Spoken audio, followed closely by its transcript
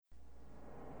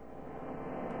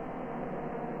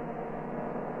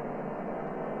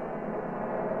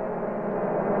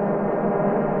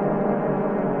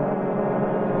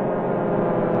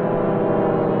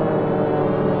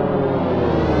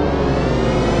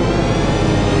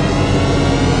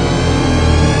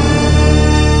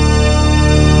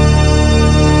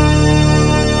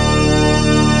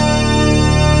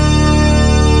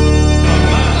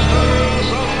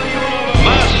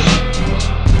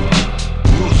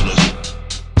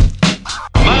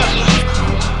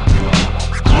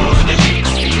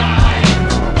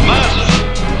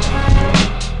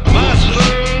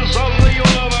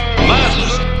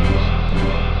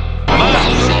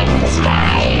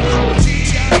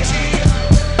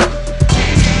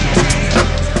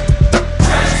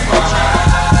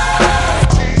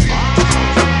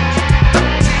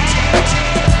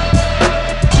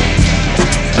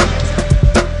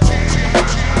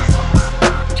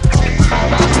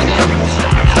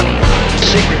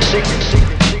Secret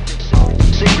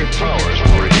powers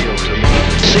were revealed to me.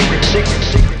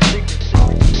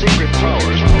 Secret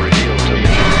powers were revealed to me.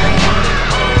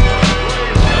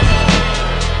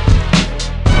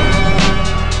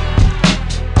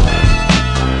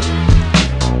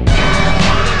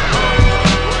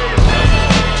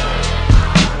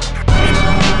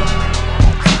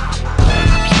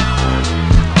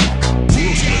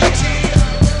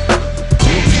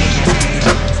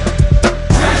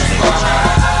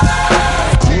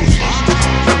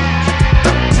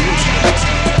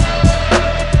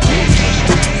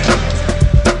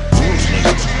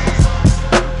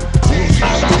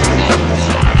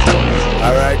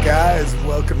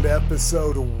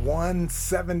 Episode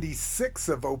 176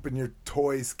 of Open Your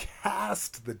Toys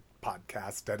Cast, the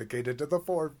podcast dedicated to the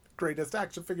 4 greatest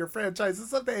action figure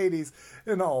franchises of the 80s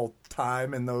in all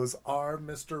time. And those are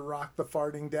Mr. Rock the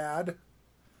Farting Dad.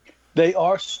 They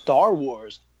are Star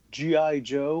Wars, G.I.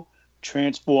 Joe,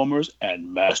 Transformers,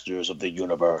 and Masters of the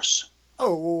Universe.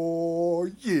 Oh,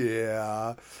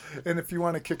 yeah. And if you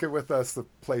want to kick it with us, the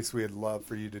place we'd love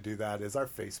for you to do that is our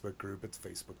Facebook group. It's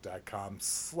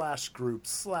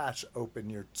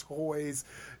facebook.com/group/openyourtoys.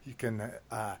 You can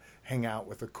hang out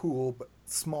with a cool but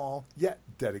small yet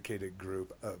dedicated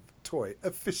group of toy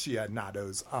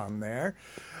aficionados on there.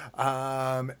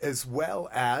 As well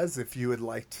as if you would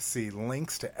like to see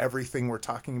links to everything we're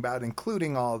talking about,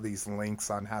 including all of these links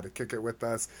on how to kick it with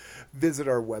us, visit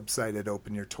our website at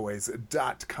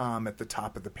openyourtoys.com. At the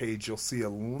top of the page, you'll see a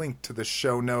link to the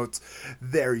show notes.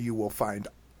 There you will find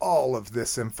all of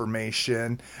this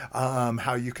information,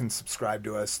 how you can subscribe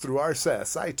to us through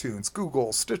RSS, iTunes,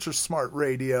 Google, Stitcher Smart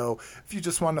Radio. If you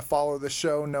just want to follow the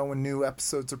show, know when new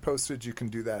episodes are posted, you can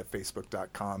do that at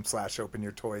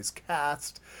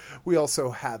facebook.com/openyourtoyscast. We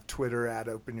also have Twitter at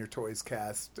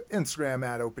openyourtoyscast, Instagram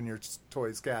at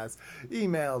openyourtoyscast,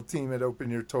 email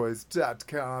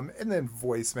team@openyourtoys.com, and then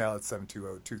voicemail at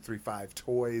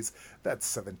 720-235-TOYS. That's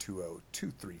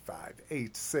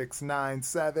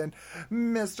 720-235-8697.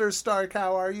 Mr. Stark,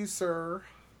 how are you, sir?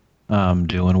 I'm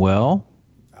doing well.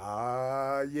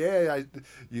 You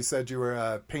said you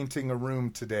were painting a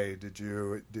room today. Did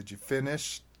you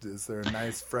finish? Is there a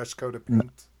nice fresh coat of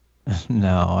paint?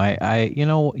 No, you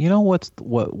know what's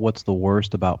the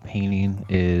worst about painting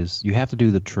is you have to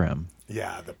do the trim.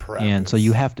 Yeah, the prep. And so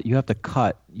you have to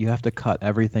cut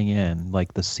everything in,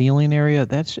 like the ceiling area.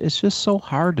 It's just so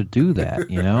hard to do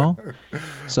that, you know.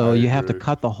 So you have to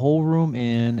cut the whole room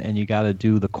in, and you got to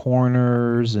do the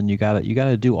corners, and you got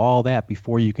to do all that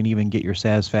before you can even get your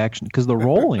satisfaction. Because the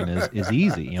rolling is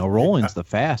easy, you know. Rolling's the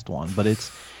fast one, but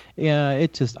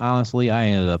it just honestly, I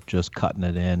ended up just cutting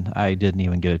it in. I didn't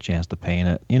even get a chance to paint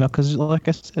it, you know, because like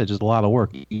I said, just a lot of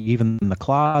work. Even in the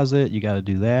closet, you got to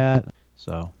do that.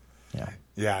 So.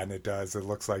 Yeah, and it does. It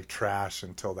looks like trash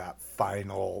until that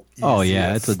final. Oh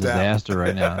yeah, it's a step. disaster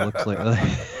right now. It looks like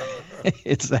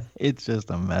it's just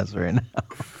a mess right now.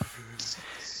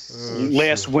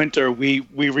 Last winter, we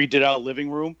redid our living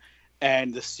room,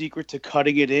 and the secret to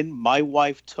cutting it in, my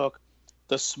wife took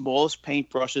the smallest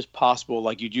paintbrushes possible,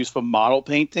 like you'd use for model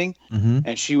painting,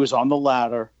 and she was on the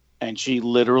ladder, and she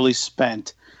literally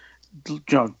spent,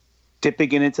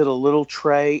 dipping it into the little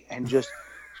tray and just.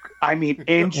 I mean,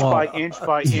 inch by inch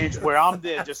by inch, where I'm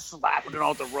there just slapping it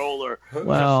on the roller.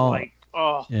 Well,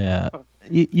 yeah.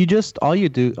 You just all you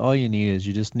need is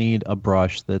you just need a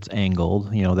brush that's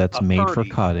angled, you know, that's made for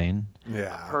cutting.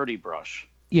 Yeah, a Purdy brush.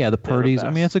 Yeah, the Purdy's. I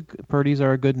mean, Purdy's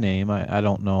are a good name. I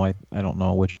don't know. I don't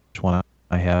know which one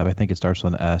I have. I think it starts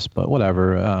with an S, but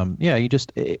whatever. Yeah,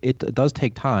 it does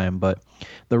take time, but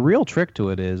the real trick to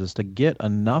it is to get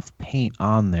enough paint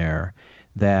on there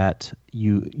that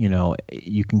you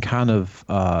can kind of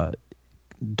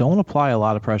don't apply a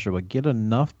lot of pressure, but get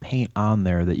enough paint on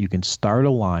there that you can start a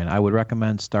line. I would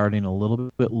recommend starting a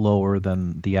little bit lower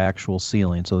than the actual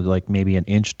ceiling, so like maybe an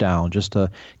inch down, just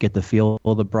to get the feel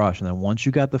of the brush. And then once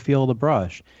you got the feel of the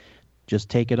brush, just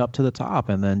take it up to the top,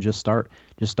 and then just start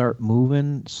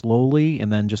moving slowly,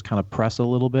 and then just kind of press a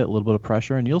little bit of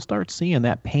pressure, and you'll start seeing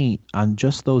that paint on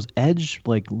just those edge,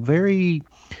 like very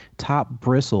top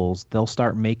bristles. They'll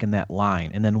start making that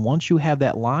line, and then once you have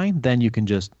that line, then you can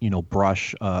just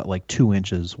brush like 2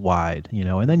 inches wide,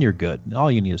 and then you're good.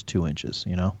 All you need is 2 inches,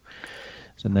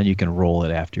 so then you can roll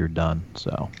it after you're done.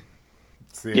 So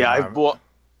I've bought.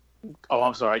 Oh,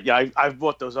 I'm sorry. Yeah, I've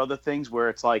bought those other things where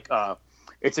it's like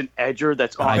it's an edger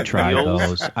that's on I tried wheels.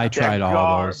 those. I tried all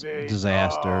garbage. those.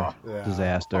 Disaster.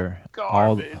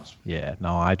 Garbage.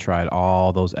 I tried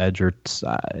all those edgers.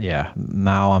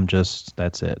 Now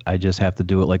that's it. I just have to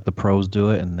do it like the pros do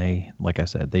it, and they, like I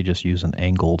said, they just use an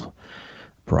angled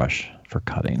brush for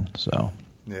cutting. So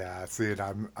Yeah, see,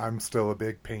 and I'm still a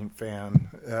big paint fan,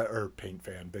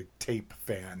 big tape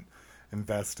fan.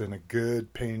 Invest in a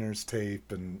good painter's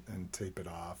tape and tape it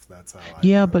off. That's how I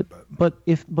Yeah, do it,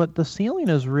 but the ceiling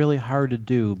is really hard to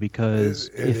do because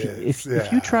if you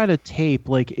yeah. try to tape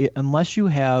unless you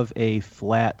have a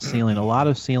flat ceiling, a lot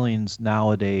of ceilings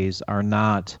nowadays are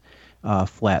not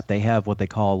flat. They have what they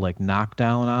call like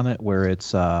knockdown on it, where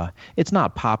it's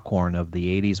not popcorn of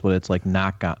the '80s, but it's like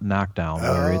knockdown,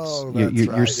 where it's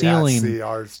your ceiling.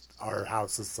 Yeah, see, our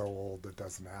house is so old it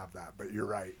doesn't have that, but you're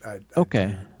right. I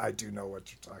do know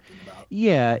what you're talking about.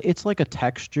 Yeah, it's like a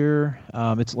texture.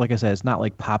 It's like I said, it's not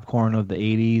like popcorn of the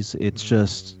 '80s. It's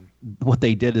just what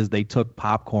they did is they took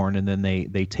popcorn and then they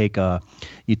take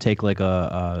like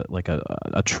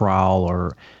a trowel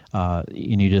or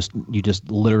and you just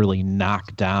literally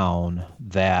knock down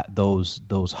those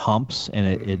humps, and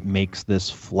it makes this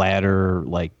flatter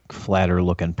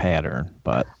looking pattern.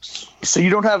 But so you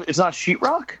don't have, it's not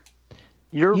sheetrock?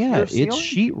 It's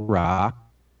sheetrock,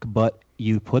 but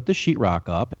you put the sheetrock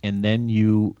up and then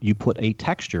you put a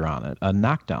texture on it, a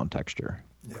knockdown texture.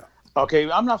 Yeah. Okay,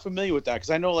 I'm not familiar with that because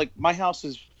I know like my house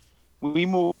we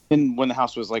moved in when the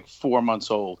house was like 4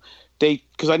 months old.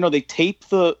 Because I know they tape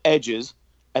the edges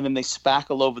and then they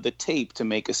spackle over the tape to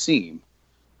make a seam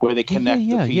where they connect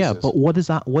the pieces. Yeah, but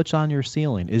what's on your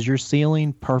ceiling? Is your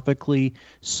ceiling perfectly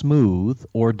smooth,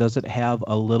 or does it have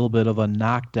a little bit of a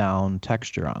knockdown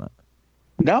texture on it?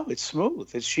 No, it's smooth.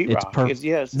 It's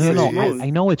sheetrock. I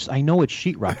know it's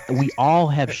sheetrock. We all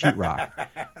have sheetrock.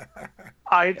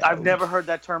 I've never heard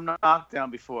that term knockdown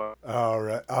before. Oh,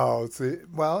 right. Oh, see.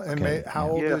 Well, and how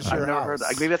old is your I've never house? heard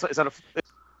that. Maybe is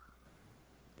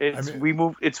that we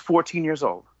moved. It's 14 years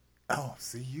old. Oh,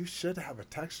 see, you should have a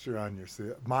texture on your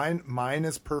ceiling. Mine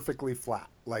is perfectly flat,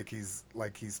 like he's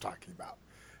talking about.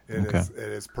 It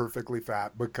is perfectly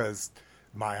flat because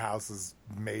my house is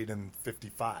made in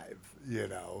 55,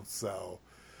 so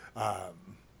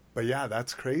but yeah,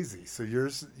 that's crazy. So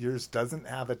yours doesn't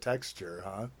have a texture,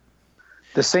 huh?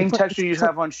 The same texture you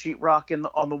have on sheetrock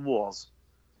on the walls.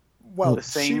 Well,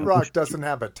 sheetrock doesn't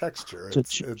have a texture.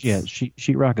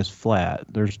 Sheetrock is flat.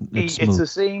 It's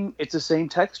the same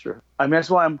texture. I mean,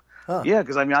 that's why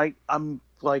because I'm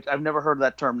like, I've never heard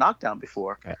that term knockdown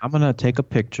before. Okay, I'm gonna take a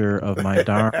picture of my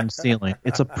darn ceiling.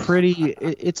 It's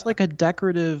it's like a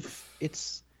decorative.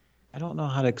 I don't know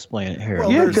how to explain it here.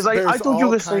 Well, yeah, because I told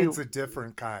you all kinds of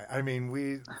different kind. I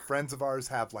mean, friends of ours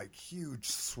have like huge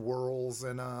swirls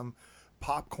in them.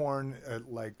 Popcorn,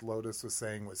 like Lotus was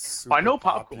saying, was super I know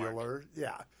popular. popcorn.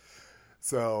 Yeah.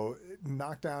 So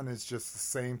knockdown is just the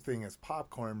same thing as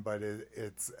popcorn, but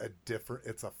it's a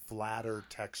flatter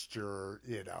texture,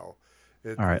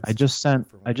 All right, I just sent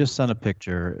a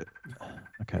picture.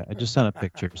 Okay, I just sent a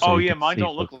picture. So mine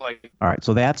don't look like. All right,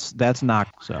 so that's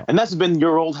knocked. So. And that's been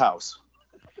your old house.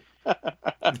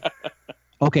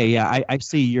 Okay, yeah, I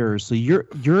see yours. So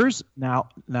yours now,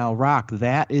 Rock.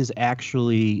 That is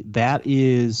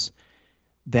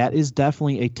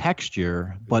definitely a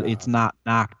texture, but it's not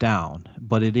knocked down.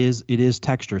 But it is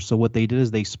texture. So what they did is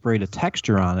they sprayed a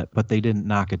texture on it, but they didn't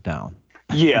knock it down.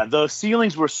 Yeah, the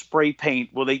ceilings were spray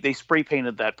paint. Well, they spray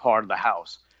painted that part of the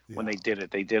house when they did it.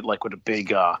 They did like with a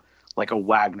big like a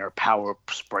Wagner power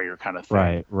sprayer kind of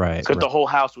thing. Right. Because the whole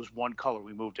house was one color.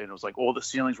 We moved in. It was like all the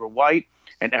ceilings were white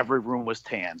and every room was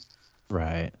tan.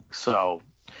 Right. So,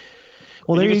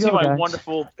 well, there you go. And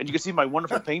you can see my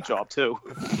wonderful paint job too.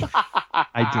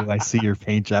 I do. I see your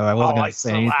paint job. I wasn't going to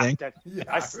say anything.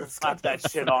 I slapped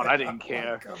that shit on. I didn't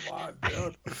care. Come on,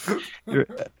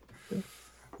 dude.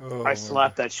 I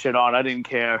slapped that shit on. I didn't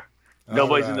care.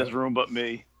 Nobody's in this room but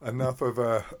me. Enough of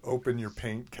a open your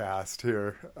paint cast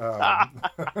here.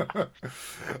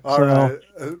 All right,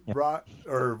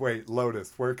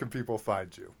 Lotus. Where can people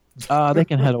find you? They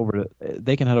can head over to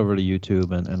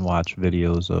YouTube and watch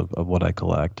videos of what I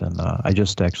collect, and I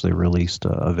just actually released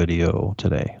a video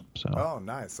today. So. Oh,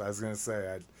 nice! I was gonna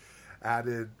say I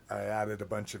added a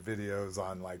bunch of videos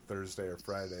on like Thursday or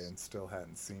Friday, and still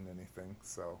hadn't seen anything.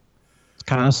 So. It's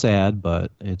kind of sad,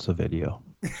 but it's a video.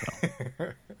 So.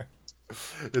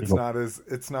 It's not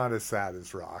as sad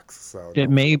as Rocks. So it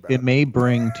may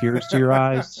bring tears to your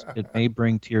eyes. It may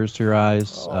bring tears to your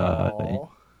eyes.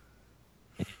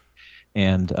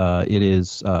 And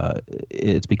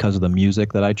it's because of the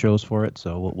music that I chose for it.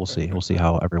 So we'll see. We'll see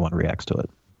how everyone reacts to it.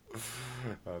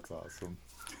 That's awesome.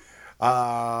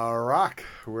 Rock,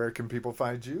 where can people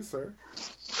find you, sir?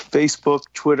 Facebook,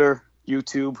 Twitter,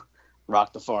 YouTube.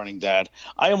 Rock the Farting Dad.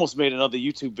 I almost made another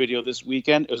YouTube video this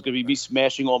weekend. It was going to be me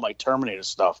smashing all my Terminator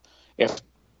stuff after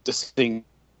this thing.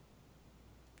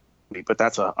 But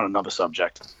that's on another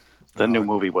subject. The new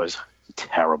movie was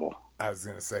terrible. I was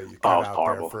going to say, you Oh, cut out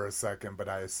horrible. there for a second, but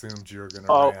I assumed you were going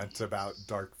to rant about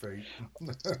Dark Fate.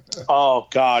 Oh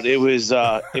God, it was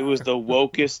the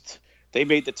wokest. They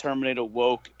made the Terminator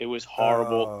woke. It was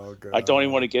horrible. Oh, I don't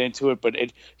even want to get into it, but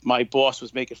my boss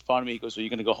was making fun of me. He goes, "Are you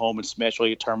going to go home and smash all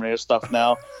your Terminator stuff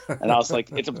now?" And I was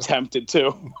like, "I'm tempted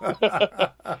to."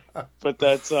 but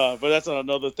that's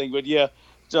another thing. But yeah,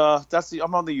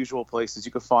 I'm on the usual places.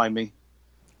 You can find me.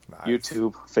 Nice.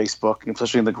 YouTube, Facebook,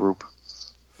 especially in the group.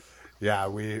 Yeah,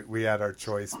 we had our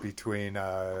choice between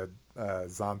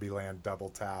Zombieland Double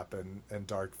Tap and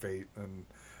Dark Fate, and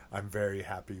I'm very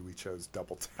happy we chose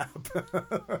Double Tap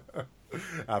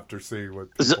after seeing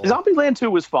what people... Zombieland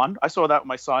 2 was fun. I saw that with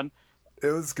my son.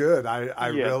 It was good. I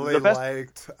really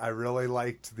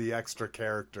liked the extra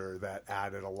character that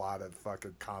added a lot of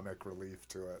fucking comic relief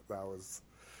to it.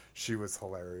 She was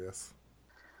hilarious.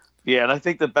 Yeah, and I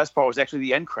think the best part was actually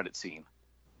the end credit scene.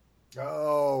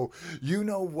 Oh, you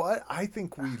know what? I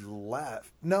think we left.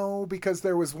 No, because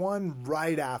there was one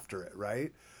right after it,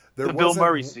 right? The Bill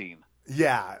Murray scene.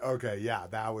 Yeah, okay, yeah,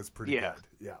 that was pretty good.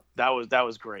 Yeah. That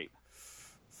was great.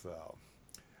 So,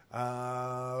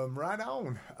 right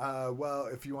on. Well,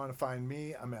 if you want to find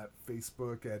me, I'm at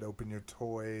Facebook at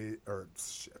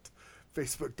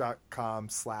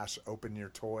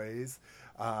Facebook.com/openyourtoys.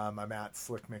 I'm at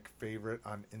Slick McFavorite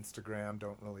on Instagram.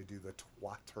 Don't really do the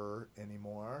twatter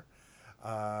anymore.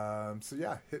 So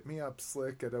yeah, hit me up,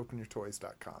 Slick at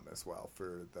openyourtoys.com as well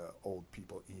for the old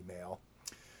people email.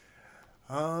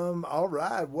 All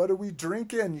right, what are we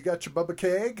drinking? You got your Bubba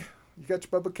Keg?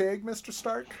 Mr.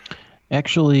 Stark?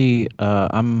 Actually,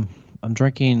 I'm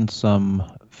drinking some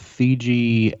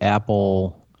Fiji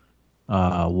apple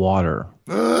water.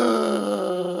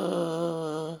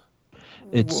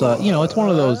 It's it's one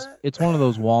of those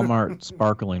Walmart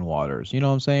sparkling waters. You know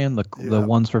what I'm saying? The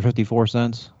ones for 54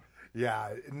 cents.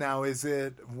 Yeah. Now, is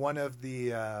it one of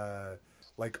the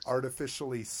like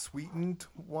artificially sweetened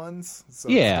ones? So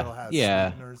it still has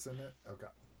sweeteners in it? Okay.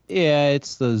 Yeah,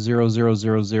 it's the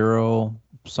 0000.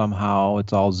 Somehow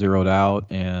it's all zeroed out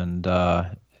and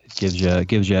it gives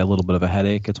you a little bit of a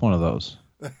headache. It's one of those.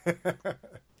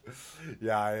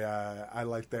 Yeah, I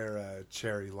like their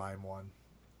cherry lime one,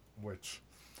 which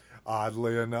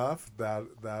oddly enough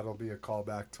that'll be a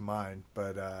callback to mine.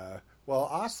 But well,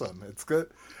 awesome. It's good.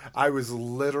 I was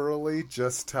literally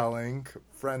just telling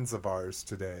friends of ours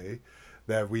today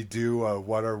that we do a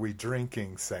What Are We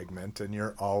Drinking segment, and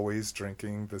you're always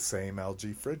drinking the same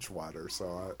LG fridge water.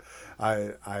 So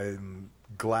I'm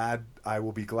glad. I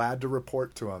will be glad to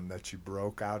report to them that you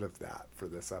broke out of that for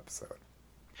this episode.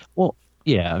 Well,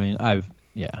 yeah. I mean, I've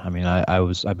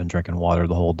been drinking water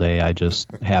the whole day. I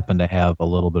just happened to have a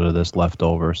little bit of this left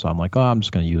over, so I'm like, oh, I'm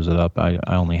just going to use it up. I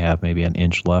only have maybe an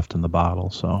inch left in the bottle.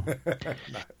 So Nice.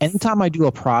 anytime I do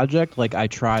a project, like I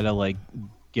try to like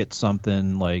get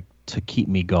something like to keep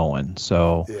me going.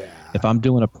 So if I'm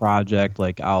doing a project,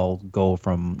 like I'll go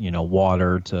from,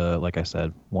 water to, like I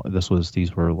said,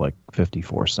 these were like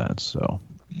 54 cents. So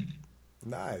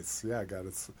nice. Yeah, got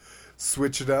to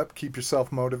switch it up. Keep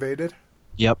yourself motivated.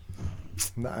 Yep.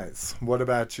 Nice. What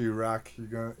about you, Rock?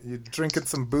 You drinking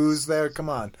some booze there? Come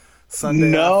on,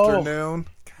 Sunday afternoon.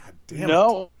 God damn it.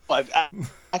 No,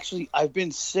 I've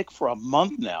been sick for a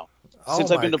month now.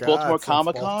 Since I've been to Baltimore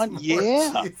Comic Con.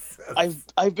 Yeah.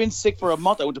 I've been sick for a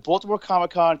month. I went to Baltimore Comic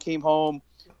Con, came home.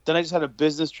 Then I just had a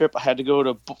business trip. I had to go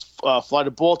to fly to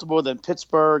Baltimore, then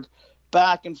Pittsburgh,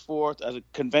 back and forth at a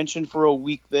convention for a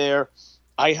week there.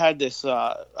 I had this.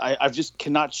 I just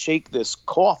cannot shake this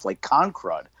cough like con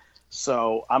crud.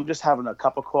 So I'm just having a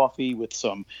cup of coffee with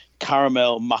some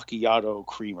caramel macchiato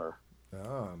creamer.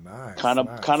 Oh, nice. Kind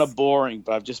of boring,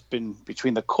 but I've just been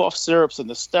between the cough syrups and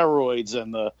the steroids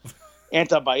and the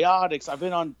antibiotics. I've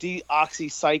been on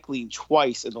deoxycycline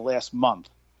twice in the last month.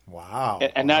 Wow.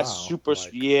 And that's super.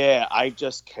 Yeah, I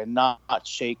just cannot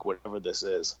shake whatever this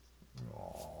is.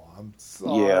 Oh, I'm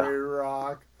sorry,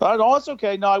 Rock. No, it's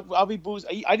okay. No, I'll be booze.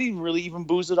 I didn't really even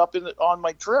booze it up on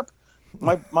my trip.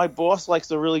 My boss likes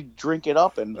to really drink it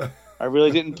up, and I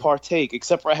really didn't partake,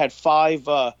 except for I had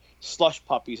 5 slush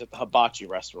puppies at the hibachi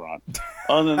restaurant.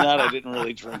 Other than that, I didn't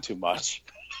really drink too much.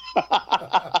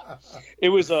 It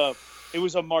was a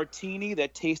martini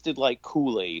that tasted like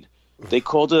Kool-Aid. They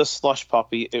called it a slush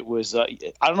puppy. It was I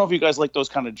don't know if you guys like those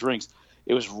kind of drinks.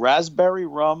 It was raspberry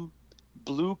rum,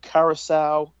 blue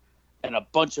curacao, and a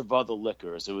bunch of other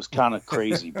liquors. It was kind of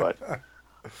crazy, but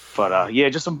yeah,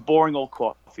 just some boring old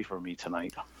coffee for me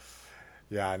tonight.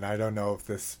 Yeah, and I don't know if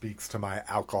this speaks to my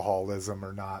alcoholism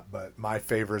or not, but my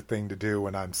favorite thing to do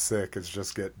when I'm sick is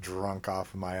just get drunk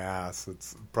off of my ass.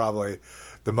 It's probably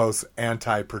the most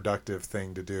anti-productive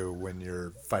thing to do when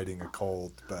you're fighting a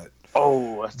cold, but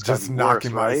Oh, that's just gotta be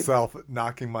knocking worse, right?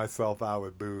 knocking myself out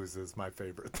with booze is my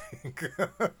favorite thing.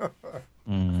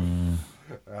 Mm,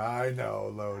 I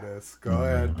know, Lotus. Go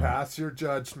ahead, pass your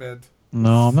judgment.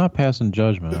 no, I'm not passing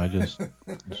judgment.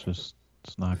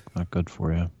 It's not good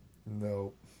for you.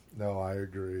 No, no, I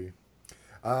agree.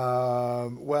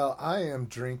 Well, I am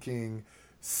drinking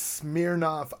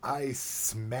Smirnoff Ice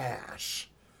Smash.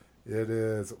 It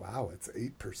is, wow, it's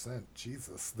 8%.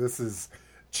 Jesus, this is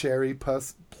cherry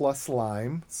plus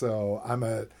lime. So I'm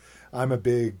a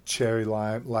big cherry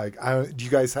lime. Like, do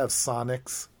you guys have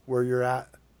Sonics where you're at?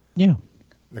 Yeah.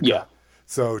 Okay. Yeah.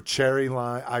 So cherry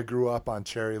lime. I grew up on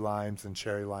cherry limes and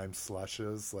cherry lime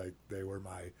slushes. Like, they were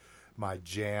my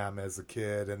jam as a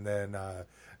kid. And then,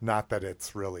 not that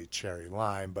it's really cherry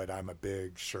lime, but I'm a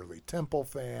big Shirley Temple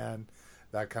fan,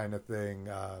 that kind of thing.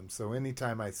 So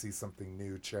anytime I see something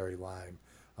new cherry lime,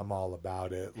 I'm all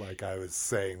about it. Like I was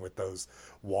saying with those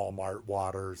Walmart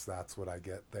waters, that's what I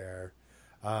get there.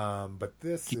 But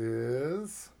this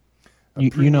is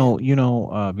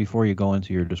before you go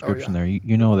into your description yeah. there,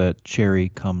 you know that cherry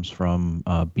comes from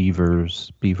beaver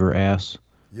ass.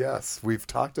 Yes, we've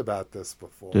talked about this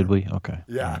before. Did we? Okay.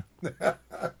 Yeah.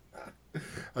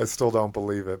 I still don't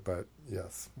believe it, but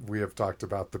yes, we have talked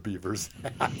about the beaver's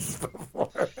ass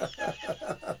before.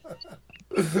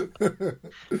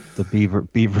 The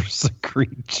beaver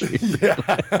secrete cherry.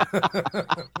 Yeah.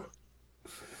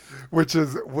 which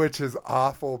is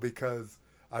awful because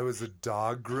I was a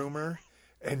dog groomer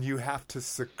and you have to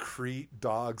secrete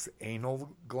dogs' anal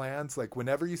glands. Like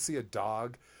whenever you see a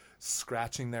dog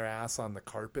scratching their ass on the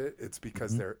carpet, it's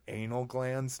because their anal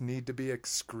glands need to be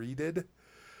excreted.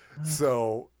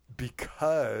 So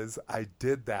because I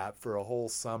did that for a whole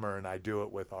summer and I do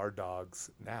it with our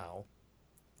dogs now,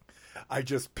 I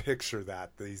just picture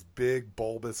these big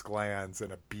bulbous glands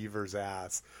in a beaver's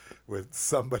ass with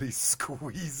somebody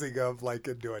squeezing them like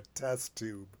into a test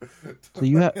tube. So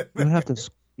you have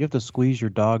to squeeze your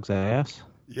dog's ass?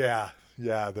 Yeah.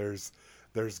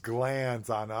 There's glands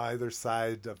on either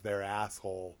side of their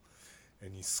asshole,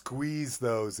 and you squeeze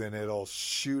those and it'll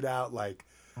shoot out like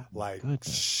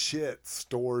shit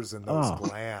stores in those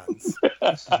glands.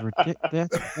 This is ridiculous.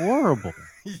 That's horrible.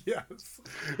 Yes.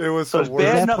 It was So the it's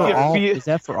worst. bad Is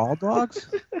that for all dogs?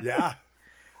 Yeah.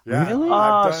 Yeah. Really?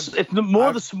 It's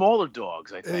more the smaller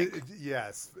dogs, I think.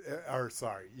 Yes.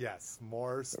 Yes.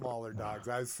 More smaller dogs.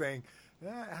 I was saying,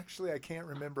 actually, I can't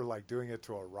remember like doing it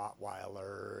to a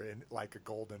Rottweiler and like a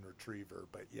golden retriever,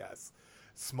 but yes,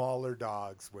 smaller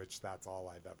dogs, which that's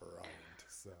all I've ever owned.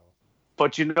 So.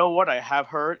 But you know what? I have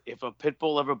heard if a pit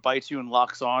bull ever bites you and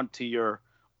locks on to your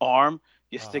arm,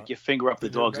 you stick your finger up the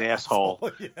dog's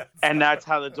asshole. Yes. And that's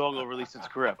how the dog will release its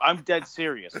grip. I'm dead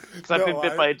serious. Because I've been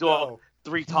bit by a dog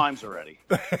 3 times already.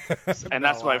 And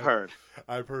that's what I've heard.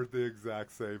 I've heard the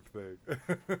exact same thing.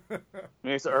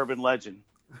 Maybe it's an urban legend.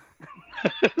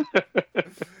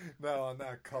 Now, on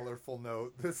that colorful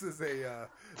note, this is a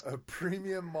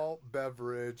premium malt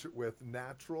beverage with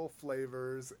natural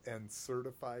flavors and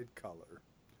certified color.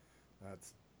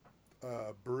 That's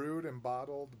brewed and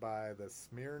bottled by the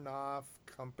Smirnoff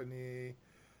Company,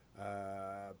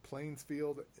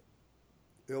 Plainsfield,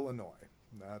 Illinois.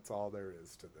 That's all there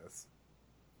is to this.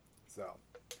 So,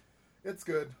 it's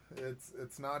good.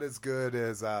 It's not as good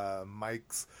as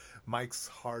Mike's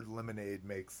Hard Lemonade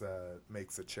makes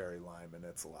a cherry lime, and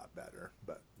it's a lot better.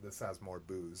 But this has more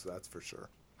booze, that's for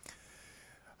sure.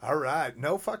 All right,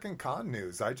 no fucking con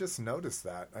news. I just noticed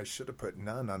that. I should have put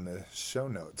none on the show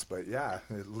notes, but yeah,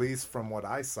 at least from what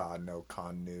I saw, no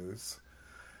con news.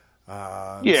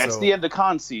 It's the end of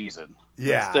con season.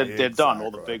 Yeah, they're done,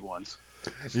 all the big ones.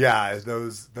 Yeah,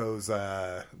 those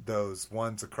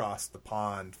ones across the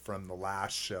pond from the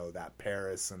last show, that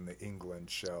Paris and the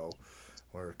England show,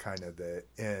 were kind of the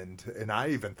end. And I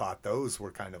even thought those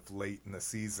were kind of late in the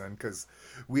season because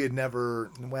we had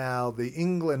the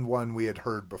England one we had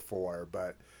heard before,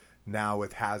 but now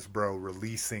with Hasbro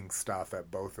releasing stuff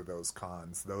at both of those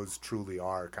cons, those truly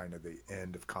are kind of the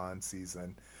end of con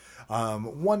season.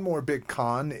 One more big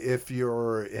con, if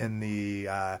you're in the,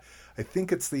 I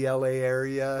think it's the LA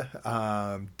area,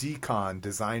 DCon,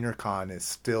 Designer Con is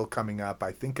still coming up.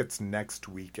 I think it's next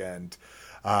weekend.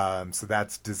 So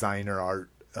that's designer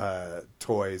art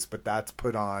toys, but that's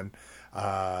put on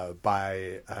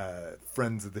by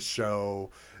friends of the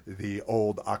show, the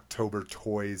old October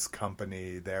Toys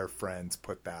company. Their friends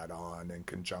put that on in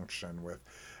conjunction with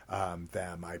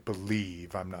them, I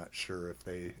believe. I'm not sure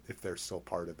if they're still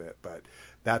part of it, but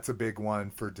that's a big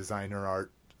one for designer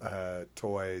art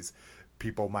toys.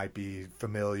 People might be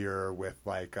familiar with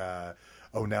like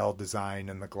Onell Design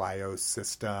and the Glyos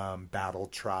system, Battle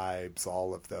Tribes.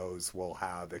 All of those will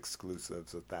have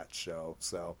exclusives at that show.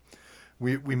 So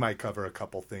we might cover a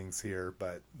couple things here,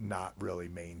 but not really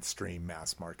mainstream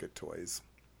mass market toys.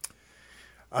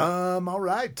 All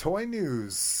right, toy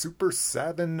news.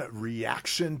 Super7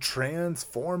 Reaction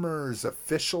Transformers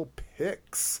official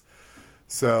picks.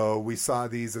 So we saw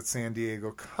these at San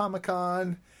Diego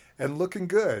Comic-Con and looking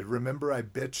good. Remember, I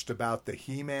bitched about the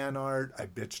He-Man art. I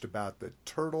bitched about the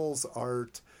Turtles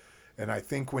art. And I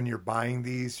think when you're buying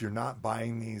these, you're not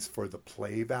buying these for the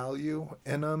play value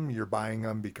in them. You're buying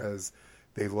them because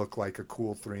they look like a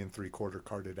cool 3 3/4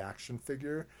 carded action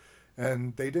figure.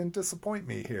 And they didn't disappoint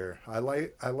me here. I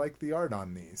like the art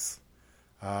on these.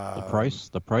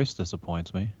 The price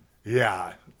disappoints me.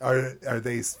 Yeah. Are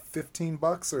these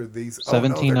 $15 or are these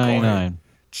 $17.99?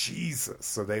 Jesus.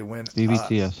 So they went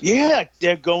BBTS. up. Yeah,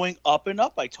 they're going up and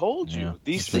up. I told you. Yeah,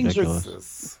 These it's things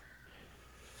ridiculous.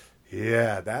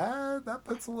 Yeah, that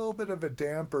puts a little bit of a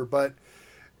damper, but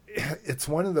it's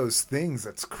one of those things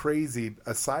that's crazy.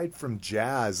 Aside from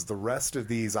Jazz, the rest of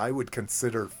these I would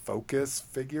consider focus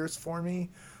figures for me,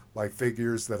 like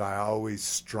figures that I always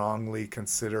strongly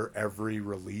consider every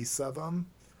release of them.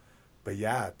 But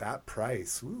yeah, at that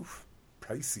price, oof,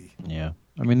 pricey. Yeah,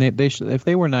 I mean they should, if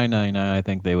they were $9.99, I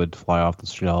think they would fly off the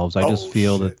shelves. I just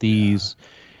feel that these,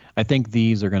 I think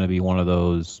these are going to be one of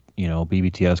those,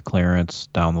 BBTS clearance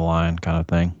down the line kind of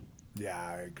thing. Yeah,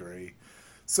 I agree.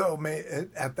 So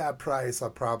at that price, I'll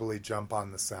probably jump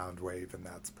on the Soundwave, and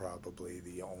that's probably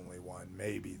the only one,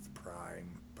 maybe the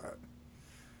Prime. But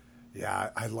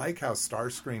yeah, I like how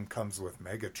Starscream comes with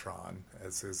Megatron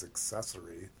as his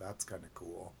accessory. That's kind of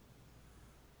cool.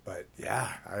 But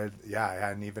yeah, I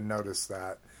hadn't even noticed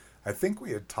that. I think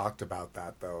we had talked about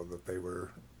that though, that they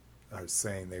were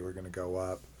saying they were going to go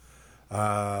up.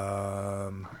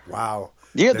 Wow.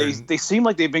 Yeah, they seem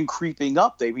like they've been creeping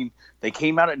up. They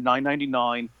came out at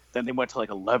 $9.99, then they went to like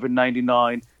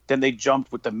 $11.99, then they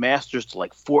jumped with the Masters to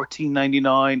like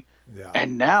 $14.99,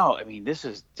 and now this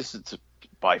is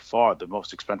by far the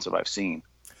most expensive I've seen.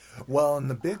 Well, and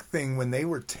the big thing when they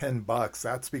were $10,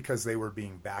 that's because they were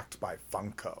being backed by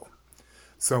Funko.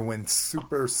 So when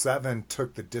Super7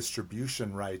 took the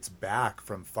distribution rights back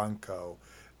from Funko,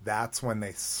 that's when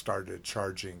they started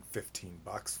charging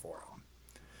 $15 for them.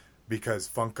 Because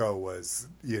Funko was,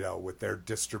 with their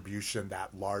distribution,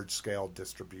 that large-scale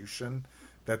distribution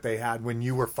that they had, when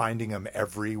you were finding them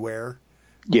everywhere,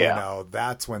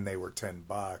 that's when they were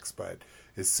 $10. But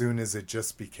as soon as it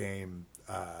just became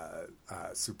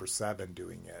Super7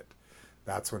 doing it,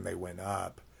 that's when they went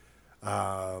up.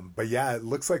 But yeah, it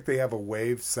looks like they have a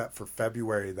wave set for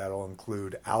February that'll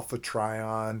include Alpha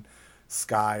Trion,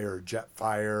 Sky or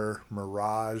Jetfire,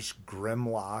 Mirage,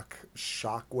 Grimlock,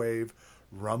 Shockwave,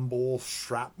 Rumble,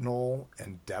 Shrapnel,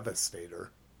 and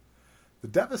Devastator. The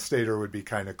Devastator would be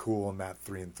kind of cool in that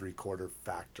 3 3/4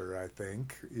 factor, I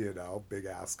think. Big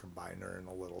ass combiner and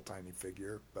a little tiny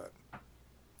figure. But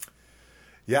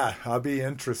yeah, I'll be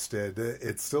interested.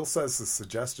 It still says the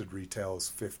suggested retail is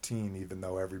 $15, even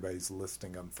though everybody's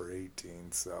listing them for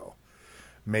 $18. So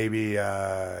maybe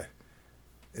are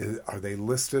they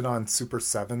listed on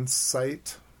Super7's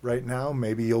site right now?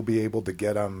 Maybe you'll be able to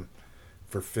get them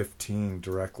for $15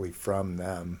 directly from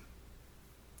them.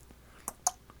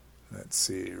 Let's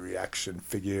see, reaction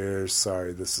figures.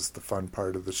 Sorry, this is the fun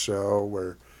part of the show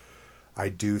where I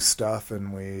do stuff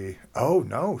and oh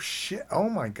no, shit. Oh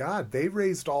my God, they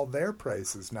raised all their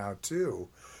prices now too.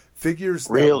 Figures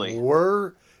that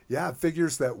were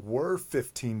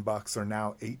 $15 are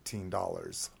now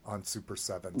 $18 on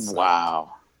Super7's site.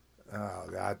 Wow. Oh,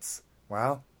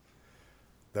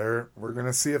 we're going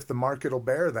to see if the market will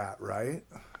bear that, right?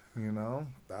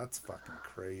 That's fucking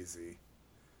crazy.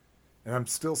 And I'm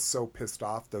still so pissed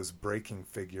off those breaking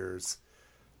figures.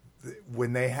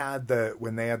 When they had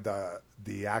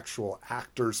the actual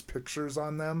actors' pictures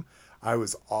on them, I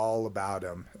was all about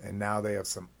them. And now they have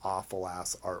some awful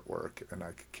ass artwork, and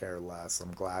I could care less.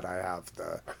 I'm glad I have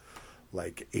the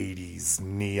 80s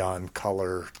neon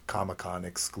color Comic-Con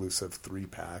exclusive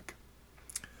 3-pack.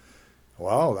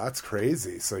 Wow, that's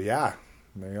crazy. So yeah,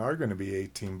 they are going to be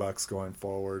 $18 going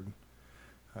forward.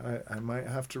 I might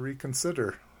have to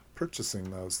reconsider purchasing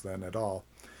those then at all.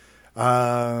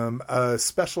 A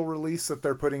special release that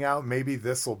they're putting out, maybe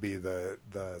this will be the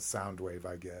Soundwave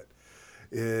I get,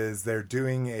 is they're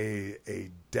doing a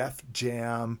Def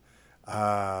Jam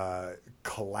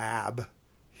collab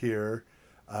here.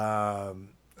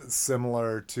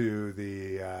 similar to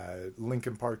the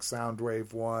Linkin Park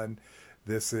Soundwave one.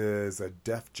 This is a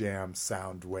Def Jam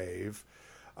Soundwave.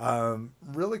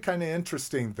 Really kind of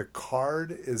interesting. The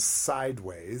card is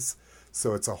sideways,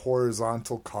 so it's a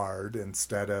horizontal card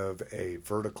instead of a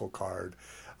vertical card.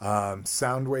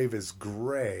 Soundwave is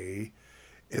gray.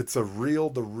 It's a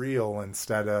reel-to-reel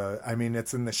instead of, I mean,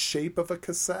 it's in the shape of a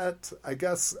cassette. I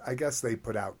guess they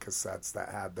put out cassettes that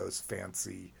had those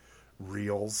fancy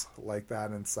reels like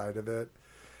that inside of it.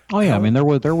 Oh yeah, I mean there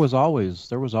was always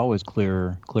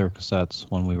clear cassettes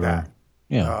when we were.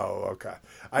 Yeah. Oh, okay.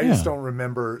 I just don't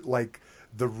remember, like,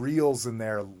 the reels in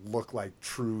there look like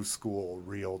true school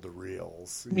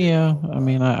reel-to-reels. Yeah, I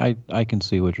mean, I can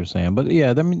see what you're saying. But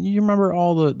yeah, I mean, you remember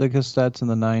all the cassettes in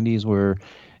the 90s where,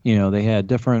 they had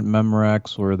different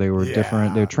Memorex where they were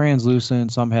different. They're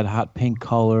translucent. Some had hot pink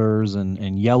colors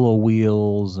and yellow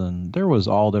wheels. And there was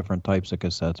all different types of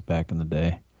cassettes back in the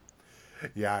day.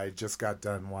 Yeah, I just got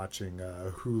done watching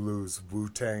Hulu's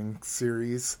Wu-Tang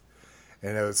series.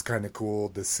 And it was kind of cool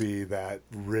to see that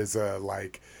RZA,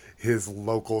 like, his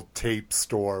local tape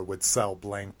store would sell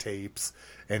blank tapes,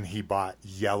 and he bought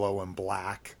yellow and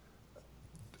black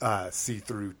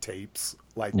see-through tapes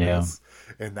like this.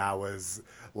 And that was,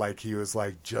 like, he was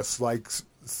like, just like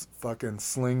fucking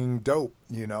slinging dope,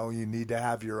 you need to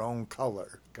have your own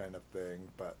color kind of thing.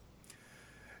 But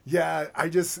yeah,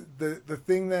 the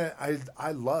thing that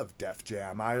I love Def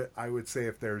Jam. I would say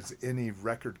if there's any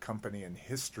record company in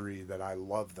history that I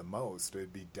love the most,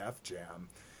 it'd be Def Jam.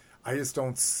 I just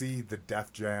don't see the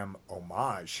Def Jam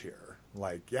homage here.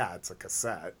 Like, yeah, it's a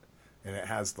cassette and it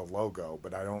has the logo,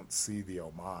 but I don't see the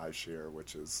homage here,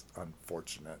 which is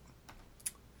unfortunate.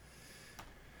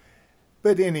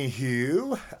 But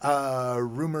anywho,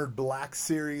 rumored Black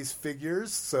Series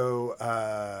figures. So,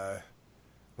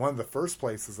 one of the first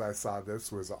places I saw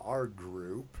this was our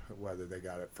group, whether they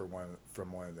got it from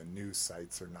one of the news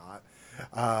sites or not.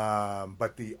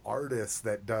 But the artist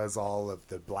that does all of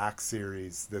the Black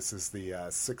Series, this is the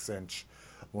 6-inch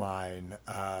line,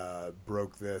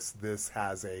 broke this. This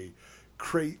has a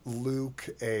Crate Luke,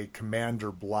 a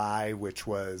Commander Bly, which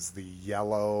was the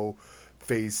yellow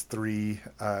Phase 3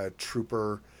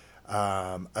 trooper,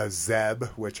 a Zeb,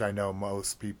 which I know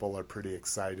most people are pretty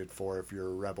excited for if you're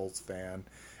a Rebels fan.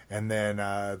 And then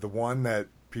the one that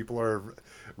people are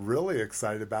really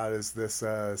excited about is this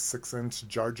 6-inch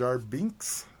Jar Jar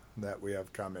Binks that we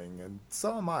have coming, and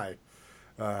so am I.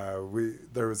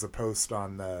 There was a post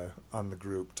on the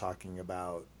group talking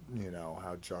about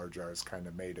how Jar Jar's kind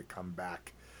of made a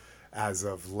comeback as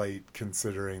of late,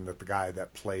 considering that the guy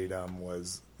that played him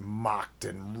was mocked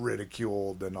and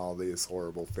ridiculed and all these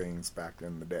horrible things back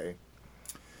in the day.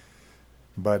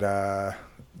 But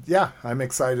yeah, I'm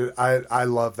excited. I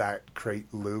love that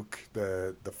Crate Luke,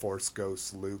 the Force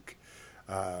Ghost Luke,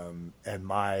 and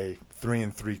my 3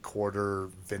 3/4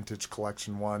 vintage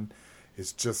collection one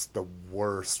is just the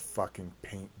worst fucking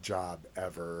paint job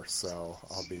ever. So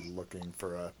I'll be looking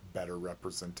for a better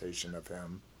representation of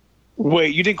him.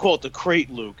 Wait, you didn't call it the Crate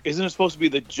Luke. Isn't it supposed to be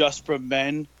the Just for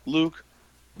Men Luke?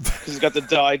 Because he's got the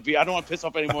dyed beard. I don't want to piss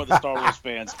off any more of the Star Wars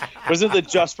fans. But isn't it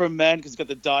just for men? Because he's got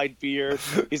the dyed beard.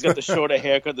 He's got the shorter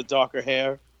haircut, the darker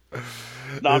hair.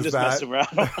 No, I'm just messing around.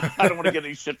 I don't want to get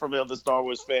any shit from the other Star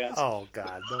Wars fans. Oh,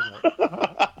 God.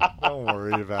 Don't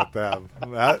worry about them.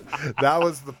 That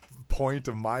was the point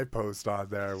of my post on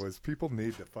there, was people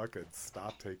need to fucking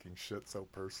stop taking shit so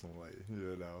personally,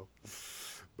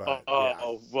 But,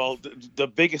 yeah. Well, the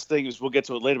biggest thing is, we'll get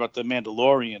to it later, about the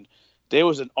Mandalorian. There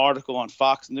was an article on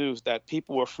Fox News that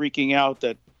people were freaking out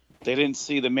that they didn't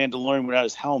see the Mandalorian without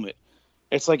his helmet.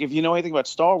 It's like, if you know anything about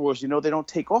Star Wars, they don't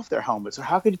take off their helmets. So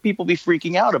how could people be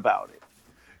freaking out about it?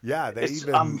 Yeah, they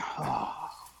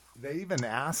even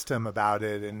asked him about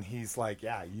it, and he's like,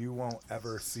 yeah, you won't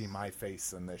ever see my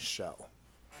face in this show,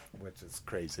 which is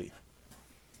crazy.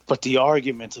 But the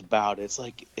arguments about it,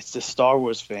 it's the Star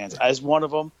Wars fans. As one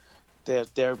of them,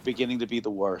 they're beginning to be the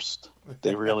worst.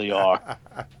 They really are.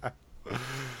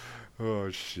 Oh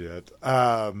shit!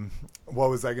 What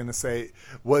was I going to say?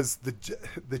 Was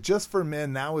the Just for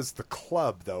Men? That was the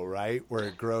club, though, right? Where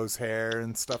it grows hair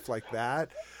and stuff like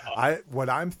that. What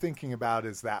I'm thinking about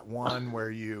is that one where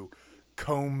you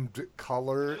combed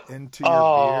color into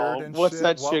your beard and what's shit.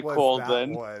 That shit called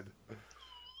then? One?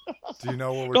 Do you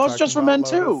know what we're talking about? No, it's Just for Men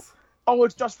Lotus? too. Oh,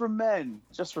 it's Just for Men.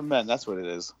 Just for Men. That's what it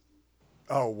is.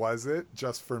 Oh, was it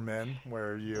Just for Men?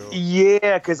 Where you?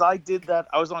 Yeah, because I did that.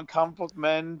 I was on Comic Book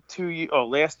Men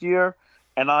last year,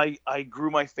 and I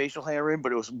grew my facial hair in,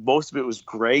 but most of it was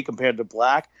gray compared to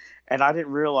black, and I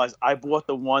didn't realize I bought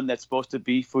the one that's supposed to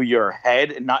be for your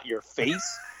head and not your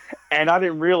face. And I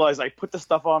didn't realize I put the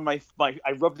stuff on I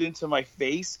rubbed it into my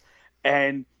face,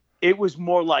 and it was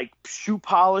more like shoe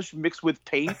polish mixed with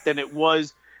paint than it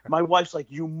was. My wife's like,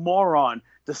 "You moron!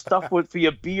 The stuff for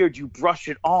your beard, you brush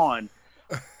it on."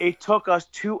 It took us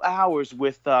 2 hours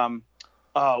with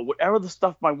whatever the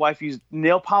stuff my wife used,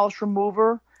 nail polish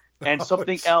remover and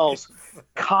something else,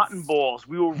 cotton balls.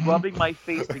 We were rubbing my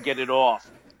face to get it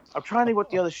off. I'm trying to think what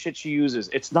the other shit she uses.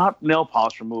 It's not nail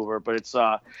polish remover, but it's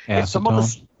some other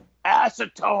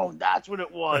acetone. That's what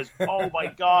it was. Oh my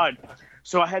God.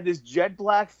 So I had this jet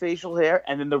black facial hair,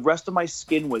 and then the rest of my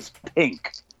skin was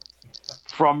pink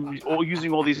from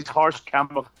using all these harsh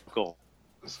chemicals.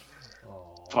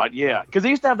 But yeah, because they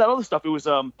used to have that other stuff. It was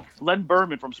Len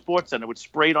Berman from SportsCenter would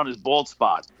spray it on his bald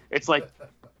spot. It's like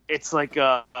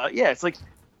a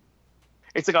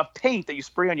paint that you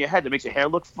spray on your head that makes your hair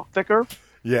look thicker.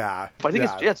 Yeah, but I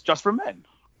think it's just for men.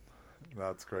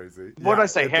 That's crazy. What did I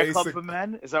say? Hair club for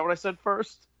men? Is that what I said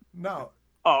first? No.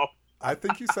 Oh. I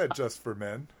think you said just for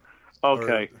men.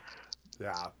 Okay.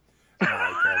 Yeah. No,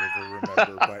 I can't even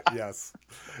remember, but yes.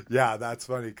 Yeah, that's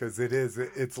funny because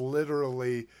it's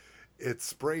literally, it's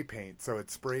spray paint. So it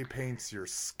spray paints your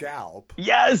scalp.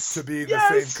 Yes. To be the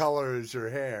same color as your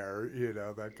hair,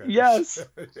 that kind of shit.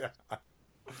 Yeah.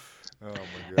 Oh my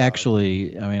God.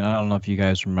 Actually, I mean, I don't know if you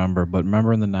guys remember, but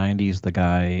remember in the 90s, the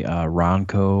guy,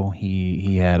 Ronco,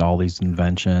 he had all these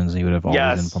inventions. He would have all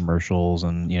these infomercials,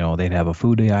 and, they'd have a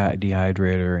food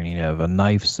dehydrator, and he'd have a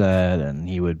knife set, and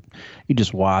you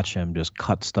just watch him just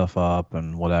cut stuff up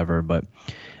and whatever. But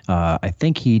I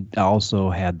think he also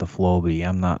had the Flowbee.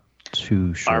 I'm not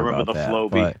too sure. I remember about the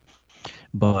Flowbee.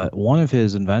 But one of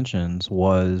his inventions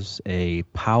was a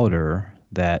powder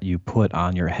that you put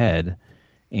on your head,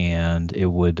 and it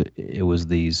was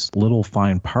these little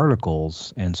fine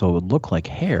particles, and so it would look like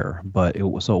hair, but it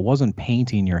wasn't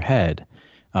painting your head.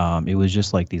 It was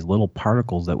just like these little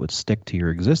particles that would stick to your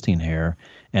existing hair,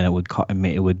 and it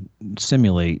would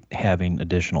simulate having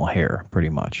additional hair, pretty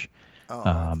much. Oh,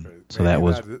 that's great.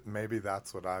 So maybe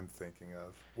that's what I'm thinking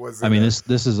of.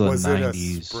 This is a 90s. Was it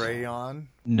a spray on?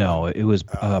 No, it was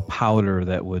a powder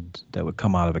that would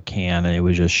come out of a can, and it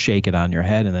would just shake it on your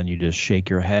head, and then you just shake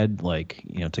your head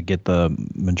to get the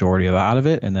majority out of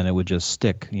it, and then it would just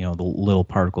stick. The little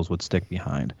particles would stick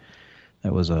behind.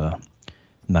 That was a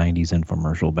 90s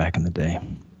infomercial back in the day.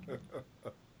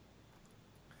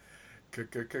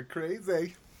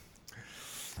 Crazy.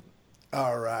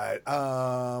 All right.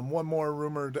 One more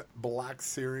rumored Black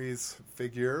Series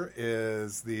figure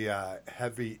is the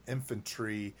heavy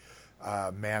infantry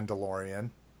Mandalorian.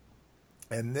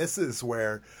 And this is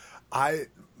where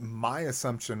my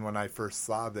assumption when I first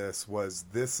saw this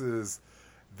is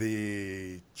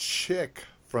the chick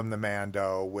from the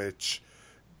Mando, which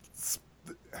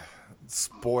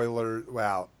spoiler,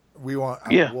 well,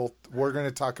 we're going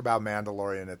to talk about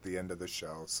Mandalorian at the end of the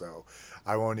show, so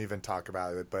I won't even talk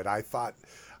about it. But I thought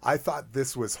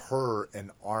this was her in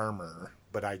armor,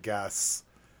 but I guess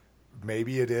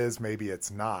maybe it is, maybe it's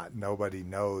not. Nobody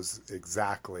knows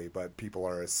exactly, but people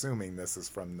are assuming this is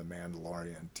from the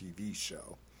Mandalorian TV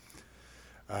show.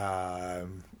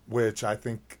 Which I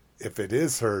think if it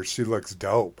is her, she looks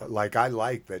dope. Like, I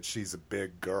like that she's a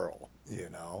big girl,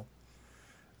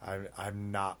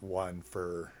 I'm not one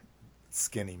for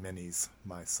skinny minis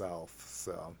myself,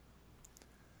 so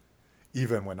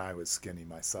even when I was skinny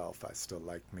myself, I still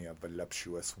liked me a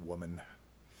voluptuous woman.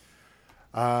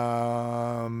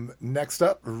 Next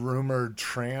up, rumored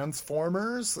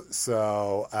Transformers.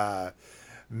 So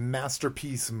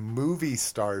Masterpiece movie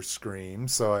Starscream.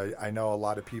 So I know a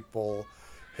lot of people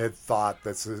had thought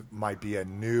this might be a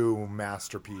new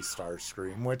Masterpiece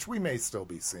Starscream, which we may still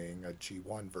be seeing a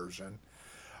G1 version.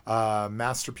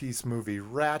 Masterpiece movie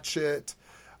Ratchet,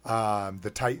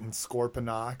 the Titan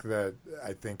Scorponok that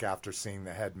I think after seeing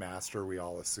the Headmaster we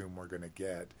all assume we're going to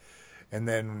get. And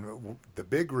then the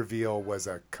big reveal was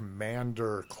a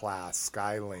Commander class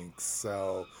Skylynx.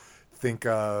 So think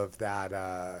of that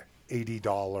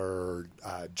 $80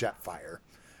 Jetfire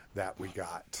that we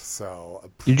got. So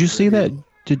did you see that?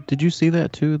 Did you see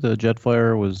that too? The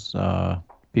Jetfire was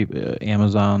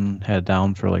Amazon had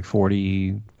down for like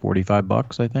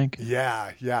 $45, I think.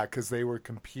 Yeah, because they were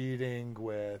competing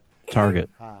with Target.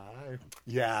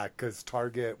 Yeah, because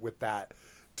Target with that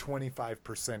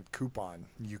 25% coupon,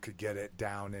 you could get it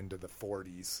down into the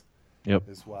 40s. Yep.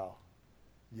 As well.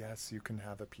 Yes, you can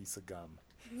have a piece of gum.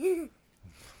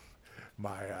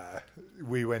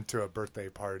 We went to a birthday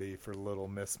party for little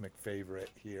Miss McFavorite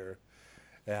here,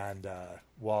 and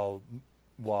while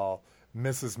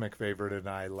Mrs. McFavorite and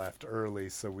I left early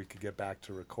so we could get back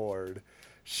to record.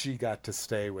 She got to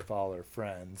stay with all her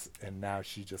friends, and now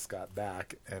she just got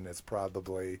back and is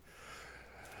probably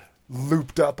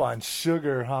looped up on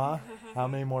sugar, huh? How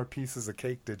many more pieces of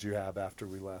cake did you have after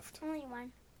we left? Only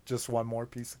one. Just one more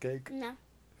piece of cake? No.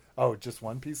 Oh, just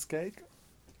one piece of cake?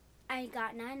 I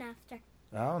got 9 after.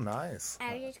 Oh, nice.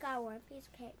 I just got 1 piece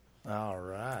of cake. All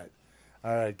right.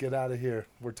 All right, get out of here.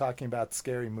 We're talking about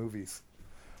scary movies.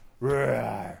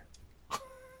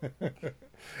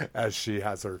 As she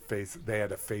has her face, they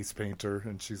had a face painter,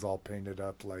 and she's all painted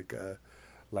up like a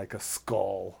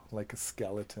skull, like a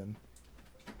skeleton.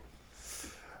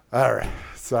 All right,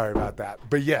 sorry about that.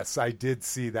 But yes, I did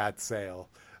see that sale.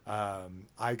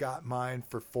 I got mine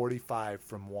for $45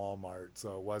 from Walmart,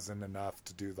 so it wasn't enough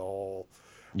to do the whole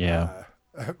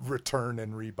return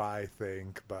and rebuy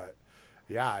thing. But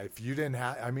yeah, if you didn't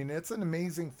have, I mean, it's an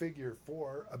amazing figure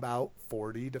for about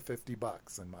 $40 to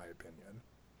 $50, in my opinion.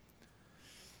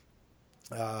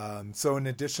 So in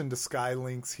addition to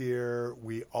Skylinks here,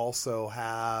 we also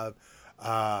have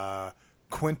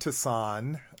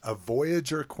Quintesson, a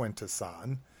Voyager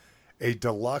Quintesson, a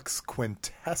deluxe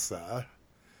Quintessa,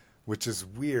 which is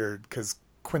weird because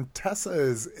Quintessa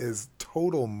is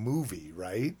total movie,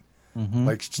 right? Mm-hmm.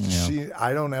 Like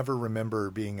I don't ever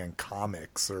remember being in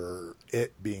comics or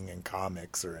it being in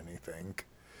comics or anything.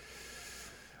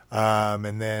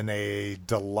 And then a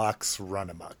deluxe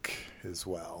Runamuck as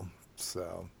well.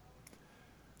 So,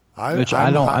 I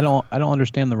don't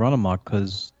understand the Runamuck,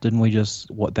 because didn't we just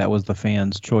that was the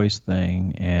fans' choice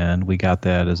thing, and we got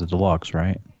that as a deluxe,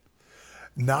 right?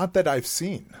 Not that I've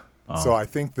seen. So I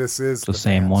think this is the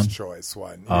same fans' one? choice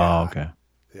one. Yeah. Oh, okay.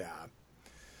 Yeah.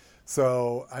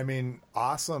 So I mean,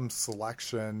 awesome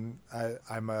selection.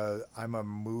 I'm a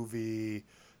movie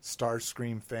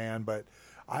Starscream fan, but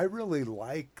I really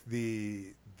like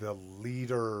the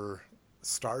leader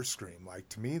Starscream. Like,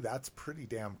 to me, that's pretty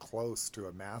damn close to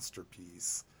a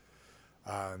masterpiece.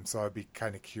 So I'd be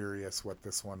kind of curious what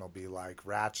this one will be like.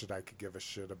 Ratchet I could give a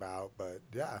shit about, but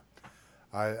yeah,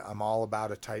 I'm all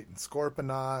about a Titan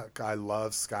Scorponok. I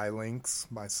love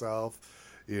Skylinks myself.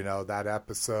 You know, that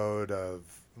episode of,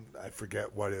 I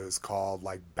forget what it was called,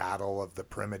 like Battle of the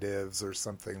Primitives or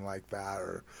something like that,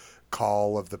 or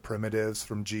Call of the Primitives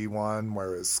from G1,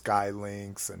 where it was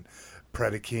Skylinks and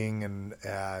Predaking and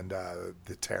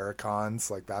the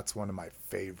Terracons. Like, that's one of my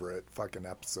favorite fucking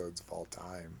episodes of all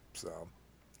time. So,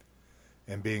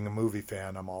 and being a movie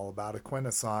fan, I'm all about a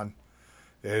Quintesson.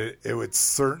 It would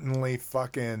certainly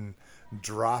fucking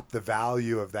drop the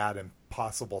value of that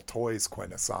Impossible Toys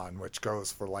Quintesson, which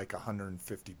goes for like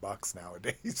 $150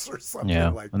 nowadays or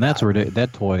something like that. And that's ridiculous.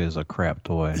 That toy is a crap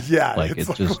toy. Yeah, like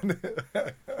it's just.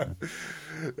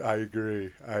 I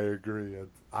agree.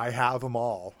 I have them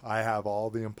all. I have all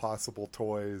the Impossible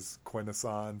Toys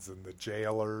Quintessons and the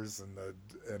Jailers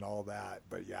and all that.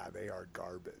 But yeah, they are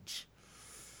garbage.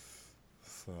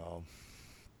 So.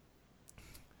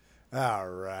 All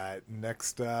right,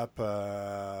 next up,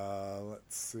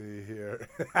 let's see here.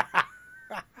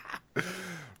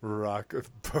 Rock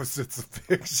posted some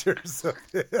pictures of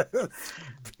his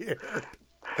beard.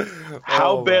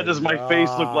 How bad does my face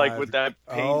look like with that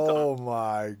paint Oh on?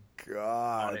 my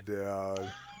God,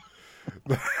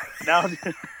 dude. Now,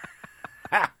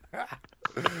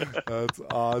 That's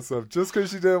awesome. Just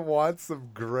because you didn't want some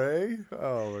gray?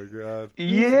 Oh my God.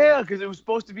 yeah, because it was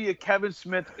supposed to be a Kevin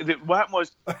Smith. What happened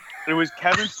was, it was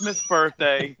Kevin Smith's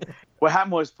birthday. What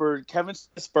happened was, for Kevin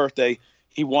Smith's birthday,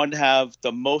 he wanted to have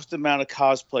the most amount of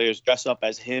cosplayers dress up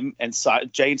as him and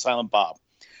Jay and Silent Bob.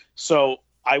 So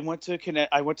I went to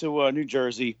New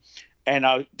Jersey,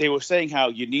 and they were saying how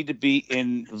you need to be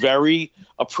in very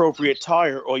appropriate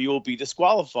attire or you will be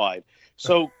disqualified.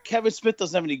 So Kevin Smith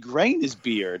doesn't have any gray in his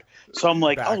beard. So I'm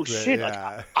like, shit,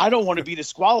 yeah. like, I don't want to be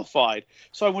disqualified.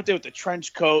 So I went there with the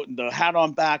trench coat and the hat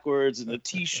on backwards and the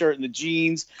T-shirt and the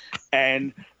jeans.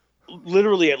 And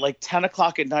literally at like 10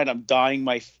 o'clock at night, I'm dyeing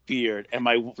my beard. And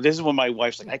this is when my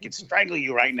wife's like, I can strangle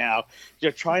you right now.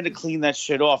 You're trying to clean that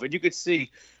shit off. And you could see,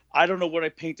 I don't know what I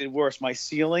painted worse, my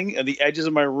ceiling and the edges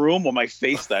of my room or my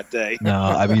face that day. No,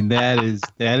 I mean, that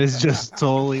is just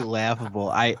totally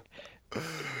laughable.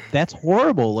 That's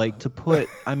horrible. Like, to put,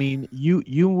 I mean,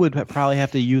 you would probably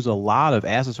have to use a lot of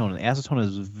acetone, and acetone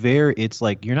is it's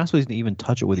like you're not supposed to even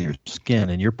touch it with your skin,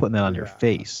 and you're putting that on your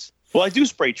face. Well, I do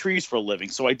spray trees for a living,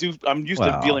 so I'm used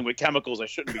to dealing with chemicals I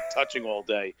shouldn't be touching all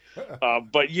day.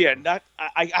 But yeah,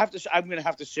 I'm going to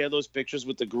have to share those pictures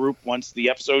with the group once the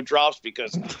episode drops,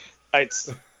 because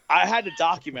I had to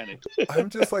document it. I'm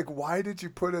just like, why did you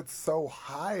put it so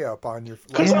high up on your?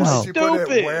 Like, 'Cause I'm why did you put it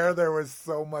stupid. where there was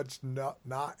so much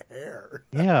not hair?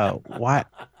 Yeah, why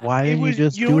It didn't you was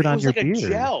just you do know, it on was your like beard? a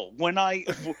gel when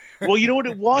well, you know what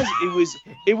it was?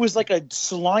 It was like a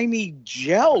slimy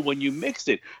gel when you mixed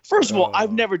it. First of all,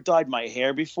 I've never dyed my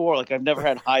hair before. Like I've never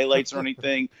had highlights or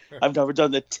anything. I've never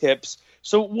done the tips.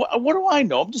 So what do I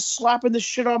know? I'm just slapping this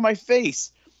shit on my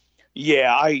face.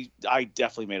 Yeah, I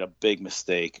definitely made a big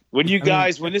mistake. When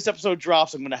this episode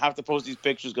drops, I'm going to have to post these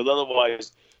pictures because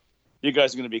otherwise you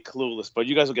guys are going to be clueless. But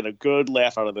you guys will get a good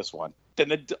laugh out of this one.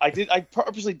 Then I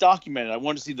purposely documented. I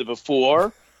wanted to see the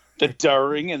before, the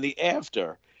during, and the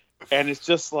after. And it's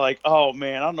just like, oh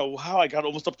man, I don't know how I got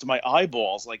almost up to my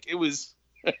eyeballs. Like it was.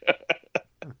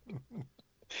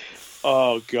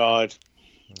 Oh God,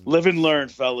 live and learn,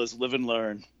 fellas. Live and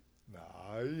learn.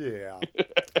 Yeah.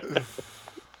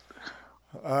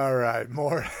 All right,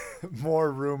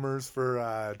 more rumors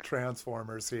for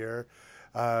Transformers here.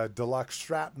 Deluxe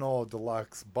Shrapnel,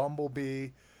 Deluxe Bumblebee.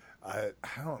 I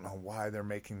don't know why they're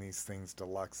making these things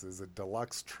deluxe. Is a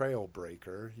Deluxe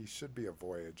Trailbreaker. He should be a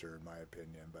Voyager, in my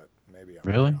opinion, but maybe I'm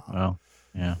Really? wrong. Well,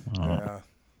 yeah. I don't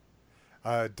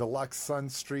know. Deluxe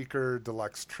Sunstreaker,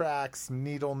 Deluxe Tracks,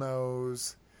 Needle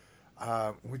Nose.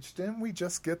 Which didn't we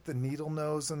just get the Needle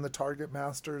Nose and the Target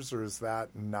Masters, or is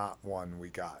that not one we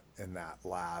got in that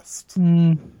last? I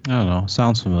don't know.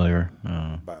 Sounds familiar.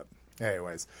 But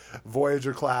anyways,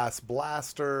 Voyager class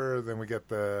blaster. Then we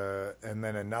get and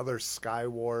then another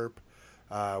Skywarp,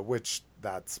 which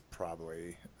that's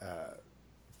probably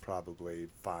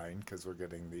fine because we're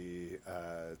getting the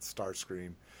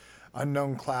Starscream.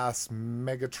 Unknown class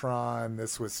Megatron.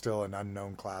 This was still an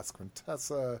unknown class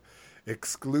Quintessa.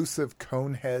 Exclusive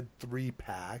Conehead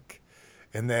 3-pack,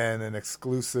 and then an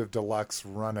exclusive deluxe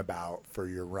runabout for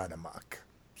your Runamuck.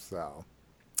 So,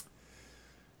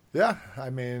 yeah,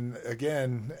 I mean,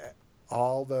 again,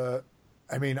 all the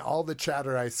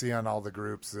chatter I see on all the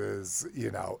groups is,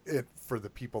 it for the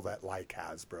people that like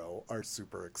Hasbro are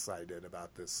super excited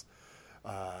about this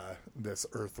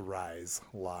Earthrise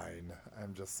line.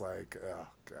 I'm just like, oh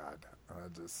God,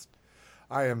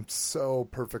 I am so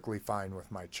perfectly fine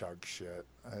with my Chug shit.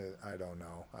 I don't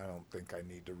know. I don't think I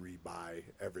need to rebuy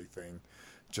everything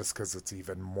just because it's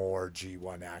even more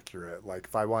G1 accurate. Like,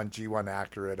 if I want G1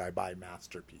 accurate, I buy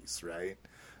Masterpiece, right?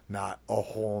 Not a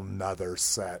whole nother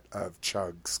set of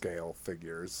Chug scale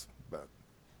figures. But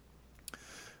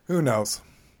who knows?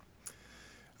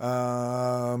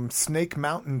 Snake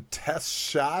Mountain test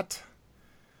shot.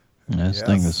 Yeah, this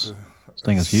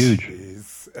thing is huge.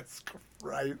 Jesus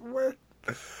Christ.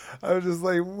 I was just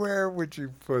like, where would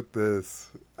you put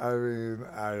this? I mean,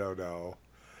 I don't know.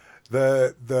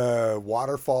 The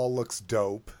waterfall looks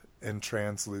dope and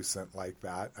translucent like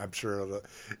that. I'm sure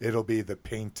it'll be the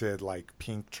painted like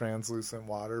pink translucent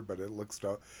water, but it looks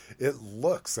dope. It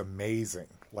looks amazing.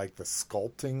 Like the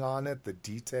sculpting on it, the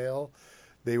detail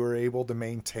they were able to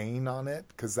maintain on it,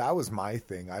 because that was my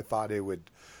thing. I thought it would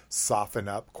soften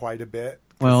up quite a bit.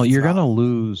 Well, you're going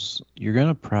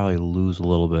to probably lose a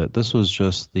little bit. This was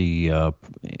just I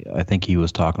think he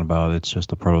was talking about, it's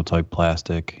just a prototype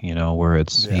plastic, where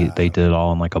they did it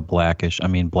all in like a blackish. I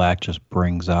mean, black just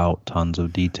brings out tons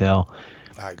of detail.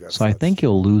 So I think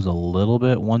you'll lose a little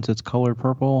bit once it's colored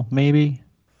purple, maybe.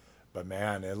 But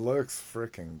man, it looks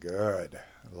freaking good.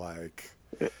 Like,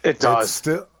 it does.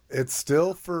 It's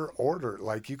still for order.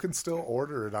 Like, you can still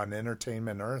order it on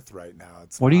Entertainment Earth right now.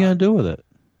 What are you going to do with it?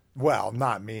 Well,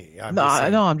 not me.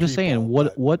 I'm just saying,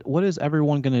 what is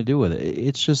everyone going to do with it?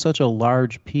 It's just such a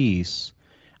large piece.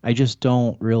 I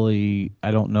don't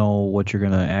know what you're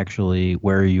going to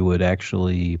where you would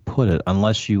actually put it,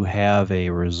 unless you have a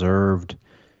reserved,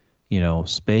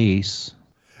 space.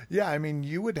 Yeah, I mean,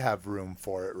 you would have room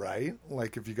for it, right?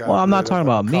 Like if you got. Well, I'm not talking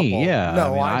about me. Yeah.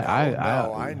 No,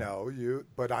 I know you,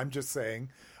 but I'm just saying.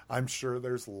 I'm sure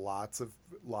there's lots of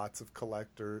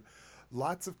collectors.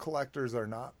 Lots of collectors are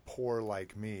not poor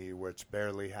like me, which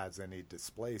barely has any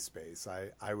display space.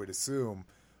 I would assume,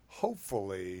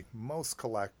 hopefully, most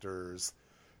collectors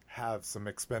have some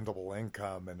expendable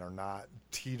income and are not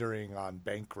teetering on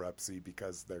bankruptcy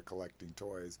because they're collecting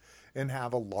toys, and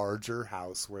have a larger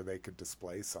house where they could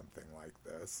display something like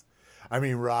this. I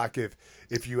mean, Rock,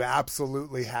 if you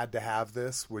absolutely had to have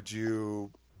this, would you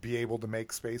be able to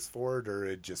make space for it, or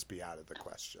it'd just be out of the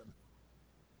question?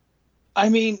 I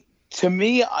mean, to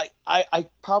me, I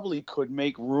probably could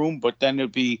make room, but then it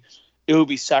would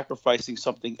be sacrificing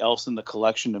something else in the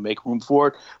collection to make room for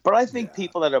it. But I think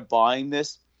people that are buying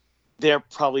this, they're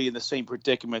probably in the same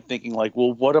predicament, thinking like,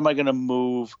 well, what am I going to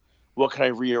move? What can I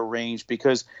rearrange?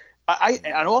 Because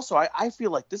And also I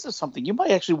feel like this is something you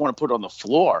might actually want to put on the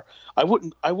floor. I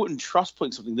wouldn't trust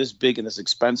putting something this big and this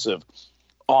expensive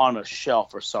on a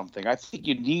shelf or something. I think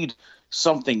you need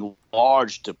something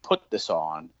large to put this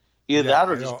on. Either that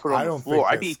or just put it on the floor.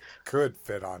 I don't think this could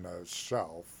fit on a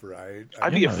shelf, right?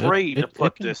 I'd be afraid to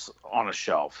put this on a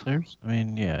shelf.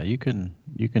 You can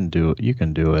do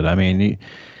it. I mean,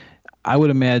 I would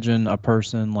imagine a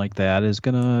person like that is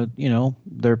gonna,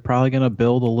 they're probably gonna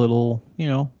build a little,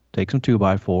 take some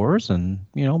 2x4s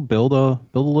and build a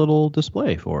little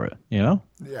display for it. Yeah,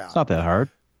 it's not that hard.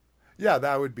 Yeah,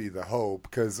 that would be the hope.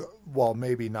 Because while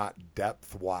maybe not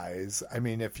depth wise, I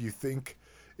mean, if you think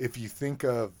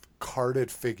of carded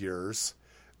figures,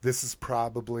 this is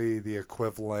probably the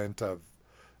equivalent of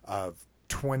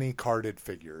 20 carded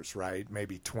figures, right?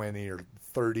 Maybe 20 or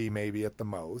 30, maybe at the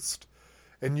most.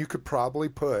 And you could probably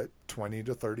put 20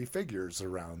 to 30 figures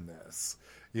around this.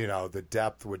 The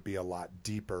depth would be a lot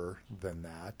deeper than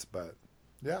that, but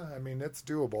yeah, I mean, it's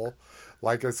doable.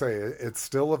 Like I say, it's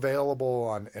still available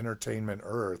on Entertainment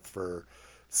Earth for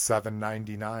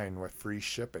 $7.99 with free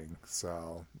shipping.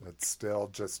 So it's still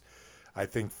just, I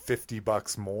think,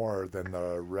 $50 more than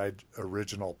the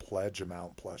original pledge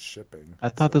amount plus shipping. I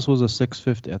thought this was a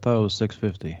 $650. I thought it was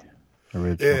 $650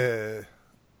 original.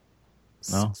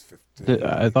 No,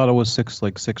 I thought it was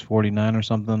 $649 or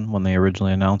something when they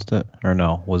originally announced it. Or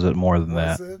no, was it more than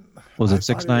that? Was it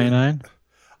 $699?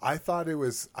 I thought it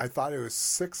was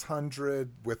 $600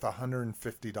 with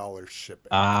 $150 shipping.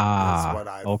 Ah, is what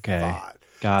I thought.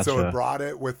 Gotcha. So it brought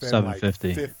it within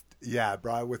 $750. it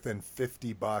brought it within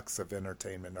 $50 of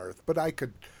Entertainment Earth. But I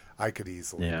could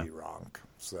easily be wrong.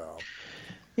 So.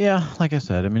 Yeah, like I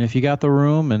said, I mean, if you got the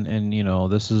room and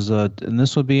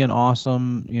this would be an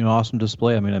awesome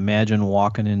display. I mean, imagine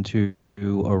walking into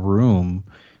a room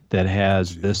that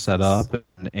has this set up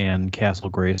and Castle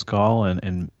Grayskull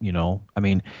and I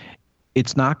mean,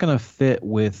 it's not going to fit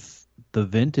with the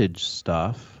vintage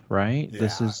stuff, right? Yeah.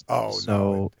 This is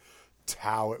no.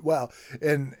 Well,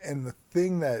 and the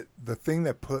thing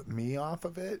that put me off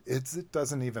of it is it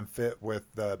doesn't even fit with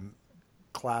the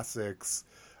classics.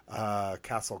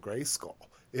 Castle Grayskull.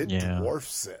 It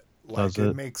dwarfs it.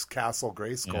 It makes Castle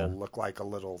Grayskull look like a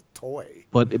little toy.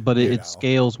 But it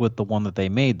scales with the one that they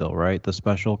made, though, right? The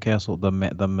special Castle, the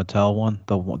Mattel one,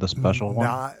 the special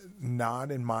one.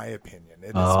 Not in my opinion. It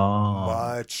is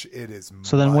much. It is.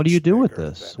 So then, what do you do with bigger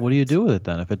this? What do you do with it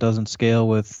then if it doesn't scale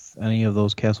with any of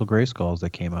those Castle Grayskulls that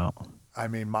came out? I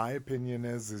mean, my opinion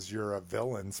is you're a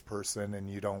villains person and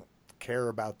you don't care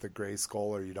about the Grayskull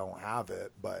or you don't have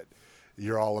it, but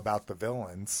you're all about the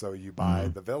villains, so you buy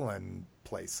the villain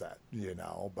playset,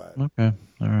 but okay,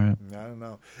 all right. I don't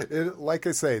know. Like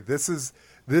I say, this is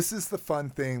the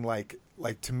fun thing. Like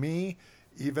to me,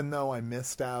 even though I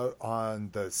missed out on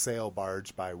the sail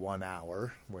barge by 1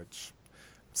 hour, which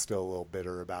I'm still a little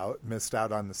bitter about, missed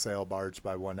out on the sail barge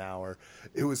by 1 hour,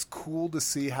 it was cool to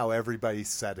see how everybody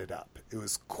set it up. It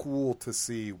was cool to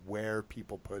see where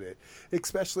people put it,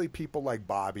 especially people like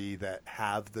Bobby that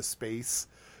have the space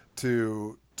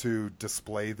to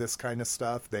display this kind of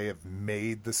stuff. They have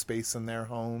made the space in their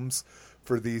homes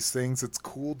for these things. It's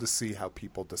cool to see how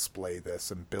people display this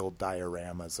and build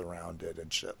dioramas around it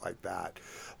and shit like that.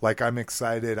 Like, I'm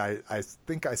excited. I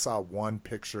think I saw one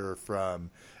picture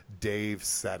from Dave's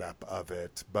setup of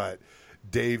it, but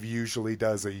Dave usually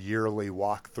does a yearly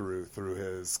walkthrough through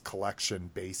his collection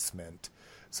basement.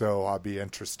 So I'll be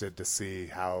interested to see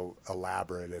how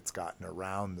elaborate it's gotten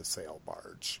around the sail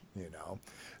barge,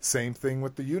 Same thing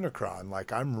with the Unicron.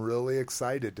 Like, I'm really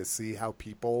excited to see how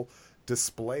people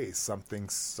display something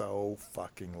so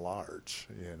fucking large,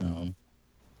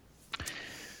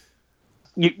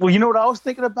 Well, you know what I was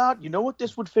thinking about? You know what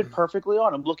this would fit perfectly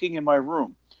on? I'm looking in my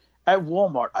room. At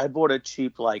Walmart, I bought a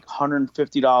cheap, like,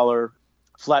 $150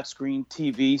 flat screen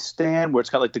TV stand where it's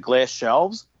got, like, the glass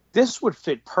shelves. This would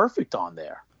fit perfect on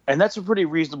there. And that's a pretty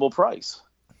reasonable price.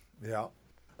 Yeah.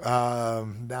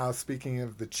 Now, speaking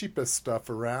of the cheapest stuff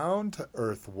around,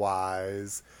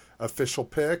 Earth-wise, official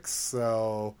picks.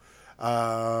 So,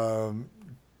 kind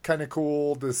of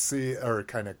cool to see, or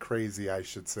kind of crazy, I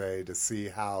should say, to see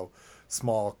how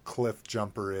small Cliff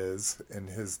Jumper is in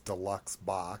his deluxe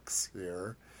box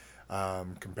here.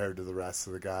 Compared to the rest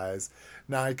of the guys.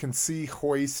 Now I can see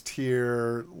Hoist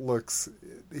here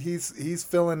he's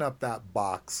filling up that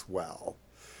box well,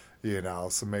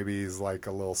 so maybe he's like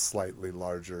a little slightly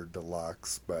larger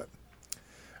deluxe, but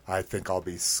I think I'll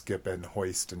be skipping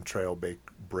Hoist and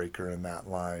Trailbreaker in that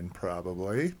line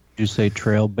probably. Did you say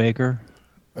Trailbreaker?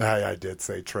 I did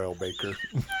say Trailbreaker.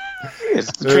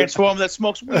 It's the Transformer that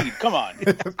smokes weed. Come on.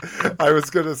 I was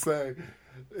going to say,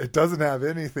 It doesn't have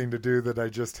anything to do that I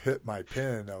just hit my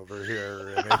pin over here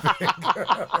or anything.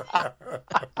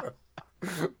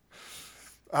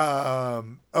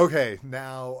 Okay,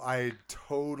 now I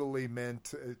totally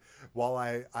meant, while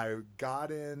I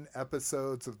got in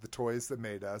episodes of The Toys That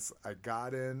Made Us, I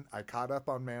caught up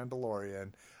on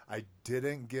Mandalorian. I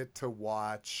didn't get to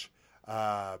watch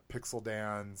Pixel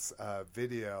Dan's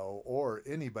video or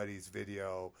anybody's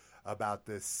video about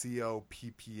this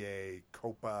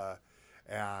COPPA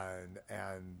and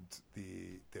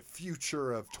the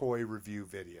future of toy review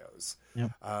videos.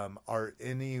 Yep. Are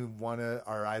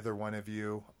either one of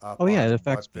you up on it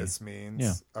affects what this means?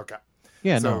 Yeah. Okay.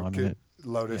 Yeah, so no,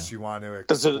 Lotus, you want to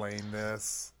explain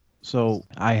this? So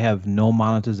I have no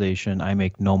monetization. I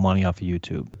make no money off of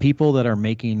YouTube. People that are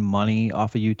making money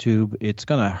off of YouTube, it's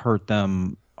going to hurt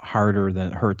them harder than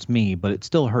it hurts me, but it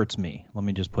still hurts me. Let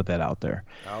me just put that out there.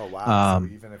 Oh, wow. So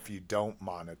even if you don't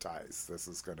monetize, this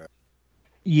is going to...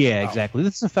 Yeah, exactly.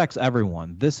 This affects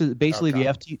everyone. This is basically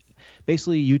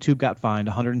basically YouTube got fined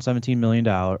 $117 million,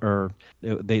 or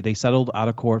they settled out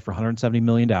of court for $170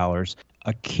 million.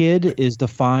 A kid is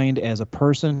defined as a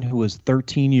person who is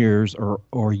 13 years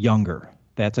or younger.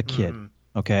 That's a kid.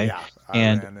 Okay. Yeah, I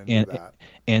ran into that.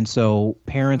 And so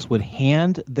parents would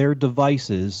hand their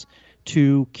devices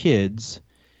to kids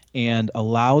and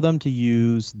allow them to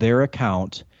use their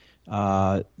account.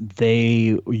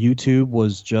 YouTube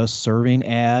was just serving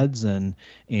ads and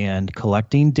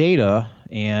collecting data,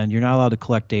 and you're not allowed to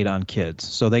collect data on kids.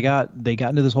 So they got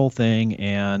into this whole thing,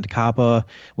 and COPPA,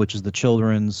 which is the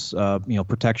Children's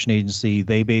Protection Agency,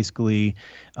 they basically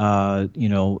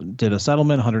did a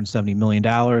settlement, $170 million,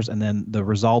 and then the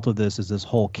result of this is this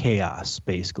whole chaos.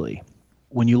 Basically,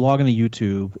 when you log into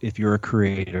YouTube, if you're a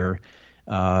creator,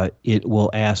 it will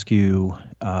ask you,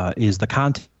 is the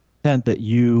content that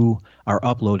you are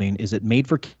uploading, is it made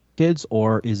for kids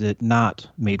or is it not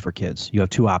made for kids? You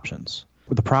have two options.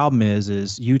 But the problem is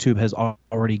YouTube has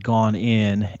already gone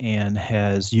in and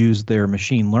has used their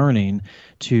machine learning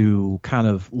to kind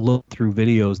of look through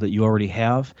videos that you already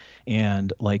have.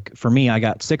 And like for me, I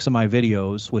got 6 of my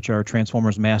videos, which are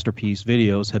Transformers Masterpiece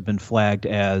videos, have been flagged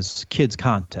as kids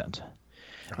content.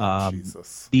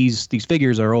 Jesus. These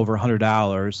figures are over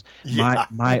 $100. Yeah.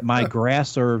 My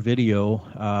Grassor video,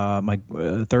 my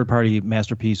third-party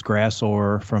Masterpiece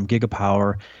Grassor from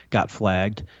Gigapower got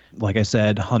flagged. Like I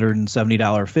said,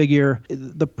 $170 figure.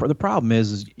 The problem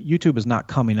is YouTube is not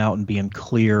coming out and being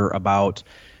clear about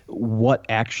what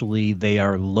actually they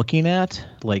are looking at.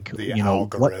 Like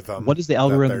algorithm what is the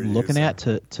algorithm looking at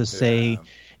to say?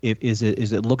 Is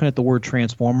it looking at the word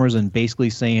Transformers and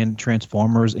basically saying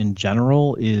Transformers in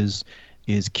general is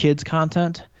kids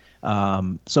content?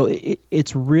 So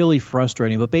it's really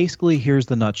frustrating. But basically, here's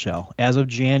the nutshell. As of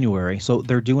January, so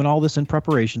they're doing all this in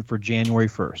preparation for January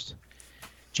 1st.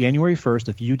 January 1st,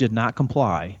 if you did not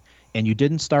comply and you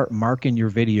didn't start marking your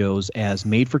videos as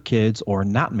made for kids or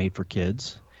not made for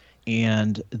kids,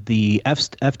 and the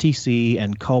FTC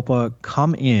and COPPA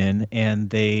come in and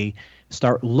they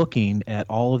start looking at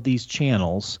all of these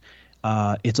channels,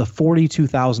 it's a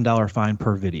 $42,000 fine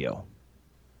per video.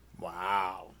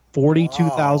 Wow.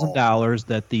 $42,000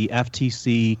 that the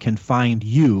FTC can find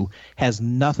you. Has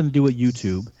nothing to do with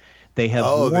YouTube. They have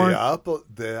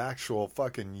the actual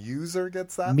fucking user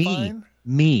gets that fine?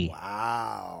 Me.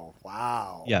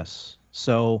 Wow. Yes.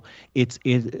 So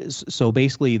so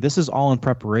basically this is all in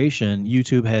preparation.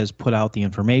 YouTube has put out the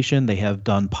information. They have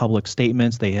done public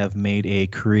statements. They have made a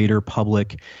creator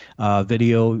public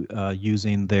video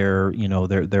using their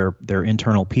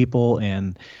internal people,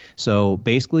 and so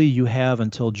basically you have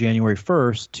until January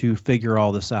 1st to figure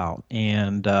all this out.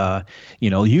 And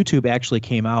YouTube actually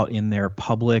came out in their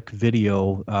public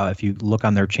video. If you look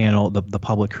on their channel, the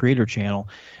public creator channel,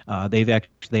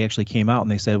 they actually came out and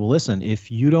they said, well, listen,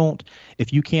 if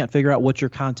you can't figure out what your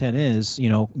content is,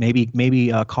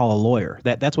 maybe call a lawyer.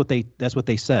 That's what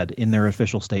they said in their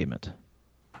official statement.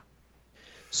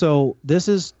 So this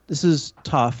is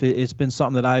tough. It's been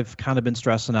something that I've kind of been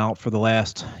stressing out for the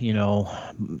last,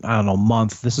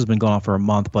 month. This has been going on for a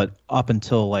month, but up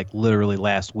until like literally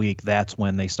last week, that's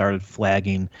when they started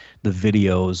flagging the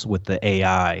videos with the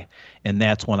AI. And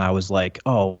that's when I was like,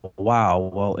 oh,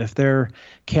 wow. Well, if they're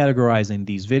categorizing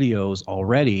these videos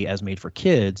already as made for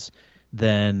kids,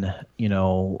 then,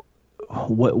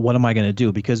 what am I going to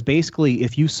do? Because basically,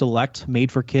 if you select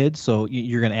made for kids, so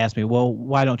you're going to ask me, well,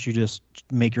 why don't you just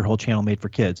make your whole channel made for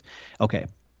kids? Okay.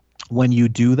 When you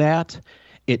do that,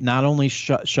 it not only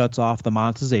shuts off the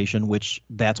monetization, which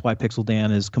that's why Pixel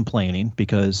Dan is complaining,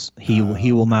 because he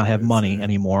will not have money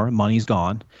anymore. Money's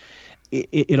gone.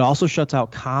 It also shuts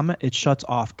out It shuts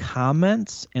off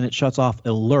comments, and it shuts off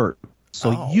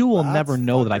So Oh, you will that's never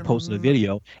know that I fucking- posted a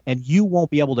video, and you won't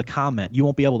be able to comment. You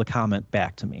won't be able to comment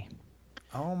back to me.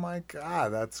 Oh my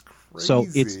God, that's crazy. So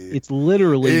it's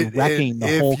literally wrecking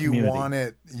the whole if you community. want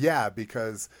it, yeah,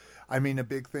 because I mean a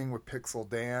big thing with Pixel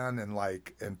Dan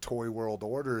and Toy World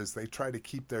Order is they try to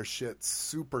keep their shit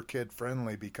super kid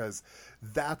friendly because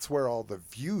that's where all the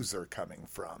views are coming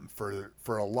from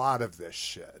for a lot of this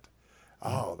shit.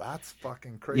 Oh, that's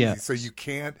fucking crazy. Yeah. So you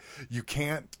can't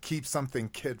keep something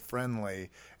kid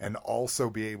friendly and also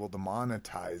be able to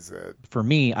monetize it. For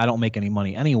me, I don't make any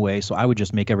money anyway, so I would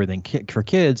just make everything for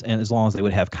kids, and as long as they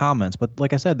would have comments. But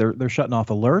like I said, they're shutting off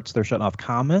alerts, they're shutting off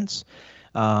comments.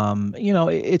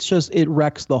 It's just, it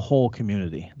wrecks the whole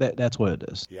community. That's what it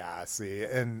is. Yeah, see,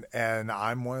 and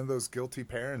I'm one of those guilty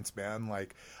parents, man.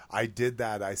 Like, I did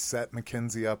that. I set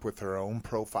Mackenzie up with her own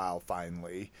profile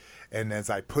finally, and as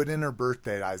I put in her birth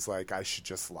date, I was like, I should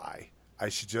just lie. I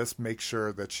should just make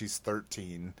sure that she's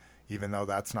 13, even though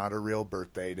that's not her real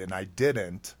birth date, and I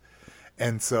didn't.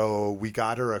 And so we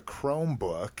got her a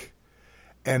Chromebook,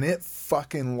 and it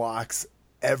fucking locks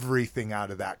everything out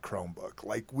of that Chromebook.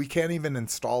 Like, we can't even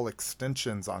install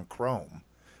extensions on Chrome.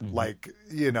 Like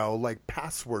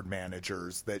password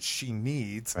managers that she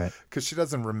needs because she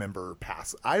doesn't remember her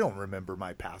I don't remember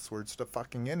my passwords to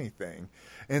fucking anything.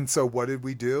 And so what did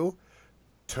we do?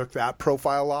 Took that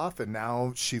profile off, and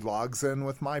now she logs in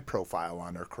with my profile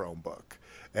on her Chromebook.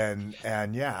 And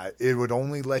yeah, it would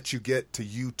only let you get to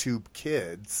YouTube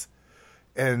Kids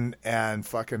and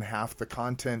fucking half the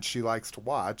content she likes to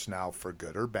watch. Now, for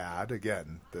good or bad,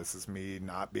 again, this is me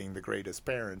not being the greatest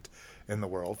parent in the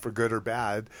world. For good or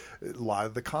bad, a lot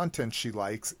of the content she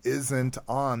likes isn't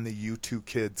on the YouTube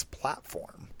Kids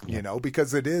platform,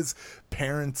 because it is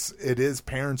parents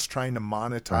trying to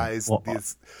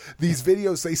monetize these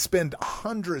videos they spend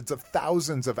hundreds of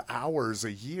thousands of hours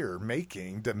a year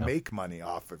making to make money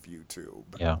off of YouTube.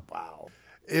 Yeah. Wow.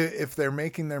 If they're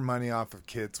making their money off of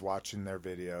kids watching their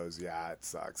videos, yeah, it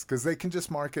sucks. Because they can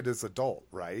just market as adult,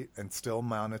 right? And still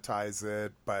monetize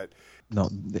it. But no,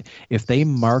 if they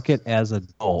market as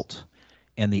adult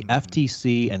and the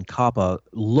FTC and COPPA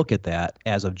look at that,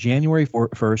 as of January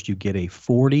 1st, you get a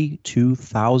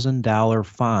 $42,000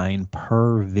 fine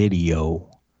per video.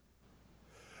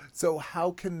 So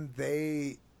how can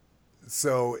they...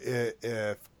 So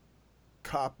if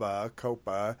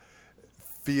COPPA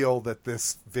feel that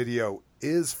this video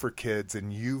is for kids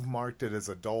and you've marked it as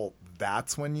adult,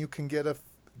 that's when you can get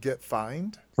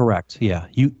fined? Correct. Yeah.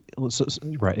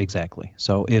 Right. Exactly.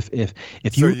 So if you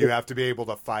have to be able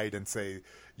to fight and say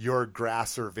your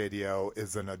Grasser video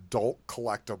is an adult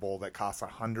collectible that costs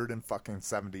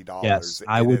 $170. Yes,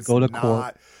 I would go to court.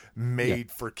 Not made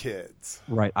for kids.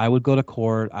 Right. I would go to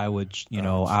court. I would,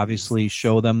 obviously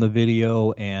show them the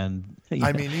video, and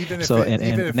I mean, even if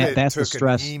that's took the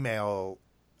stress. An email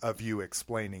of you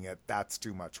explaining it, that's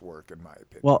too much work, in my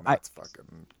opinion. Well, that's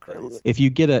fucking crazy. If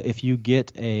you get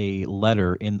a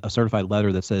letter, a certified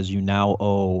letter that says you now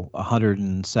owe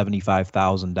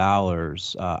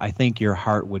 $175,000, I think your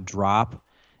heart would drop.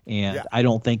 And I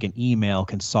don't think an email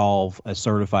can solve a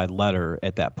certified letter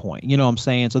at that point. You know what I'm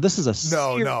saying? So this is a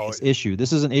serious issue.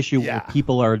 This is an issue where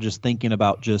people are just thinking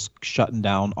about just shutting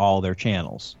down all their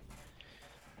channels.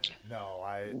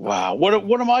 Wow, what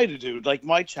am I to do? Like,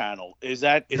 my channel, is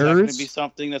that going to be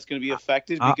something that's going to be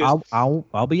affected? Because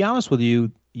I'll be honest with you.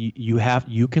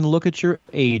 You can look at your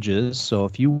ages. So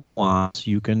if you want,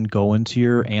 you can go into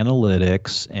your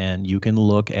analytics and you can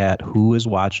look at who is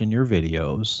watching your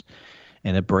videos,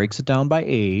 and it breaks it down by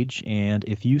age. And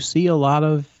if you see a lot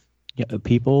of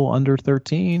people under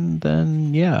 13,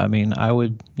 then I mean, I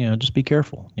would just be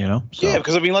careful. So. Yeah,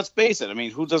 because I mean, let's face it. I mean,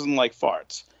 who doesn't like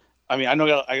farts? I mean, I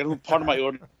know I got part of my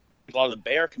audience, a lot of the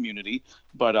bear community,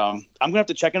 but I'm gonna have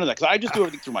to check into that because I just do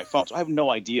everything through my phone, so I have no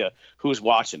idea who's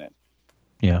watching it.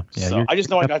 Yeah. So I just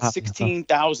know I got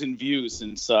 16,000 views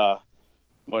since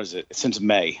since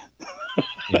May.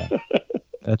 Yeah,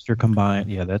 that's your combined.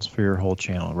 Yeah, that's for your whole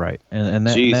channel, right? And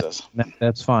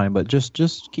that's fine. But just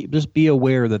be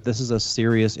aware that this is a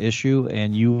serious issue,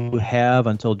 and you have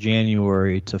until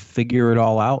January to figure it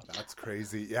all out. That's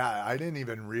crazy. Yeah, I didn't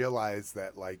even realize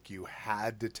that you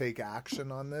had to take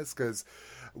action on this, because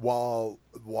while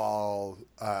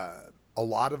a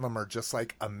lot of them are just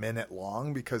a minute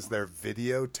long because they're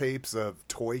videotapes of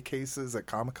toy cases at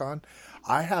Comic-Con.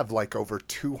 I have over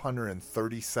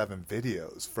 237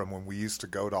 videos from when we used to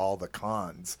go to all the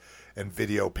cons and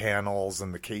video panels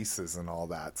and the cases and all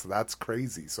that. So that's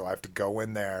crazy. So I have to go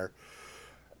in there,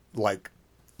 like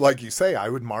you say, I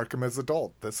would mark them as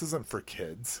adult. This isn't for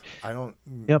kids. I don't.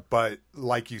 Yep. But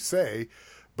like you say,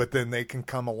 But then they can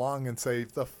come along and say,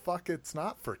 the fuck, it's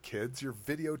not for kids. You're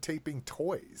videotaping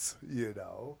toys, you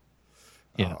know?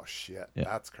 Yeah. Oh, shit. Yeah.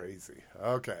 That's crazy.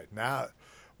 Okay. Now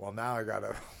I got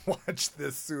to watch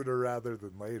this sooner rather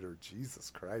than later. Jesus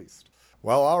Christ.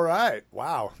 Well, all right.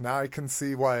 Wow. Now I can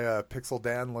see why Pixel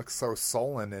Dan looks so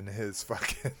sullen in his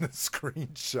fucking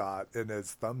screenshot in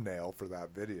his thumbnail for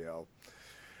that video.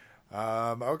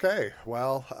 Okay.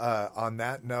 Well, on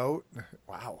that note,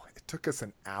 wow, it took us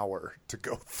an hour to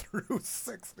go through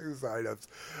 6 news items.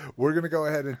 We're going to go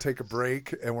ahead and take a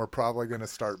break, and we're probably going to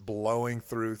start blowing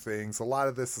through things. A lot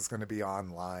of this is going to be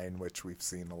online, which we've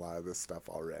seen a lot of this stuff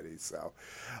already. So,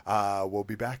 we'll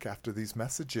be back after these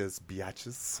messages,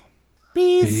 biatches.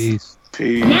 Peace.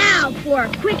 Now for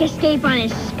a quick escape on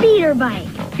his speeder bike.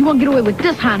 You won't get away with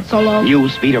this, Han Solo. New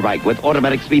speeder bike with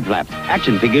automatic speed flaps.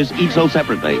 Action figures each sold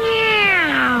separately.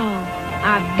 Meow.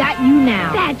 I've got you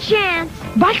now. Bad chance.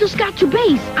 Vital Scott to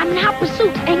base. I'm in hot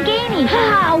pursuit and gaining.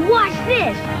 Ha! Watch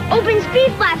this. Open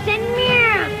speed flaps and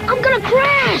meow. I'm gonna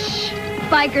crash.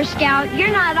 Biker Scout, you're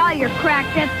not all you're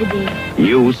cracked up to be.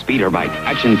 New speeder bike.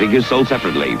 Action figures sold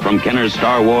separately from Kenner's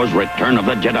Star Wars Return of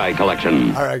the Jedi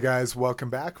collection. All right, guys, welcome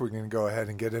back. We're going to go ahead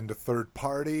and get into third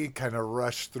party, kind of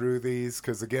rush through these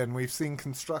because, again, we've seen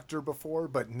Constructor before,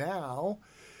 but now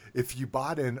if you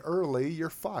bought in early, you're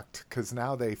fucked because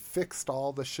now they fixed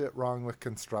all the shit wrong with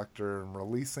Constructor and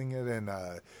releasing it in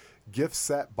a gift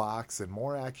set box in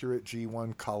more accurate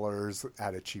G1 colors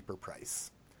at a cheaper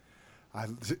price.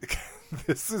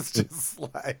 This is just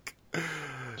like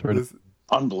this,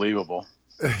 unbelievable.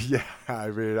 Yeah, I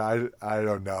mean, I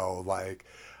don't know. Like,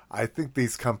 I think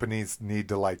these companies need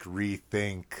to like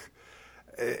rethink,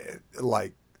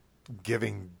 like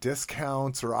giving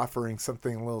discounts or offering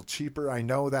something a little cheaper. I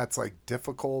know that's like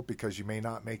difficult because you may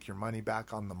not make your money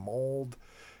back on the mold.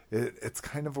 It's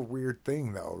kind of a weird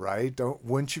thing, though, right?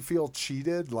 Wouldn't you feel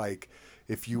cheated? Like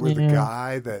if you were the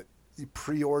guy that you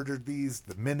pre-ordered these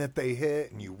the minute they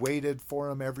hit and you waited for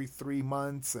them every 3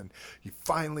 months and you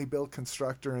finally built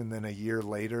Constructor and then a year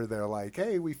later they're like,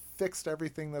 hey, we fixed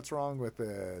everything that's wrong with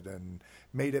it and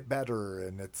made it better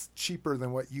and it's cheaper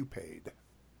than what you paid.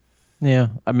 Yeah,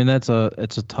 I mean it's a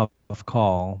tough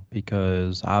call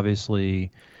because obviously,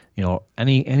 you know,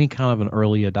 any kind of an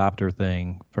early adopter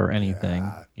thing for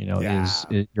anything,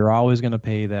 you're always going to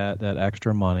pay that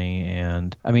extra money.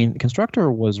 And I mean,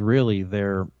 Constructor was really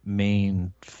their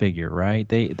main figure, right?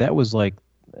 That was like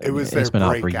it was it's their been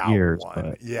out for breakout years, one.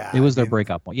 but Yeah, it was their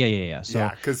breakout one. Yeah. So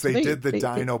because they did the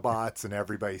Dinobots and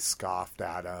everybody scoffed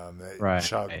at them. Right.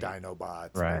 Chugged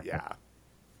Dinobots. Right. But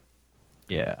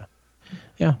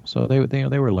Yeah, so they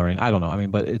were learning. I don't know. I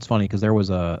mean, but it's funny because there was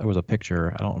a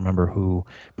picture. I don't remember who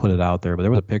put it out there, but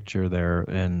there was a picture there,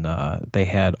 and they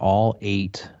had all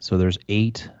 8. So there's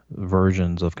 8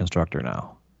 versions of Constructor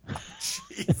now.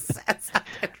 Jesus, I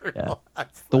didn't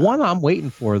realize The one I'm waiting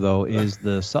for though is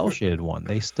the cell shaded one.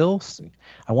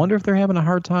 I wonder if they're having a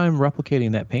hard time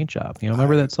replicating that paint job. You know,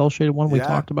 remember that cell shaded one we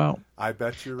talked about? I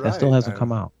bet you're right. That still hasn't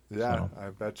come out. Yeah, so. I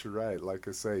bet you're right. Like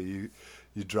I say, you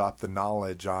drop the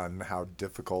knowledge on how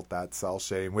difficult that cell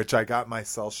shading, which I got my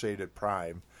cell shaded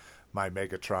Prime, my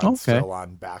Megatron still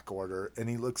on back order, and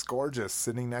he looks gorgeous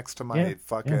sitting next to my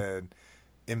fucking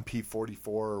MP44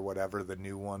 or whatever the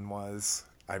new one was.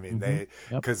 I mean,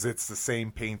 because it's the same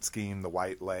paint scheme, the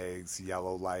white legs,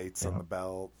 yellow lights on the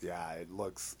belt. Yeah, it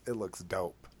looks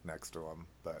dope next to him.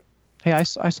 But hey, I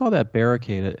saw that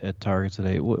Barricade at Target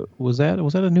today. Was that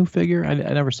a new figure? I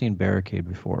never seen Barricade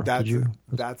before.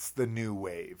 That's the new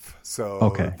wave.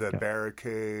 So the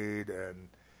Barricade and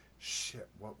shit.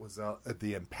 What was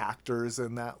the Impactors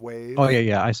in that wave? Oh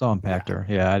yeah. I saw Impactor.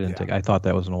 Yeah, I didn't think. I thought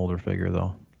that was an older figure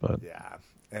though. But yeah,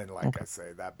 and like I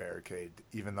say, that Barricade.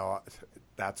 Even though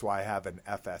that's why I have an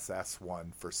FSS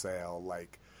one for sale.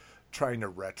 Like trying to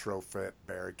retrofit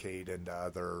Barricade into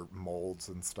other molds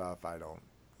and stuff. I don't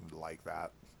like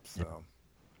that. So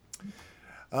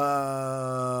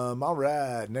all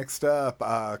right, next up,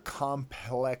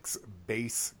 complex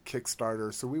base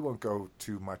Kickstarter. So we won't go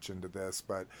too much into this,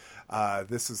 but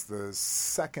this is the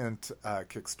second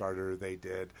Kickstarter they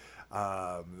did.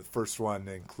 The first one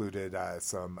included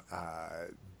some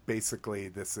basically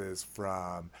this is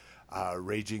from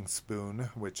Raging Spoon,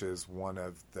 which is one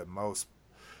of the most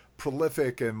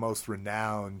prolific and most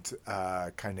renowned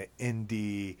kind of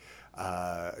indie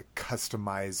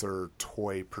customizer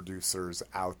toy producers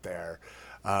out there.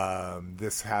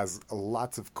 This has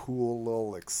lots of cool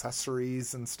little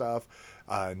accessories and stuff,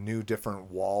 new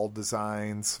different wall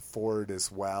designs for it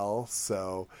as well.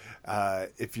 So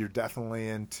if you're definitely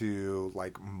into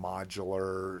like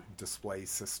modular display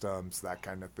systems, that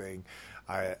kind of thing,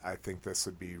 I think this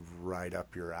would be right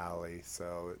up your alley.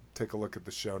 So take a look at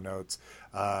the show notes.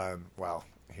 Well,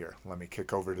 here, let me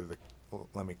click over to the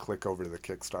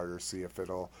Kickstarter, see if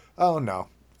it'll. Oh no,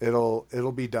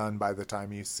 it'll be done by the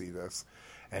time you see this.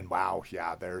 And wow,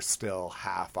 yeah, they're still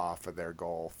half off of their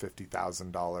goal,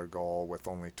 $50,000 goal with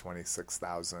only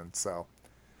 26,000. So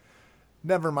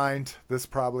never mind, this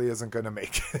probably isn't going to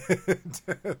make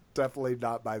it. Definitely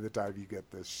not by the time you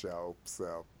get this show.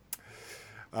 So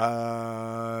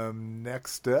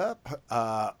next up,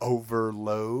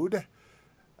 Overload.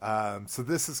 So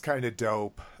this is kind of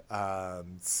dope.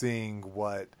 Seeing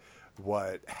what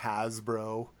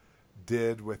Hasbro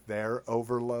did with their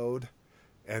Overload,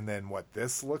 and then what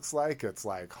this looks like, it's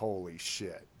like, holy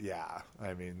shit. Yeah.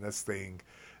 I mean, this thing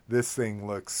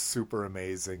looks super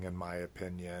amazing in my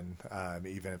opinion,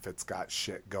 even if it's got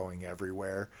shit going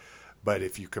everywhere. But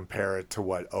if you compare it to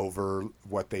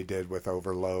what they did with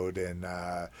Overload in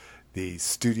the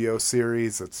Studio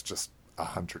series, it's just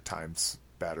 100 times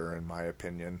better in my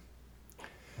opinion.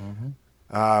 Mm-hmm.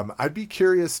 I'd be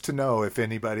curious to know if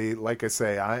anybody, like I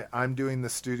say, I'm doing the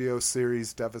Studio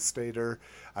Series Devastator.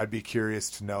 I'd be curious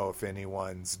to know if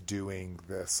anyone's doing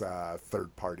this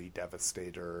third-party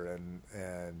Devastator,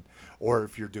 and or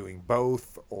if you're doing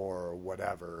both or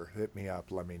whatever. Hit me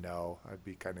up, let me know. I'd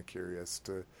be kind of curious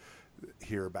to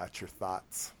hear about your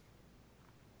thoughts.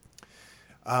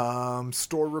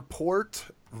 Store report,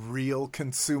 real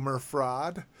consumer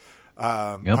fraud.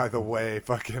 Yep. By the way,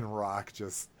 fucking Rock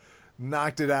just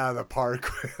knocked it out of the park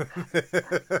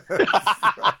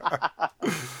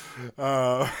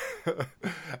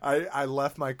I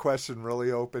left my question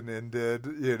really open-ended,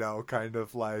 kind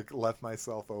of like left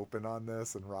myself open on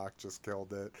this, and Rock just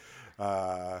killed it.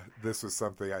 This was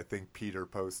something I think Peter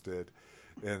posted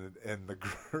in the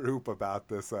group about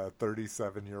this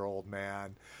 37-year-old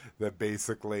man that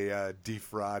basically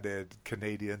defrauded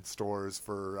Canadian stores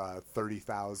for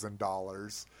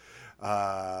 $30,000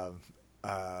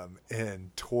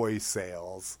 in toy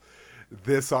sales.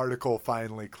 This article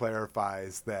finally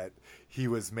clarifies that he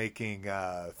was making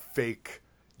fake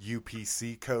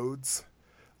UPC codes,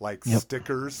 like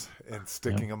stickers, and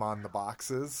sticking them on the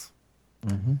boxes.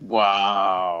 Mm-hmm.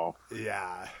 Wow.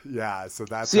 Yeah. So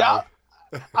that's See,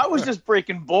 I was just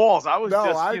breaking balls. I was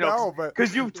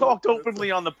because you've talked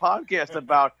openly on the podcast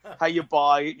about how you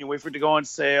buy it and you wait for it to go on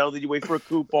sale, then you wait for a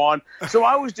coupon. So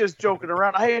I was just joking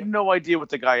around. I had no idea what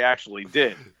the guy actually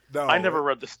did. No, I never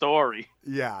read the story.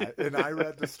 Yeah, and I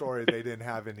read the story. They didn't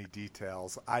have any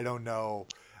details. I don't know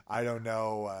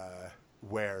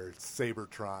where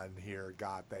Sabertron here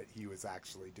got that he was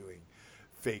actually doing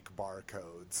fake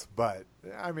barcodes. But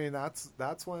I mean, that's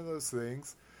one of those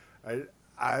things.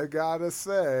 I gotta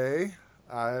say,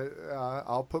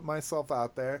 I'll put myself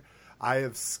out there. I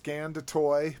have scanned a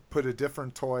toy, put a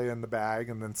different toy in the bag,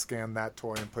 and then scanned that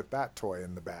toy and put that toy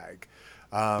in the bag,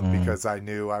 because I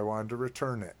knew I wanted to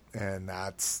return it. And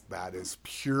that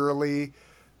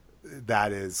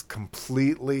is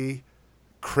completely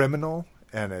criminal,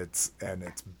 and it's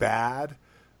bad.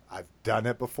 I've done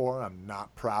it before. I'm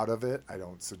not proud of it. I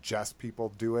don't suggest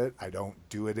people do it. I don't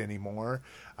do it anymore.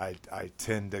 I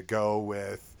tend to go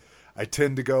with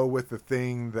the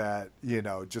thing that,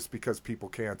 just because people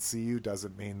can't see you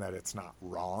doesn't mean that it's not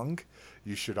wrong.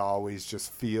 You should always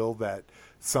just feel that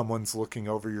someone's looking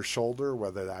over your shoulder,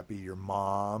 whether that be your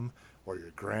mom or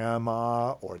your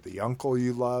grandma or the uncle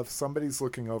you love. Somebody's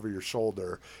looking over your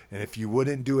shoulder, and if you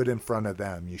wouldn't do it in front of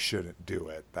them, you shouldn't do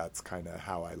it. That's kind of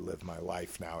how I live my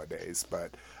life nowadays,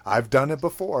 but I've done it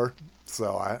before,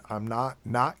 so I'm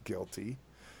not guilty.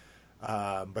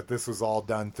 But this was all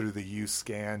done through the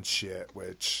U-Scan shit,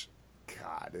 which,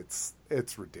 God, it's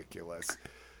ridiculous.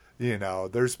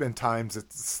 There's been times that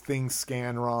things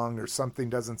scan wrong or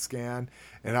something doesn't scan,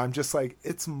 and I'm just like,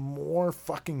 it's more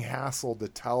fucking hassle to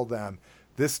tell them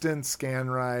this didn't scan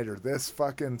right, or this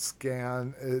fucking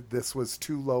this was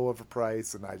too low of a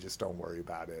price, and I just don't worry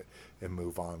about it and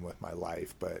move on with my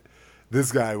life. But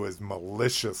this guy was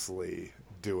maliciously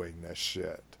doing this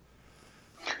shit.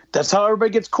 That's how everybody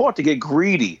gets caught. To get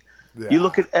greedy. Yeah. You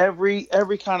look at every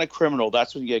kind of criminal.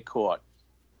 That's when you get caught.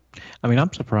 I mean,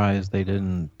 I'm surprised they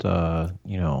didn't,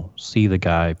 see the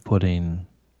guy putting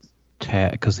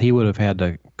because he would have had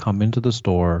to come into the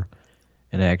store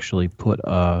and actually put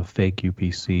a fake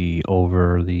UPC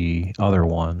over the other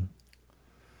one.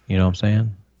 You know what I'm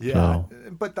saying? Yeah, So,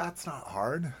 but that's not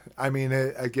hard. I mean,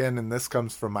 again, and this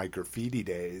comes from my graffiti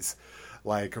days.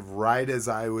 Like, right as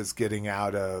I was getting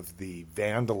out of the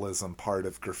vandalism part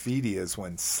of graffiti is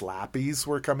when slappies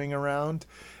were coming around.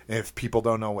 And if people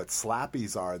don't know what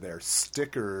slappies are, they're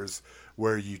stickers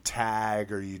where you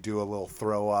tag or you do a little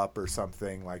throw up or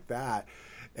something like that.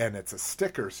 And it's a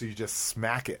sticker, so you just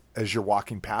smack it as you're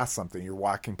walking past something. You're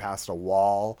walking past a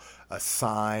wall, a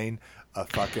sign, a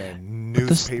fucking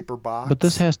newspaper box. But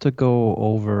this has to go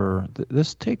over.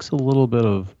 This takes a little bit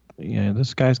of.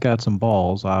 This guy's got some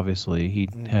balls. Obviously, he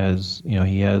has.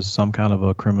 He has some kind of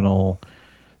a criminal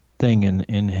thing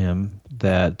in him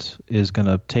that is going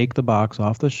to take the box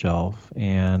off the shelf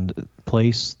and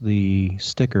place the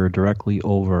sticker directly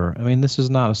over. I mean, this is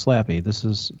not a slappy. This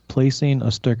is placing a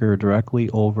sticker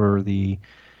directly over the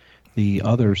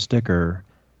other sticker.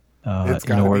 It's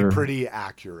got to be pretty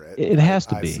accurate. It has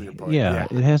to be. Yeah,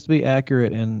 it has to be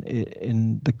accurate.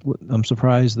 And I'm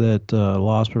surprised that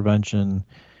loss prevention,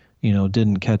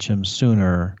 didn't catch him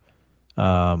sooner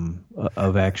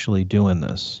of actually doing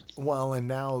this. Well, and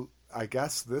now I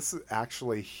guess this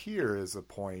actually here is a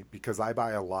point because I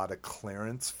buy a lot of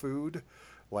clearance food,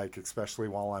 like especially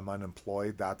while I'm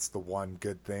unemployed. That's the one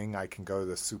good thing. I can go to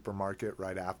the supermarket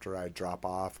right after I drop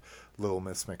off Little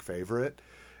Miss McFavorite.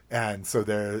 And so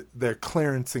they're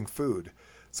clearancing food.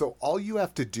 So all you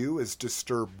have to do is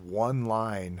disturb one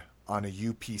line on a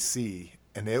UPC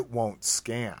and it won't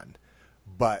scan,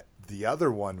 but the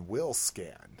other one will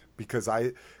scan because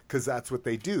that's what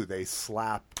they do. They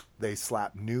slap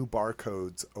new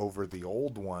barcodes over the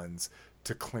old ones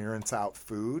to clearance out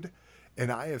food.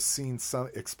 And I have seen some,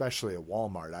 especially at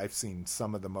Walmart, I've seen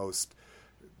some of the most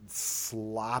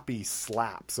sloppy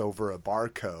slaps over a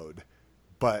barcode,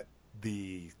 but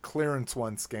the clearance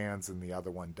one scans and the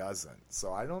other one doesn't.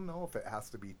 So I don't know if it has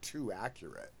to be too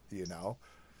accurate,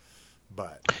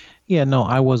 but yeah, no,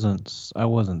 I wasn't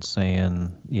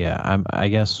saying, I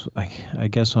guess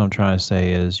what I'm trying to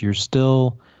say is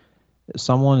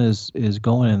someone is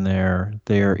going in there,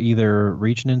 they're either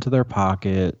reaching into their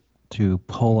pocket to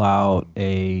pull out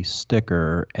a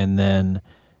sticker and then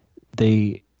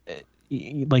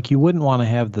you wouldn't want to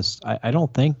have this. I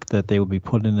don't think that they would be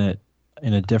putting it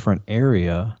in a different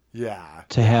area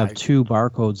to have two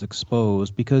barcodes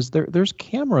exposed because there's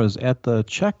cameras at the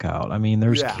checkout. I mean,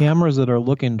 there's cameras that are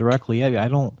looking directly at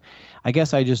you. I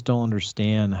guess I just don't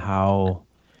understand how.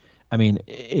 I mean,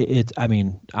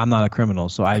 I'm not a criminal,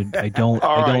 so I don't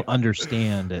I don't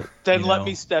understand it. Then let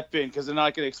me step in because then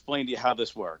I can explain to you how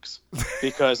this works.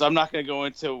 Because I'm not going to go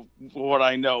into what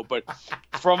I know, but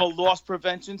from a loss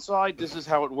prevention side, this is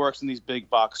how it works in these big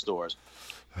box stores.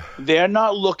 They're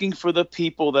not looking for the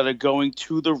people that are going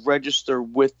to the register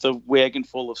with the wagon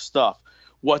full of stuff.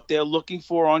 What they're looking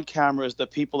for on camera is the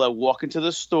people that walk into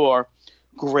the store,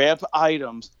 grab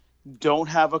items, don't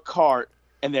have a cart,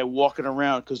 and they're walking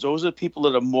around because those are the people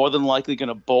that are more than likely going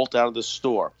to bolt out of the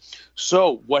store.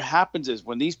 So what happens is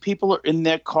when these people are in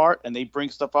their cart and they bring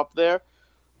stuff up there,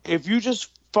 if you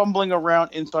just fumbling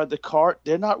around inside the cart,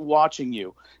 they're not watching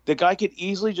you. The guy could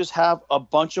easily just have a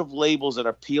bunch of labels that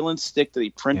are peel and stick that he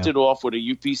printed off with a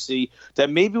UPC that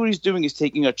maybe what he's doing is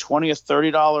taking a $20 or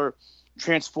 $30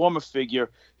 Transformer figure.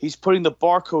 He's putting the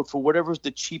barcode for whatever's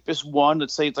the cheapest one.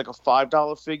 Let's say it's like a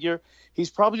 $5 figure.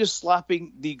 He's probably just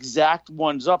slapping the exact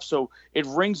ones up. So it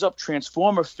rings up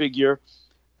Transformer figure.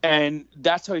 And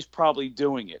that's how he's probably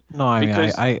doing it. No, I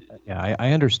mean,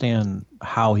 I understand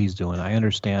how he's doing it. I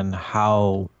understand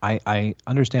how I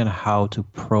understand how to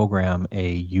program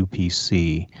a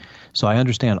UPC. So I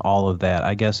understand all of that.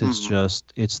 I guess it's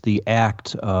it's the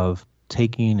act of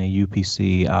taking a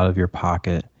UPC out of your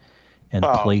pocket and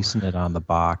placing it on the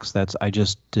box. I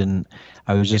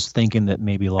was just thinking that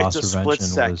maybe loss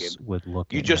prevention would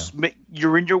look.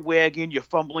 You're in your wagon, you're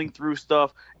fumbling through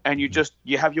stuff, and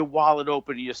you have your wallet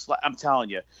open, and I'm telling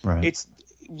you, right.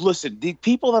 Listen, the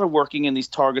people that are working in these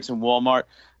Targets and Walmart,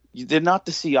 they're not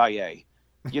the CIA.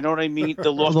 You know what I mean?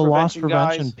 The loss prevention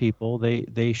guys, people,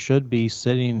 they should be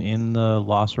sitting in the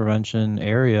loss prevention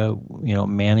area,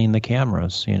 manning the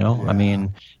cameras. Yeah. I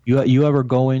mean, you ever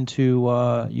go into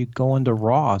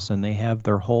Ross and they have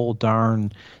their whole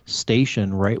darn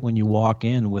station right when you walk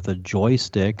in with a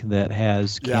joystick that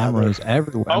has cameras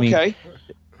everywhere. Okay.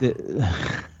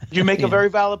 You make a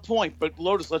very valid point, but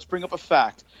Lotus, let's bring up a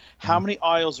fact. How many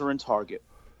aisles are in Target?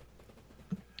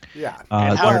 Yeah.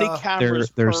 And how many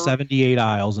cameras there's 78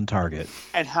 aisles in Target.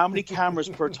 And how many cameras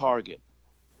per Target?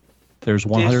 There's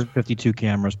 152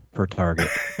 cameras per Target.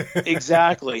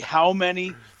 Exactly. How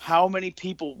many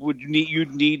people would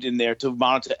you'd need in there to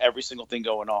monitor every single thing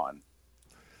going on?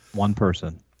 One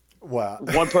person. Well,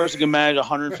 One person can manage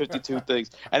 152 things,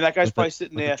 and that guy's probably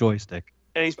sitting with there, a joystick.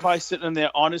 and he's probably sitting in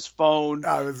there on his phone,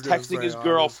 I was gonna texting say his on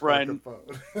girlfriend.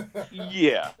 fucking phone.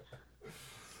 Yeah.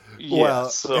 Well,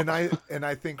 so. and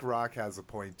I think Rock has a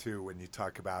point too when you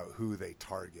talk about who they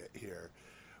target here.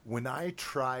 When I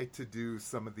try to do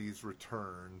some of these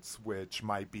returns, which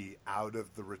might be out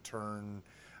of the return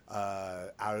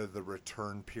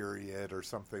period or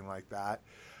something like that,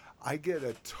 I get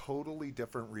a totally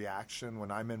different reaction when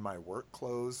I'm in my work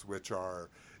clothes, which are,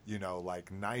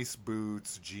 like nice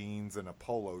boots, jeans, and a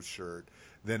polo shirt,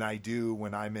 than I do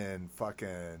when I'm in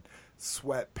fucking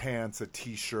sweatpants, a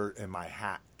t-shirt, and my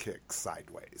hat kicked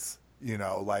sideways.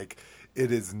 Like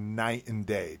it is night and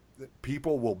day.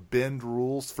 People will bend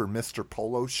rules for Mr.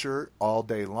 Polo shirt all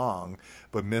day long,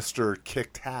 but Mr.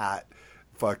 kicked hat,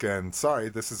 fucking, sorry,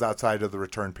 this is outside of the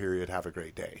return period. Have a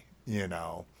great day.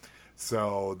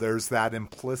 So there's that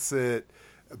implicit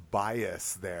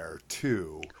bias there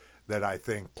too that I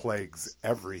think plagues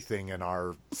everything in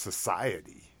our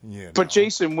society. But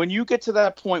Jason, when you get to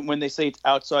that point when they say it's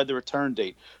outside the return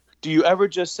date, do you ever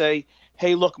just say,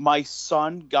 hey, look, my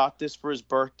son got this for his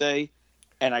birthday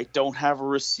and I don't have a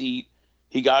receipt.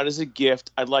 He got it as a gift.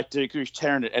 I'd like to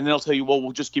return it. And they'll tell you, well,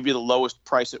 we'll just give you the lowest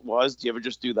price it was. Do you ever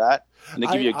just do that? And they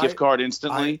give you a gift card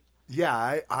instantly?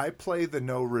 I play the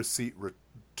no receipt return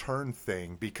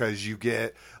thing because you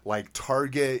get, like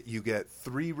Target, you get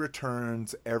 3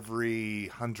 returns every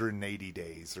 180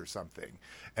 days or something.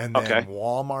 And then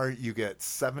Walmart, you get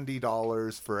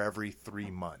 $70 for every 3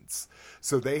 months.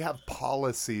 So they have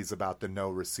policies about the no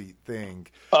receipt thing.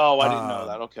 Oh, I didn't know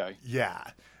that. Okay. Yeah.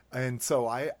 And so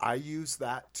I use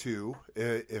that too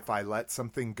if I let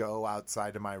something go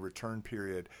outside of my return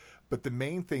period. But the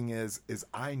main thing is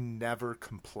I never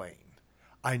complain.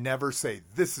 I never say,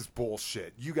 this is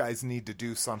bullshit. You guys need to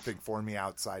do something for me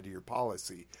outside of your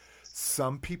policy.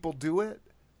 Some people do it.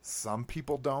 Some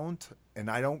people don't. And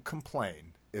I don't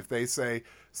complain. If they say,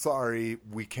 sorry,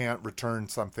 we can't return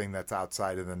something that's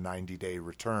outside of the 90-day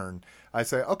return, I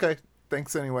say, okay,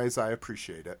 thanks anyways. I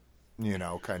appreciate it.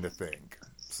 Kind of thing.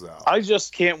 So I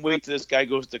just can't wait till this guy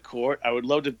goes to court. I would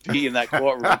love to be in that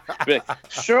courtroom. Be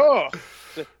like, sure.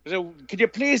 So, could you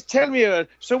please tell me,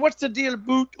 so what's the deal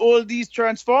about all these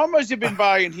Transformers you've been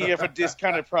buying here for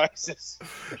discounted prices?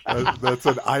 That's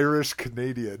an Irish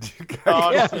Canadian.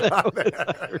 I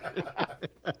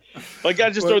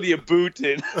gotta just throw the boot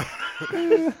in.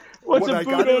 What's a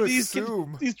boot on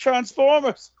these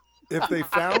Transformers? If they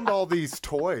found all these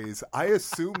toys, I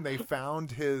assume they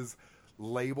found his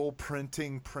label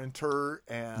printing printer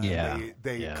and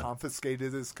they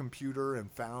confiscated his computer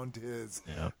and found his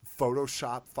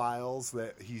Photoshop files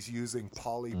that he's using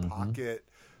Polly Pocket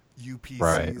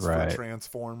UPCs for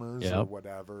Transformers or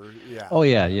whatever. Yeah. Oh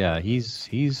yeah. He's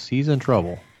in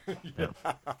trouble. Yeah.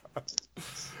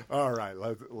 All right,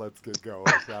 let's get going.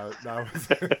 That was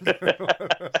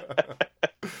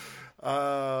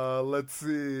let's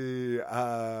see.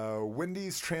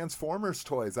 Wendy's Transformers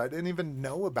toys. I didn't even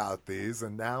know about these,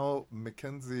 and now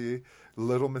Mackenzie,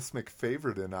 Little Miss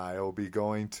McFavorite, and I will be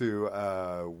going to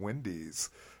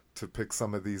Wendy's to pick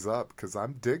some of these up because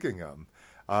I'm digging them.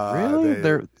 Really?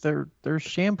 They're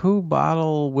shampoo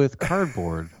bottle with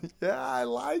cardboard. Yeah, I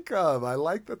like them. I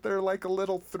like that they're like a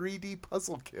little 3D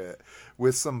puzzle kit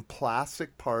with some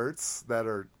plastic parts that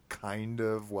are kind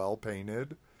of well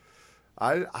painted.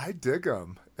 I dig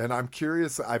them, and I'm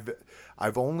curious.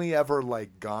 I've only ever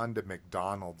like gone to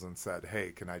McDonald's and said,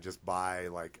 "Hey, can I just buy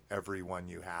like every one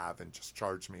you have and just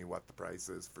charge me what the price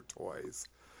is for toys?"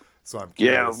 So I'm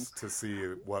curious to see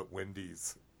what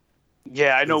Wendy's.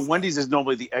 Yeah, I know Wendy's is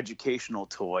normally the educational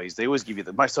toys. They always give you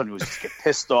my son was just get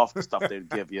pissed off the stuff they'd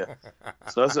give you.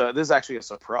 So this is actually a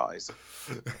surprise.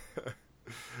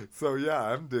 So yeah,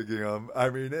 I'm digging them. I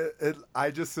mean,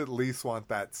 I just at least want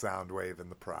that Soundwave and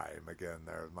the Prime again.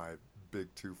 They're my big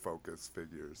 2 Focus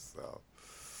figures. So,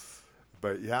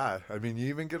 but yeah, I mean, you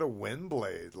even get a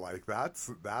Windblade. Like that's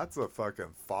a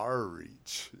fucking far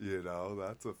reach.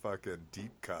 That's a fucking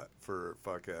deep cut for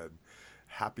fucking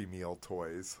Happy Meal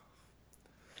toys.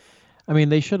 I mean,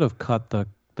 they should have cut the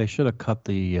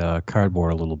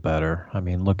cardboard a little better. I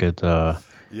mean, look at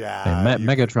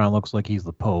Megatron looks like he's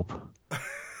the Pope.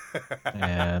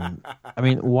 And I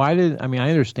mean, I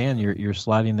understand you're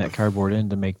sliding that cardboard in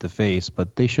to make the face,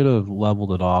 but they should have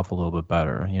leveled it off a little bit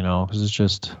better, because it's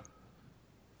just.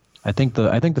 I think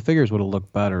the figures would have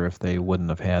looked better if they wouldn't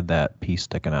have had that piece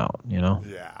sticking out,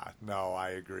 Yeah, no, I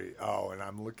agree. Oh, and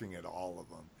I'm looking at all of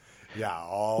them. Yeah,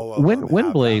 all of them.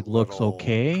 Windblade looks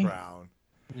okay. Crown.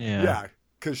 Yeah,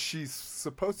 because she's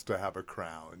supposed to have a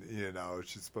crown.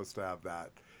 She's supposed to have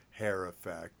that hair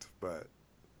effect, but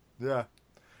yeah.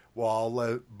 Well,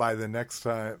 I'll by the next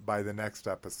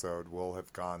episode, we'll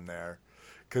have gone there,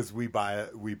 because we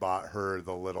bought her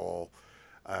the little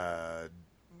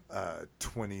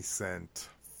 20-cent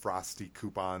Frosty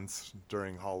coupons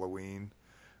during Halloween.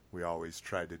 We always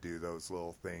try to do those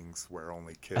little things where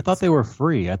only kids. I thought they were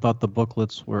free. I thought the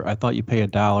booklets were. I thought you pay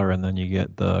 $1 and then you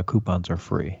get the coupons are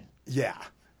free. Yeah,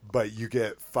 but you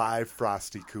get 5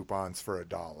 Frosty coupons for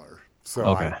 $1. So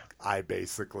Okay. I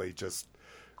basically just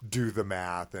do the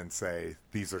math and say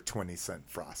these are 20-cent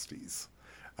Frosties.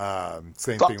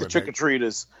 Same Fuck thing the with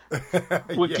trick-or-treaters.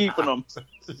 We're keeping them.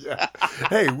 Yeah.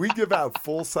 Hey, we give out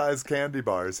full-size candy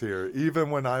bars here, even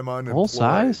when I'm unemployed. Full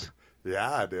size?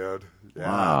 Yeah, dude.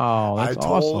 Yeah. Wow, that's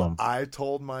awesome. I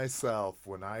told myself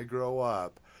when I grow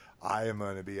up, I am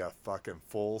going to be a fucking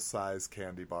full-size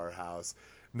candy bar house.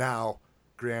 Now,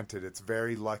 granted, it's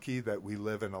very lucky that we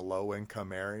live in a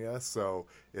low-income area, so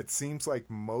it seems like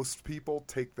most people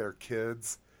take their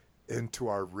kids into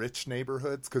our rich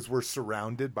neighborhoods because we're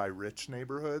surrounded by rich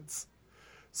neighborhoods.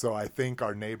 So I think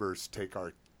our neighbors take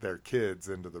their kids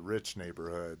into the rich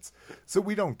neighborhoods. So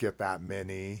we don't get that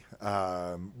many.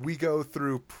 We go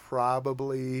through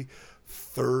probably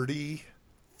 30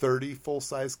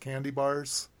 full-size candy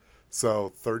bars.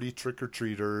 So 30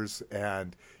 trick-or-treaters,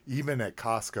 and even at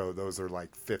Costco, those are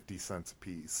like 50 cents a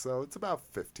piece. So it's about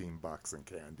 $15 in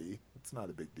candy. It's not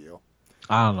a big deal.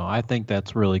 I don't know. I think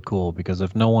that's really cool because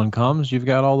if no one comes, you've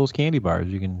got all those candy bars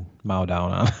you can mow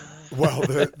down on. Well,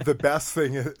 the best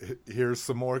thing is, here's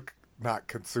some more, not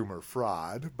consumer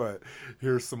fraud, but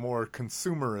here's some more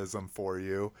consumerism for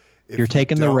you. If You're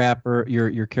taking the don't- wrapper,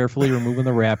 you're carefully removing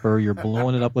the wrapper, you're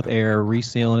blowing it up with air,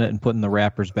 resealing it, and putting the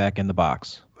wrappers back in the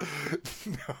box.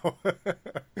 No.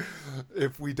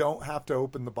 If we don't have to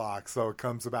open the box, so it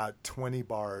comes about 20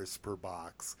 bars per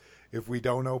box. If we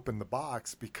don't open the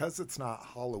box, because it's not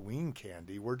Halloween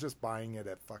candy, we're just buying it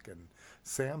at fucking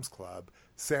Sam's Club.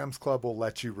 Sam's Club will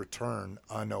let you return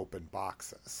unopened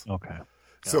boxes. Okay.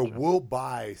 So we'll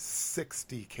buy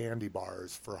 60 candy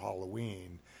bars for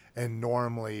Halloween, and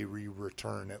normally we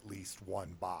return at least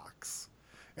one box.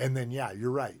 And then, yeah,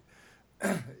 you're right.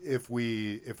 If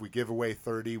we give away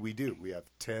 30, we do. We have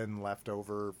 10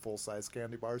 leftover full-size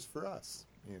candy bars for us,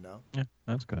 you know? Yeah,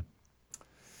 that's good.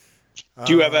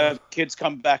 Do you ever have kids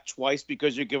come back twice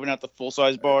because you're giving out the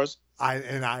full-size bars?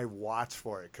 I watch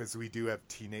for it because we do have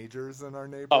teenagers in our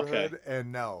neighborhood. Okay.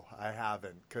 And no, I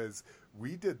haven't, because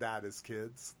we did that as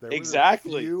kids. There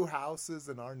Exactly. were a few houses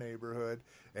in our neighborhood,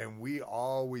 and we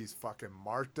always fucking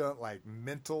marked up like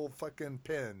mental fucking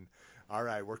pin. All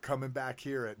right, we're coming back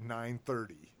here at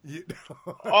 9:30. You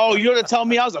know? Oh, you're going to tell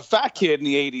me I was a fat kid in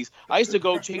the 80s. I used to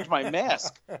go change my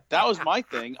mask. That was my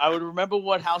thing. I would remember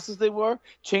what houses they were,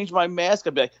 change my mask.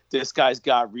 I'd be like, this guy's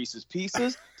got Reese's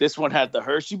Pieces. This one had the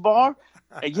Hershey bar.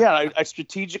 And yeah, I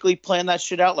strategically planned that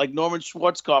shit out like Norman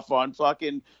Schwarzkopf on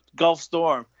fucking Gulf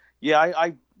Storm. Yeah,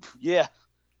 yeah.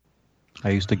 I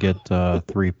used to get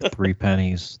three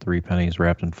pennies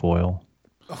wrapped in foil.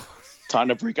 Time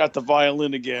to break out the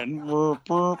violin again. Where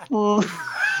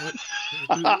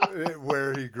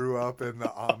he grew up in the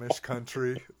Amish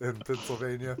country in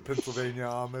Pennsylvania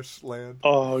Amish land.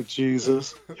 Oh,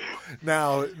 Jesus.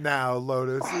 Now,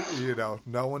 Lotus, you know,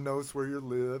 no one knows where you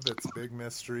live. It's a big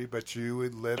mystery, but you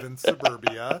live in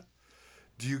suburbia.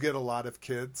 Do you get a lot of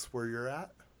kids where you're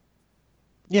at?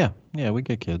 Yeah, we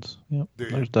get kids. Yep. Do you?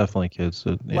 There's definitely kids.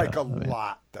 Like a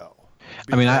lot, though.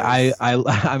 I mean, Because-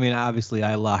 I mean, obviously,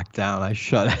 I lock down. I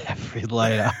shut every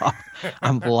light off.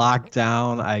 I'm locked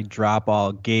down. I drop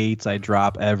all gates. I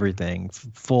drop everything.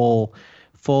 Full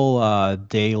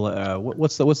day.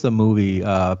 What's the movie?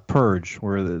 Purge,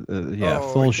 where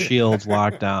full shields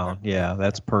locked down. Yeah,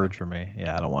 that's Purge for me.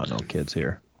 Yeah, I don't want no kids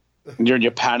here. You're in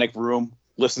your panic room,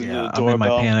 listening to the I'm in my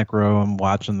doorbell. panic room,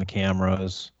 watching the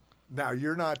cameras. Now,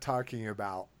 you're not talking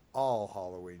about all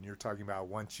Halloween. You're talking about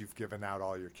once you've given out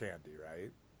all your candy,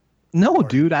 right? No,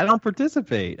 dude, I don't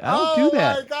participate. I don't do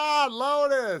that. Oh my God,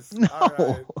 Lotus! No. All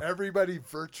right. Everybody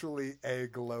virtually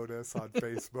egg Lotus on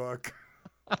Facebook.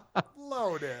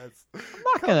 Lotus. I'm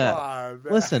not gonna on,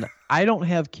 man. listen. I don't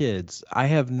have kids. I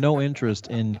have no interest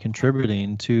in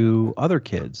contributing to other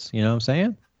kids. You know what I'm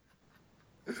saying?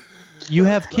 You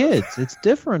have kids. It's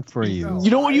different for you.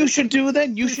 You know what you should do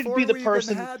then? You should Before be the we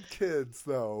person. even had kids,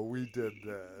 though, we did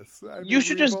this. I You mean,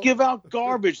 should we've just all- give out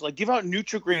garbage, like give out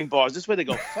Nutri-Grain bars. This way they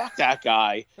go, fuck that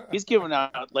guy. He's giving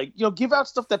out, like, give out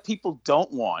stuff that people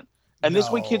don't want. And this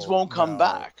way kids won't come No.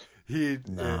 back.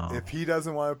 No. If he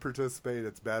doesn't want to participate,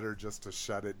 it's better just to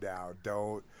shut it down.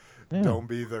 Don't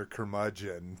be the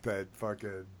curmudgeon that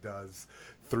fucking does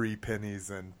 3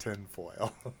 pennies in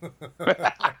tinfoil.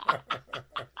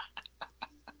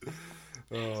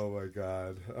 Oh my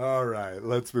God. All right,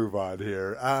 let's move on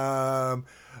here.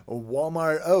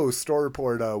 Walmart. Oh, store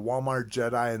report. Walmart,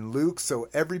 Jedi, and Luke. So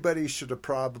everybody should have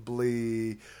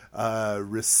probably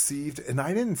received. And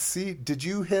I didn't see. Did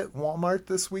you hit Walmart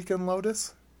this weekend,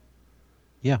 Lotus?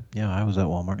 Yeah, I was at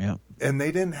Walmart. Yeah, and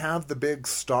they didn't have the big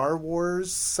Star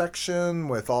Wars section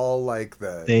with all like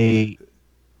the.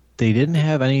 They didn't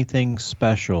have anything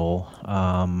special.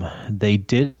 They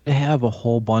did have a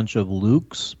whole bunch of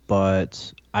Lukes,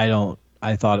 but I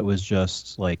thought it was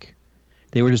just like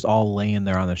they were just all laying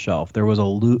there on the shelf. There was a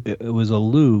Luke. It was a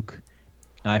Luke,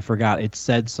 and I forgot it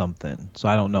said something. So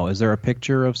I don't know. Is there a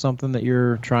picture of something that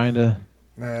you're trying to?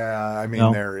 I mean,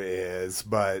 No. there is,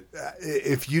 but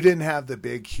if you didn't have the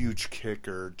big, huge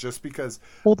kicker, just because.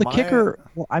 Well, the kicker.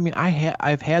 Well, I mean,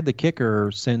 I've had the kicker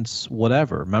since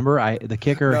whatever. Remember, the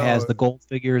kicker has the gold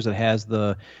figures. It has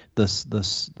the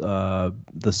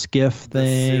skiff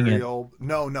thing. Cereal.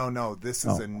 No. This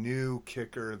is a new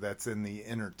kicker that's in the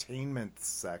entertainment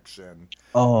section.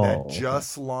 That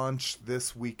just launched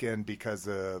this weekend because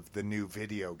of the new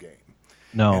video game.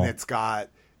 No, and it's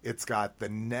got the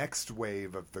next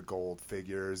wave of the gold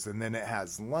figures, and then it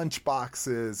has lunch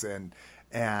boxes and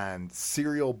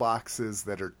cereal boxes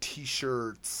that are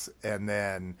T-shirts, and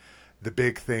then the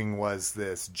big thing was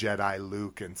this Jedi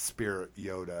Luke and Spirit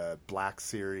Yoda Black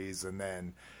Series, and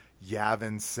then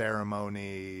Yavin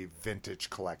Ceremony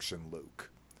Vintage Collection Luke.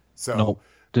 So nope,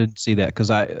 didn't see that because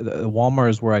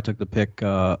Walmart is where I took the pic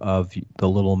of the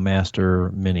little Master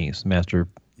Minis, the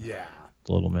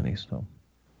little Minis. So.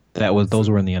 Those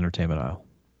were in the entertainment aisle.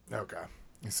 Okay.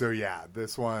 So yeah,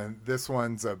 this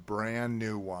one's a brand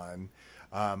new one.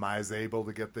 I was able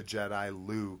to get the Jedi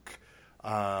Luke.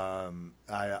 I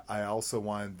also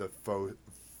wanted the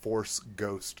Force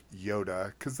Ghost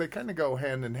Yoda because they kind of go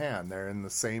hand in hand. They're in the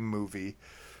same movie.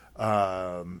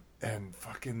 And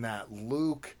fucking that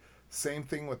Luke, same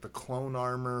thing with the clone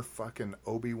armor, fucking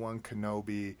Obi-Wan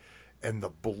Kenobi. And the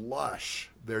blush,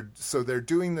 they're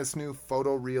doing this new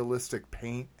photorealistic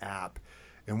paint app,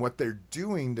 and what they're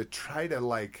doing to try to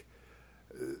like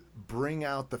bring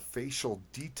out the facial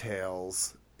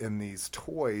details in these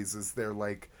toys is they're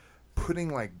like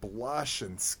putting like blush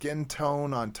and skin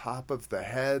tone on top of the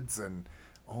heads, and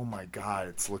oh my God,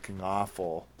 it's looking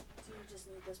awful. Do you just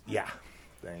need this one? Yeah,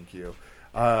 thank you.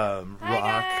 Bye,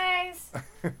 Rock. guys.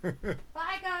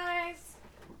 Bye, guys.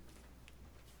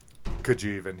 Could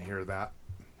you even hear that?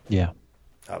 Yeah.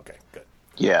 Okay, good.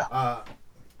 Yeah.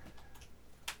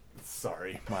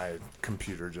 Sorry, my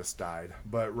computer just died.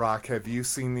 But Rock, have you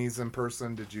seen these in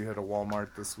person? Did you hit a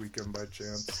Walmart this weekend by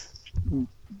chance?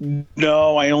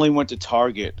 No, I only went to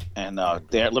Target, and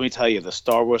let me tell you, the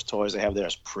Star Wars toys they have there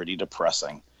is pretty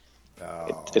depressing.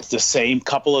 It's the same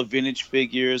couple of vintage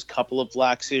figures, couple of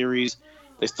Black Series.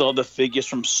 They still have the figures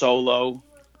from Solo.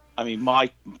 I mean,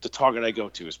 the Target I go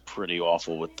to is pretty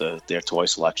awful with their toy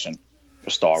selection for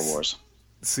Star Wars.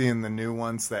 Seeing the new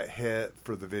ones that hit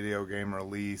for the video game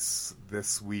release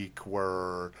this week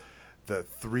were the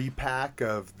 3-pack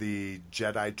of the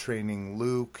Jedi training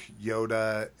Luke,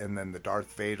 Yoda, and then the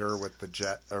Darth Vader with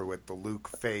the Luke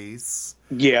face.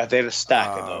 Yeah, they had a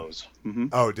stack of those. Mm-hmm.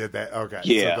 Oh, did they? Okay.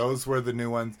 Yeah. So those were the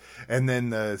new ones. And then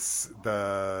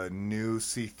the new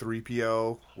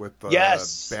C-3PO with the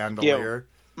bandolier.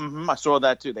 Yeah. Mm-hmm. I saw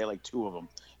that too. They had like 2 of them.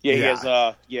 Yeah, he has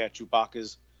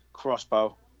Chewbacca's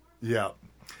crossbow. Yeah.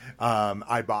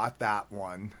 I bought that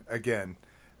one. Again,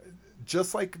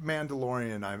 just like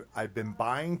Mandalorian, I've been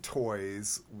buying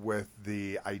toys with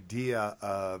the idea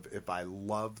of if I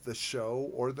love the show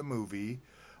or the movie,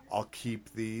 I'll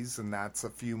keep these, and that's a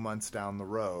few months down the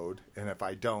road. And if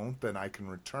I don't, then I can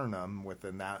return them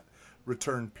within that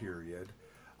return period.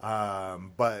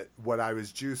 But what I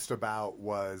was juiced about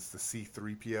was the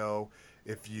C-3PO.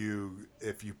 If you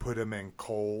put him in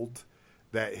cold,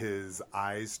 that his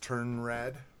eyes turn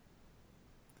red.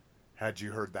 Had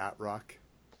you heard that, Rock?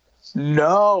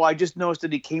 No, I just noticed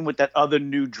that he came with that other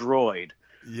new droid.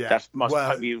 Yeah, that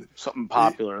must be something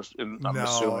popular. I'm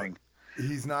assuming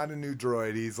he's not a new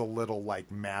droid. He's a little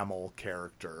like mammal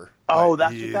character. Oh,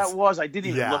 that's what that was. I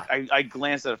didn't even look. I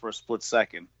glanced at it for a split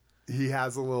second. He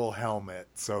has a little helmet,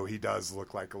 so he does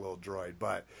look like a little droid.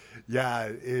 But yeah,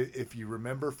 if you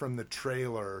remember from the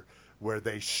trailer where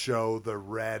they show the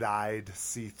red-eyed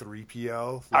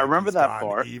C-3PO, I remember that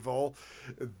part. Evil.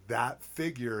 That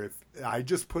figure, if I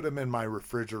just put him in my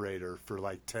refrigerator for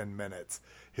like 10 minutes,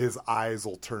 his eyes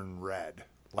will turn red.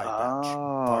 Like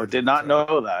I did not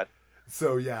know that.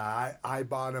 So yeah, I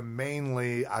bought him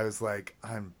mainly. I was like,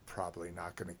 I'm probably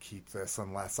not going to keep this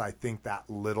unless I think that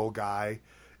little guy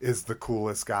is the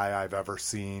coolest guy I've ever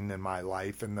seen in my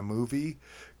life in the movie.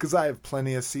 Because I have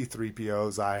plenty of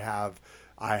C-3POs. I have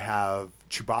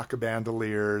Chewbacca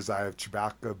bandoliers. I have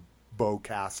Chewbacca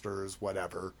bowcasters,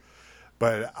 whatever.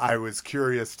 But I was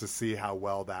curious to see how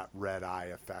well that red eye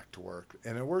effect worked.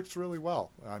 And it works really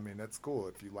well. I mean, it's cool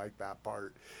if you like that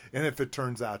part. And if it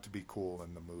turns out to be cool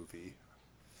in the movie.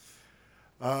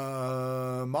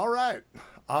 All right.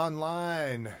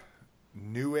 Online.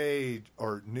 New age.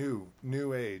 Oh,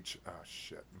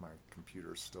 shit. My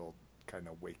computer's still kind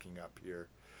of waking up here.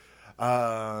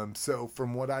 So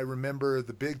from what I remember,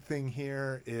 the big thing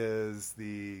here is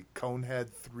the Conehead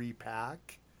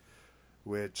 3-pack.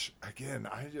 Which, again,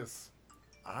 I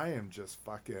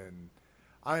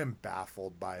am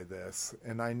baffled by this.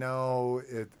 And I know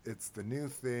it's the new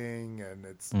thing and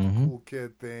it's the cool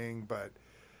kid thing, but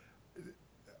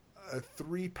a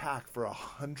 3-pack for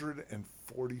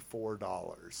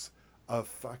 $144 of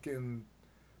fucking,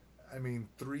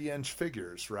 3-inch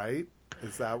figures, right?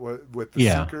 Is that what, with the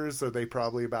Seekers, are they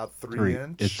probably about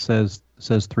 3-inch? It says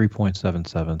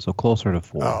 3.77, so closer to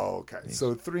 4. Oh, okay.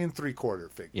 So 3 3/4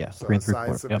 figure. Yeah, so 3 the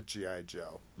size 3/4. of a G.I.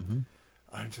 Joe.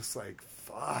 I'm just like,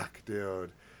 fuck,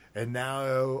 dude. And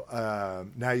now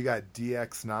you got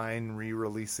DX9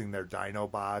 re-releasing their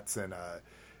Dinobots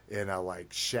in a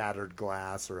like shattered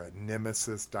glass or a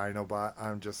Nemesis Dinobot.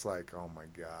 I'm just like, oh my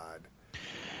god.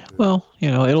 Well,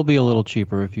 it'll be a little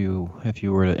cheaper if you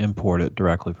were to import it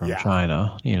directly from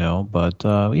China, but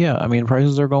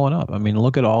prices are going up.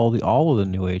 Look at all of the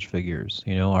new age figures,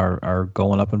 are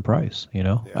going up in price,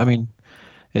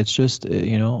 it's just,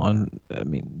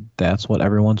 that's what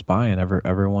everyone's buying.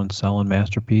 Everyone's selling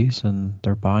Masterpiece and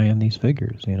they're buying these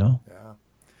figures, Yeah.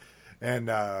 And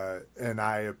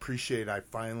I appreciate I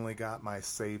finally got my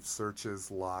saved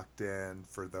searches locked in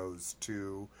for those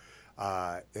two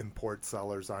import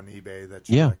sellers on eBay that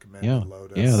you recommended,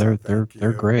 Lotus. Yeah, they're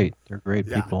great. They're great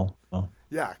people. So.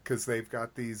 Yeah, because they've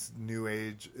got these new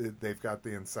age. They've got the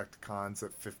Insecticons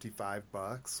at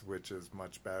 $55, which is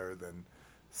much better than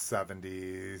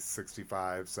 70,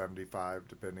 65, 75,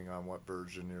 depending on what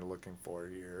version you're looking for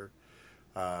here.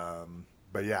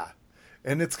 But yeah.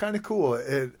 And it's kind of cool.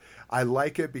 I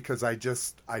like it because I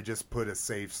just put a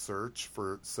safe search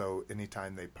so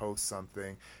anytime they post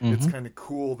something, it's kind of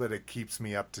cool that it keeps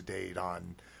me up to date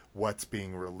on what's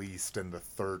being released in the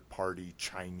third-party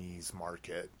Chinese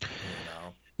market.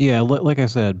 Yeah, like I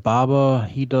said, Baba,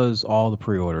 he does all the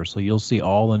pre-orders, so you'll see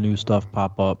all the new stuff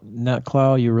pop up.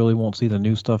 NetCloud, you really won't see the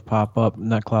new stuff pop up.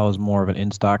 NetCloud is more of an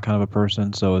in-stock kind of a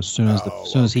person, so as soon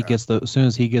as he gets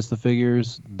the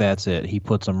figures, that's it. He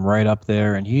puts them right up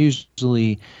there, and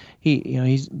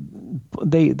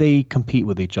they compete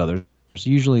with each other. So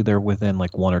usually they're within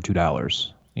like $1 or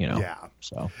 $2. Yeah.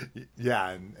 So. Yeah,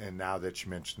 and now that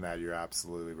you mentioned that, you're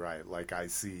absolutely right. Like I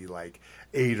see like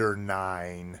 8 or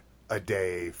 9 a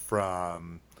day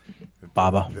from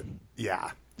Baba.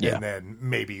 Yeah. And then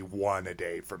maybe 1 a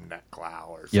day from NetCloud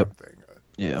or Yep. something.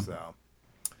 Yeah. So,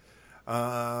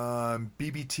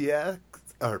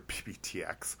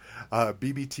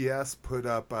 BBTS put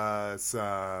up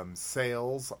some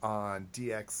sales on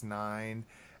DX9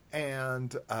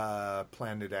 and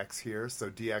Planet X here. So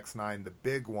DX9, the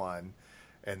big one,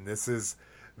 and this is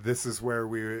where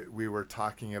we were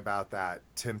talking about that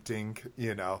tempting,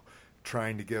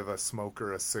 trying to give a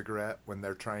smoker a cigarette when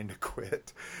they're trying to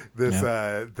quit.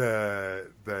 The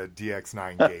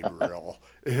DX9 Gabriel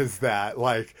is that,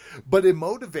 like, but it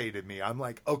motivated me. I'm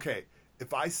like, okay,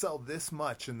 if I sell this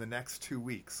much in the next 2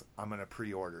 weeks, I'm going to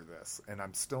pre-order this. And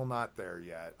I'm still not there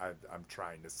yet. I'm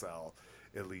trying to sell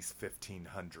at least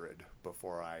 1,500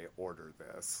 before I order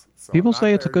this. So people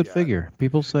say it's a good figure.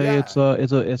 People say it's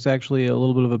actually a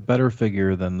little bit of a better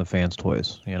figure than the fans'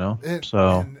 toys,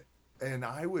 And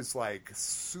I was like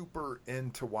super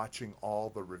into watching all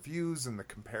the reviews and the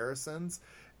comparisons,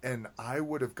 and I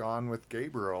would have gone with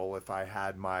Gabriel if I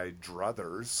had my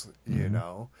druthers,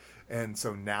 And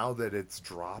so now that it's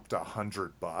dropped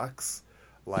 $100,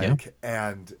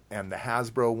 and the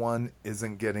Hasbro one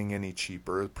isn't getting any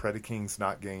cheaper. Predaking's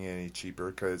not getting any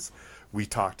cheaper because we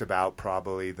talked about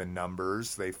probably the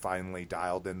numbers. They finally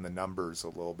dialed in the numbers a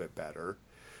little bit better.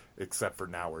 Except for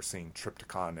now we're seeing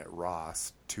Triptychon at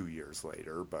Ross 2 years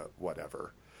later, but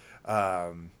whatever.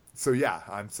 So yeah,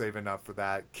 I'm saving up for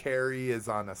that. Carrie is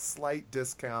on a slight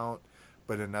discount,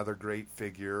 but another great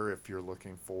figure if you're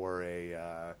looking for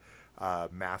a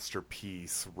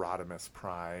Masterpiece Rodimus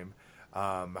Prime.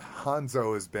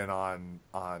 Hanzo has been on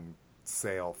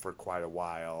sale for quite a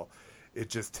while. It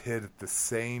just hit at the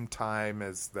same time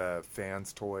as the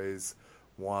Fans Toys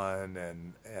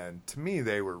one, and to me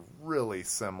they were really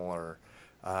similar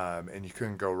And you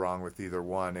couldn't go wrong with either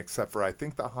one, except for I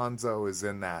think the Hanzo is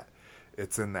in that,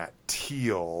 it's in that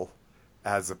teal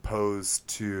as opposed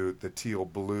to the teal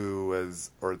blue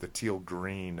or the teal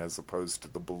green as opposed to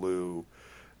the blue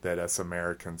that us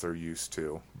Americans are used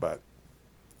to. But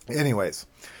anyways,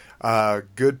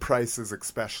 good prices,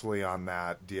 especially on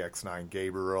that DX9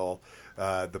 Gabriel.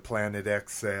 The Planet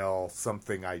X sale,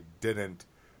 something I didn't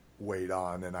wait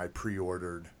on and I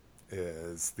pre-ordered,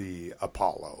 is the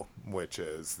Apollo, which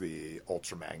is the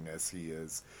Ultra Magnus. He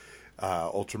is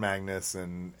Ultra Magnus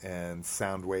and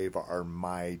Soundwave are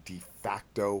my de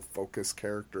facto focus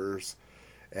characters,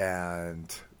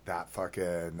 and that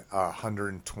fucking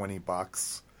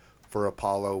 $120 for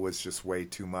Apollo was just way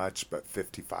too much, but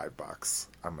 $55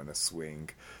 I'm gonna swing.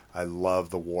 I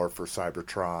love the War for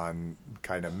Cybertron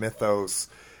kind of mythos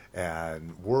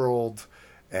and world,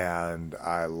 and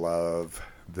I love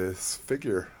this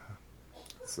figure,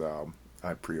 so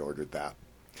I pre-ordered that.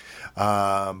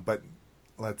 But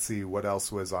let's see what else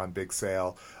was on big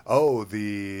sale. Oh,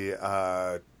 the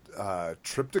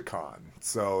Triptychon.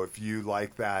 So if you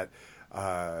like that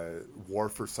War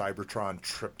for Cybertron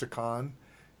Triptychon,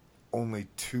 only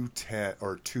 $210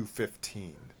 or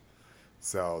 $215.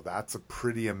 So that's a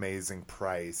pretty amazing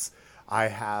price. I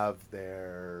have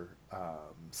their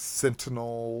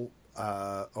Sentinel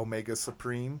Omega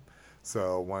Supreme,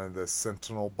 so one of the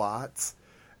Sentinel bots,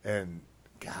 and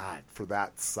God, for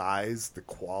that size, the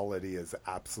quality is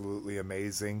absolutely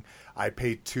amazing. I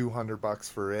paid $200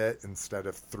 for it instead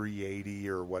of $380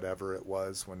 or whatever it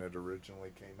was when it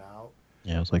originally came out.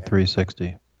 Yeah, it was like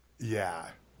 $360. Yeah,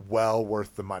 well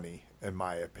worth the money, in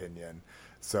my opinion.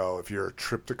 So if you're a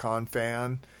Triptychon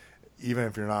fan, even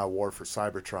if you're not a War for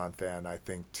Cybertron fan, I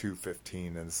think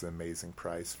 $215 is an amazing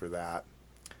price for that.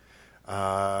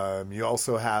 You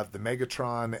also have the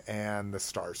Megatron and the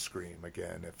Starscream.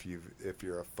 Again, if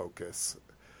you're a Focus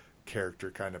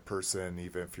character kind of person,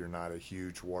 even if you're not a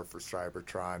huge War for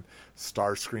Cybertron,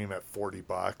 Starscream at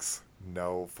 $40,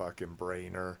 no fucking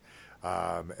brainer.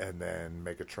 And then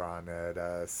Megatron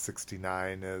at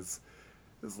 69 is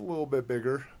a little bit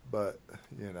bigger, but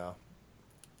you know,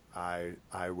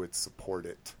 I would support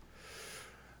it.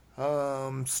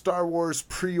 Star Wars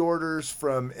pre-orders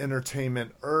from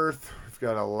Entertainment Earth. We've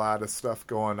got a lot of stuff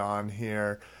going on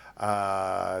here.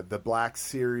 The Black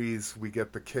Series, we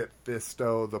get the Kit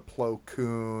Fisto, the Plo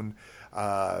Koon,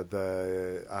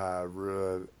 the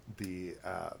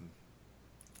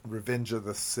Revenge of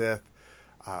the Sith,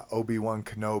 Obi-Wan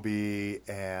Kenobi,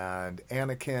 and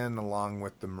Anakin, along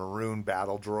with the Maroon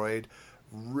Battle Droid.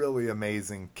 Really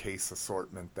amazing case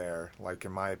assortment there. Like,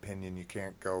 in my opinion, you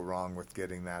can't go wrong with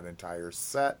getting that entire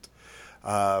set.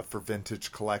 For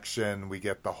Vintage Collection, we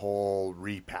get the whole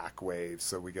repack wave.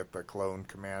 So we get the Clone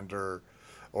Commander,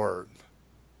 or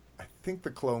I think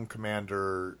the Clone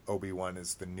Commander Obi-Wan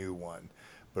is the new one.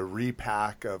 But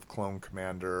repack of Clone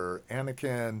Commander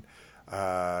Anakin,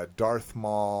 Darth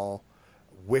Maul,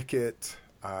 Wicket.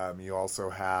 You also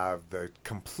have the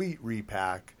complete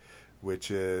repack,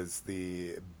 which is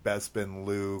the Bespin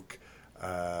Luke,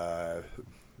 I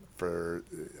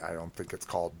don't think it's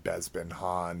called Bespin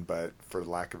Han, but for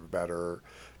lack of a better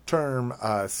term,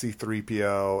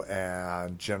 C-3PO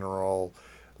and General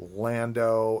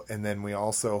Lando. And then we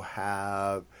also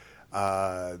have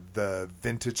the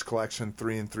Vintage Collection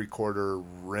 3 3/4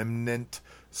 Remnant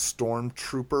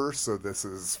Stormtrooper. So this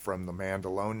is from the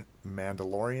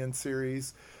Mandalorian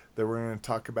series that we're going to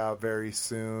talk about very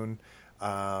soon.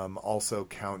 Also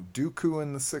Count Dooku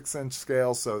in the 6-inch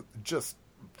scale. So just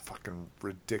fucking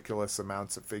ridiculous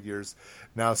amounts of figures.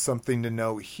 Now, something to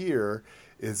note here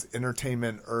is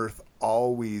Entertainment Earth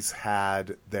always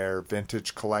had their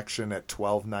Vintage Collection at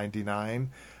 $12.99.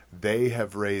 They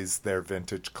have raised their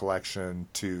Vintage Collection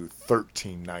to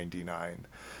 $13.99.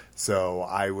 So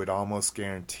I would almost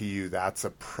guarantee you that's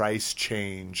a price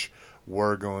change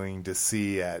we're going to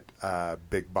see at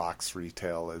big box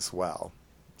retail as well.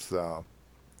 So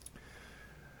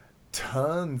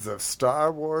tons of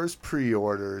Star Wars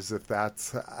pre-orders.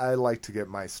 I like to get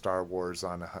my Star Wars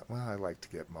on a hunt. Well, I like to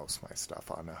get most of my stuff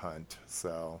on a hunt,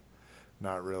 so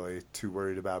not really too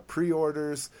worried about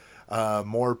pre-orders.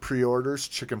 More pre-orders,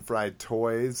 Chicken Fried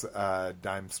Toys,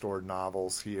 Dime Store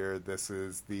Novels here. This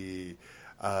is the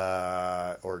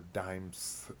or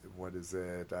Dimes, what is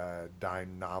it?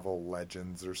 Dime Novel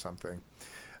Legends or something.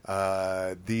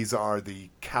 These are the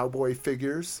cowboy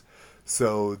figures.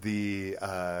 So the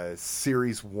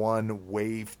Series 1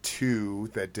 Wave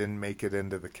 2 that didn't make it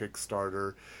into the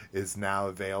Kickstarter is now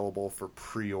available for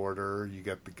pre-order. You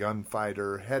get the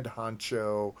Gunfighter, Head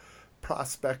Honcho,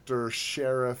 Prospector,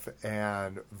 Sheriff,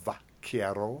 and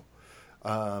Vaquero.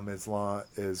 as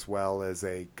well as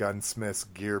a gunsmith's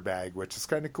gear bag, which is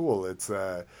kind of cool. It's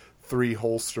 3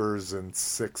 holsters and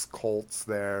 6 Colts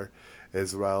there,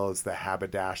 as well as the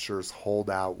haberdasher's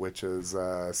holdout, which is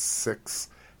 6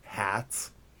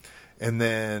 hats. And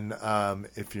then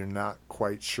if you're not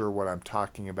quite sure what I'm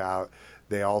talking about,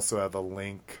 they also have a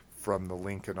link from the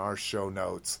link in our show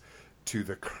notes to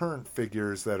the current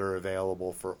figures that are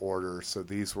available for order. So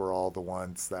these were all the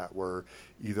ones that were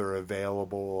either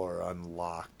available or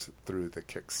unlocked through the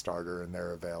Kickstarter, and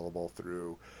they're available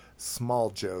through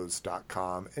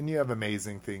smalljoes.com. And you have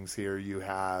amazing things here. You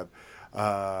have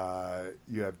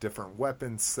different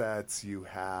weapon sets. You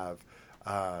have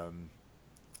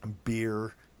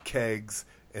beer kegs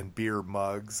and beer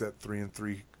mugs at 3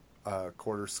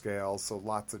 3/4 scale. So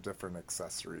lots of different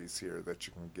accessories here that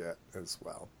you can get as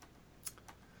well.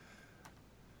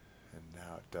 And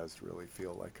now it does really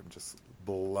feel like I'm just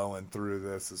blowing through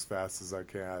this as fast as I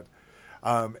can.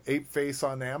 Ape Face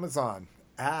on Amazon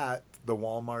at the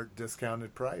Walmart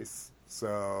discounted price.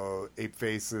 So Ape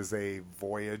Face is a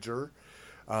Voyager.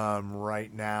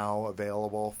 Right now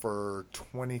available for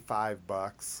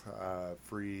 $25,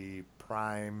 free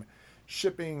Prime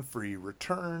shipping, free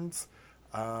returns.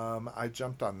 I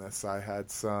jumped on this. I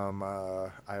had some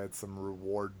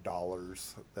reward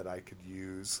dollars that I could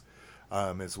use,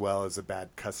 as well as a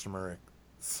bad customer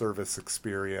service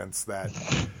experience that,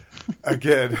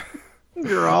 again,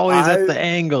 you're always at the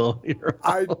angle.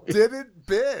 I didn't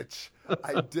bitch.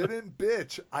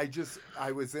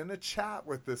 I was in a chat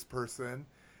with this person.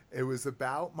 It was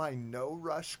about my no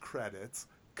rush credits,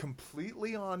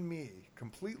 completely on me.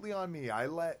 I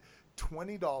let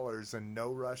 $20 in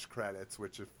no rush credits,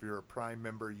 which if you're a Prime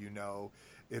member, you know,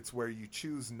 it's where you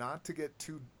choose not to get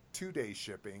two-day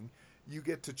shipping. You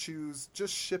get to choose,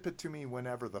 just ship it to me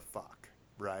whenever the fuck,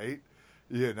 right?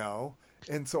 You know?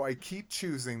 And so I keep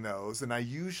choosing those, and I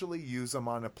usually use them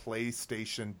on a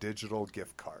PlayStation digital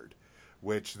gift card,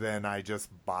 which then I just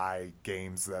buy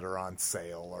games that are on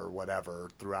sale or whatever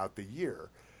throughout the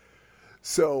year.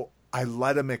 So I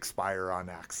let them expire on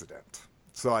accident.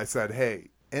 So I said, hey,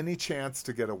 any chance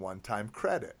to get a one-time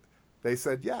credit? They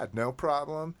said, yeah, no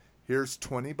problem. Here's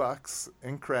 $20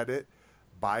 in credit.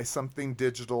 Buy something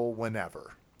digital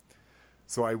whenever.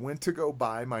 So I went to go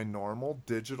buy my normal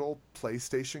digital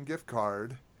PlayStation gift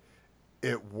card.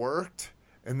 It worked.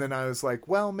 And then I was like,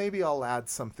 well, maybe I'll add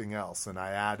something else. And I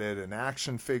added an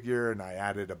action figure, and I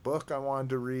added a book I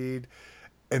wanted to read.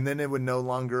 And then it would no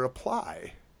longer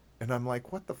apply. And I'm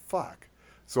like, what the fuck?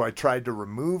 So I tried to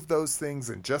remove those things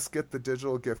and just get the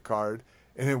digital gift card,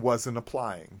 and it wasn't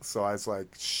applying. So I was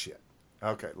like, shit.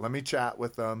 Okay, let me chat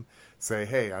with them. Say,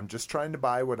 hey, I'm just trying to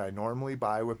buy what I normally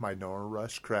buy with my no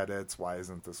rush credits. Why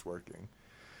isn't this working?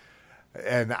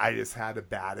 And I just had a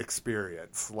bad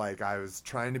experience. Like, I was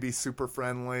trying to be super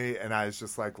friendly, and I was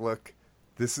just like, look,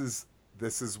 this is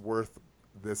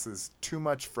too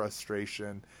much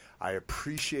frustration. I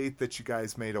appreciate that you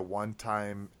guys made a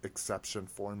one-time exception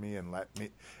for me and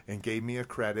gave me a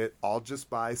credit. I'll just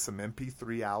buy some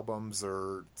MP3 albums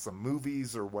or some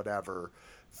movies or whatever.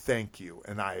 Thank you.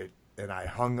 And I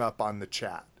hung up on the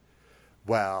chat.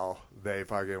 Well, they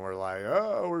fucking were like,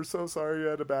 oh, we're so sorry you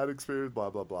had a bad experience, blah,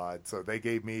 blah, blah. And so they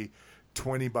gave me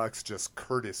 $20 just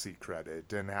courtesy credit. It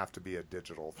didn't have to be a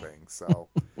digital thing. So,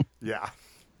 yeah.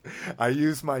 I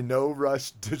used my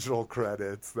no-rush digital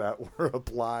credits that were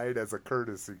applied as a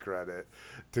courtesy credit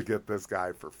to get this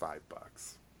guy for $5.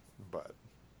 But,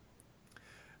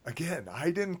 again,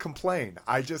 I didn't complain.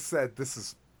 I just said, this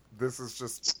is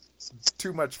just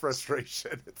too much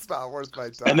frustration. It's not worth my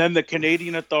time. And then the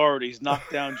Canadian authorities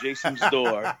knocked down Jason's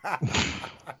door.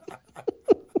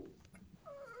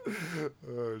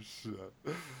 Oh, shit.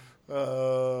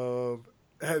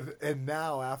 And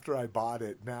now, after I bought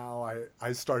it, now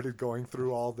I started going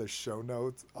through all the show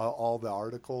notes, all the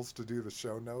articles to do the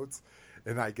show notes.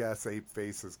 And I guess Ape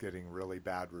Face is getting really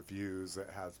bad reviews. It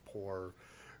has poor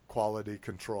quality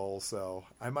control. So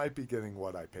I might be getting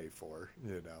what I pay for,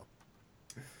 you know.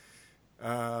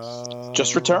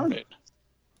 Just return it.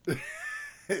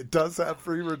 It does have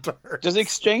free return. Just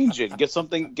exchange it.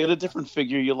 Get a different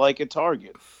figure you like at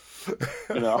Target.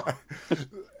 You know.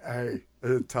 Hey,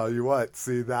 I'll tell you what.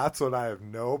 See, that's what I have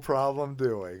no problem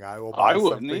doing. I will buy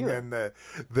something in the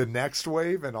next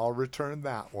wave, and I'll return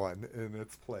that one in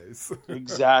its place.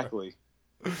 Exactly.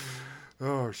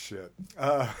 Oh, shit.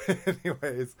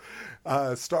 Anyways,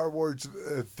 Star Wars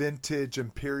Vintage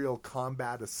Imperial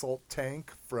Combat Assault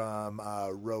Tank from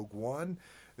Rogue One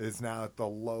is now at the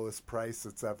lowest price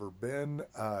it's ever been,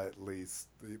 at least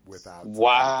without.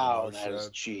 Wow, that is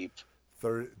cheap.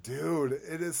 Dude,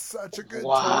 it is such a good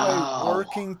toy.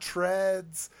 Working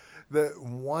treads,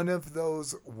 one of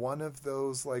those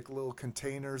like little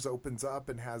containers opens up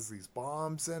and has these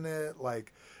bombs in it.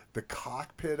 Like the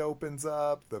cockpit opens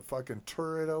up, the fucking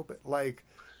turret open. Like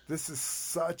this is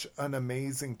such an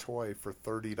amazing toy for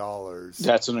 $30.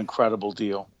 That's an incredible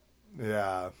deal.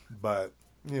 Yeah, but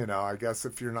you know, I guess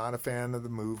if you're not a fan of the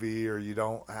movie or you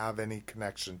don't have any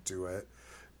connection to it,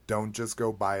 don't just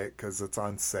go buy it because it's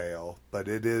on sale. But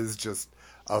it is just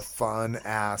a fun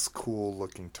ass, cool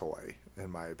looking toy, in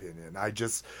my opinion. I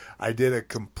did a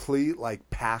complete like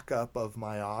pack up of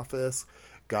my office,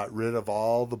 got rid of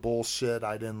all the bullshit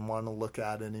I didn't want to look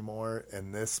at anymore,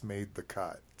 and this made the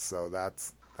cut. So that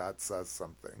says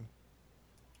something.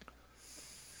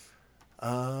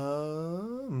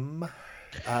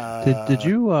 Did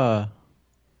you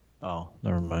oh,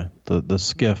 never mind. The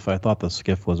skiff, I thought the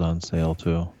skiff was on sale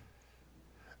too.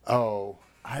 Oh,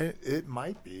 it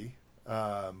might be.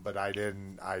 But I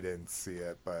didn't see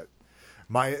it, but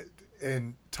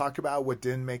and talk about what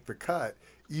didn't make the cut,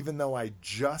 even though I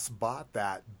just bought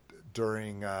that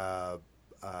during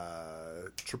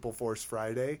Triple Force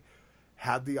Friday,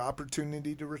 had the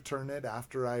opportunity to return it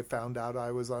after I found out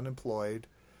I was unemployed.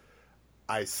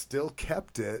 I still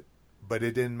kept it, but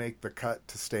it didn't make the cut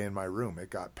to stay in my room.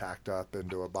 It got packed up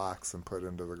into a box and put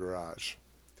into the garage.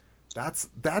 That's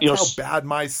how bad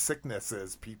my sickness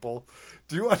is, people.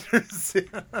 Do you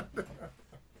understand?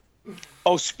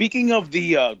 Oh, speaking of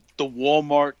the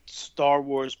Walmart Star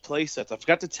Wars playsets, I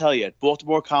forgot to tell you, at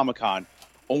Baltimore Comic-Con,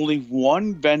 only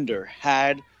one vendor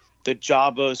had the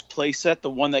Jabba's playset, the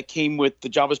one that came with the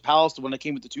Jabba's Palace, the one that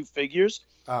came with the two figures.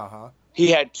 Uh-huh.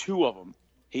 He had two of them.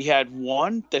 He had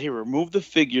one that he removed the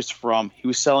figures from. He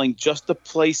was selling just the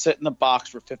playset in the box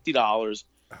for $50.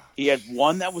 He had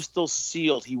one that was still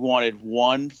sealed. He wanted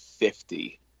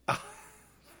 $150.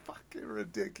 Fucking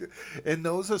ridiculous. And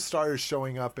those are stars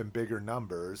showing up in bigger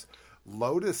numbers.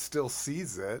 Lotus still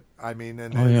sees it. I mean,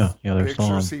 in his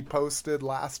pictures he posted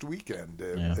last weekend,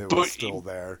 it was still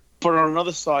there. But on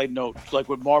another side note, like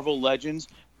with Marvel Legends,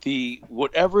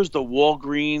 whatever's the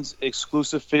Walgreens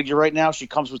exclusive figure right now, she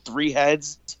comes with 3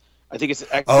 heads. I think it's an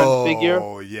X-Men figure.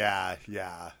 Oh, yeah.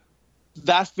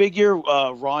 That figure,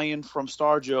 Ryan from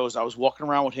Star Joe's, I was walking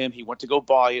around with him. He went to go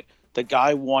buy it. The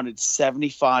guy wanted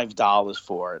 $75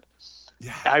 for it.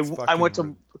 Yeah, I went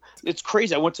to. It's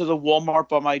crazy. I went to the Walmart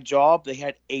by my job. They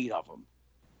had 8 of them.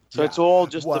 So it's all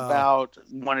just about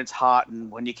when it's hot and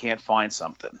when you can't find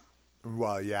something.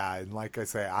 Well, yeah, and like I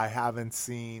say, I haven't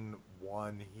seen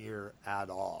one here at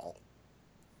all.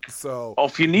 So,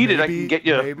 if you need it, I can get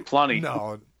you plenty.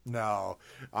 No,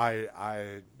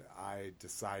 I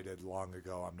decided long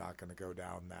ago I'm not going to go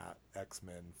down that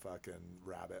X-Men fucking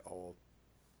rabbit hole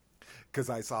because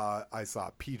I saw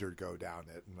Peter go down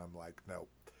it, and I'm like, nope.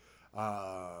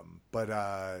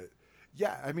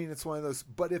 Yeah, I mean, it's one of those.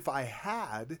 But if I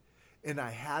had, and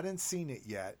I hadn't seen it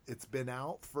yet, it's been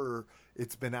out for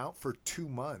 2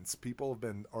 months. People have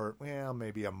been, or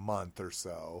maybe a month or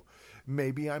so.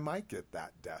 Maybe I might get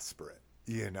that desperate,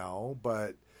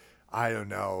 but I don't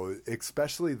know,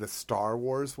 especially the Star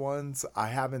Wars ones. I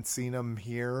haven't seen them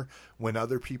here when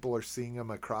other people are seeing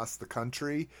them across the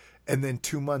country. And then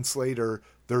 2 months later,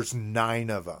 there's 9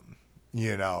 of them,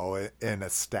 in a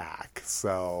stack.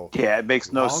 So yeah, it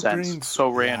makes no sense. So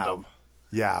random.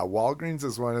 Yeah, Walgreens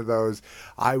is one of those.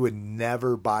 I would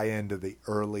never buy into the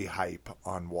early hype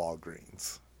on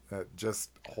Walgreens.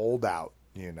 Just hold out,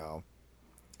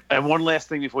 And one last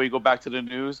thing before you go back to the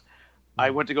news. I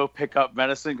went to go pick up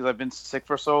medicine because I've been sick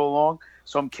for so long.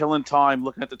 So I'm killing time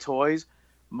looking at the toys.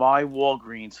 My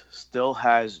Walgreens still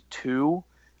has 2.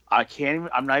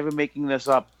 I'm not even making this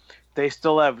up. They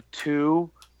still have 2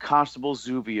 Constable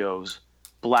Zubios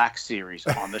Black Series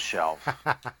on the shelf.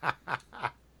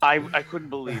 I couldn't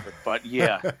believe it, but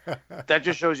yeah. That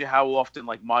just shows you how often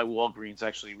like my Walgreens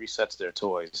actually resets their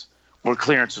toys. Or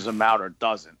clearances them out or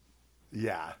doesn't.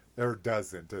 Yeah. Or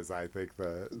doesn't is, I think,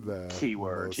 the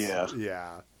keyword.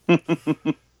 Yeah.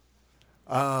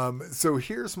 So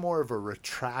here's more of a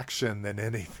retraction than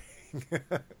anything.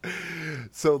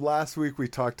 So last week we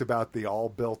talked about the all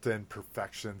built-in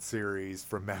perfection series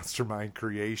from Mastermind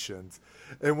Creations,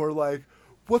 and we're like,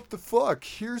 what the fuck?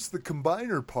 Here's the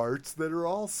combiner parts that are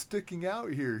all sticking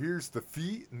out here. Here's the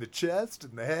feet and the chest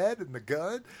and the head and the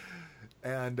gun.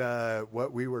 And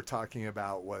what we were talking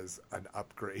about was an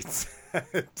upgrade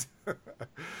set.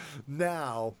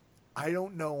 Now, I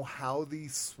don't know how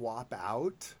these swap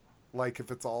out. Like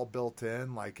if it's all built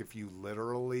in, like if you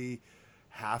literally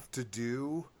have to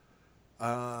do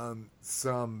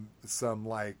some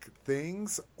like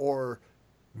things, or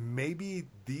maybe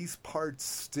these parts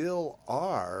still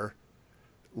are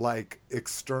like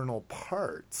external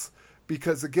parts.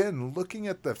 Because again, looking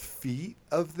at the feet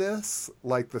of this,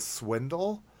 like the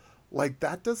swindle, like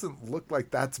that doesn't look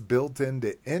like that's built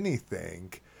into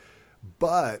anything.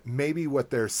 But maybe what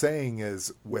they're saying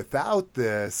is without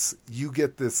this, you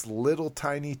get this little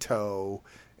tiny toe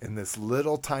and this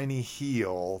little tiny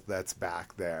heel that's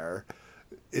back there.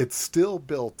 It's still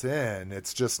built in.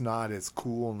 It's just not as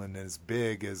cool and as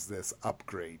big as this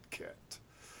upgrade kit.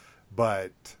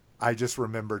 But I just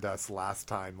remembered us last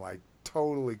time, like,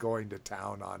 totally going to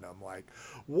town on them. Like,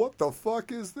 what the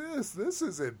fuck is this? This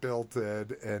isn't built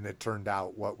in. And it turned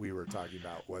out what we were talking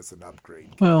about was an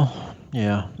upgrade kit. Well,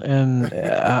 yeah. And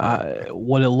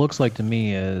what it looks like to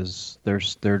me is they're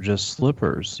just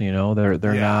slippers, you know?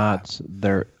 They're not,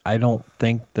 I don't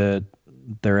think that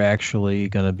they're actually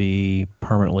going to be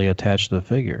permanently attached to the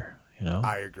figure, you know?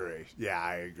 I agree. Yeah,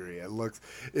 I agree. It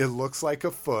looks like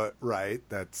a foot, right?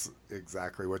 That's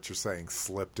exactly what you're saying.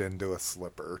 Slipped into a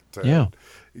slipper to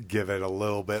give it a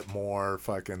little bit more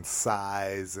fucking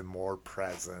size and more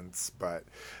presence. But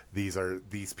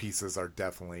these pieces are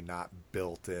definitely not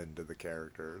built into the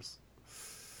characters.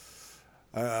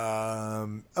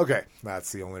 Okay,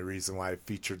 that's the only reason why I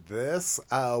featured this.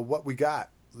 What we got?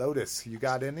 Lotus, you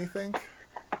got anything?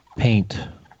 Paint.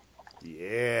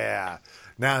 Yeah.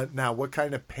 Now, what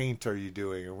kind of paint are you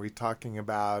doing? Are we talking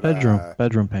about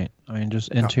bedroom paint? I mean, just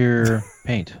interior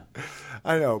paint.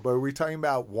 I know, but are we talking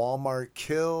about Walmart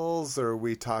Kills, or are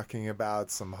we talking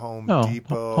about some Home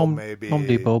Depot? Maybe Home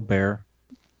Depot, Bear.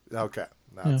 Okay,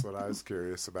 that's what I was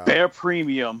curious about. Bear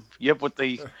Premium. Yep, with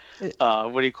the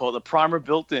what do you call it? The primer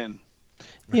built in.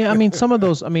 Yeah, I mean, some of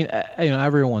those. I mean, you know,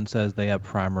 everyone says they have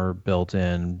primer built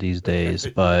in these days,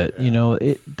 but you know,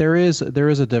 there is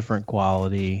a different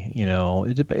quality. You know,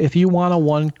 if you want a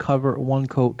one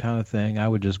coat kind of thing, I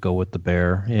would just go with the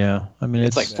Bear. Yeah, I mean,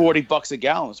 it's like $40 a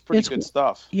gallon. It's pretty good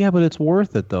stuff. Yeah, but it's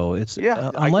worth it though. It's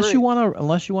unless you want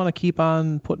to keep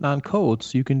on putting on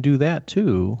coats, you can do that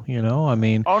too. You know, I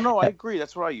mean. Oh no, I agree.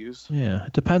 That's what I use. Yeah,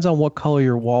 it depends on what color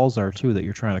your walls are too that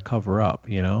you're trying to cover up.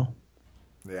 You know.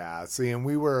 Yeah, see, and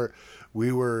we were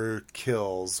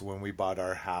Kills when we bought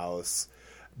our house,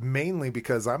 mainly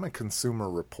because I'm a Consumer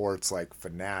Reports like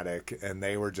fanatic, and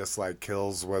they were just like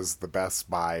Kills was the best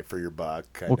buy for your buck.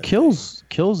 Well, Kills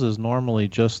is normally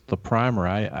just the primer.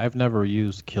 I've never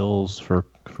used Kills for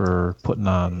putting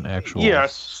on actual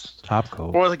top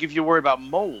coat. Or like if you worry about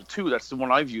mold too, that's the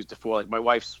one I've used it for. Like my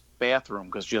wife's bathroom,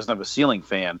 because she doesn't have a ceiling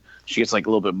fan, she gets like a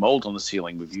little bit of mold on the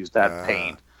ceiling. We've used that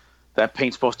paint. That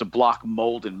paint's supposed to block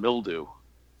mold and mildew.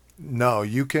 No,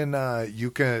 you can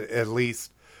at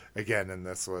least, again, and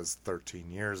this was 13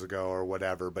 years ago or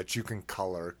whatever, but you can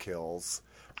color Kills.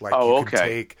 Like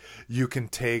you can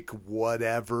take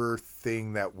whatever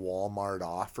thing that Walmart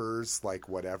offers, like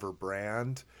whatever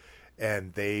brand,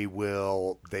 and they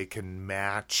can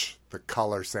match the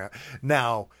color sample.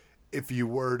 Now, if you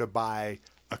were to buy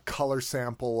a color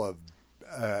sample of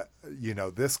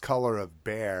this color of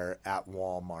Bear at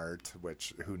Walmart,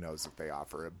 which who knows if they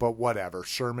offer it, but whatever,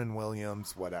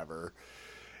 Sherman-Williams, whatever,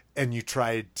 and you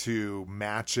tried to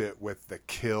match it with the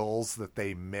Kills that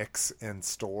they mix in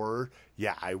store,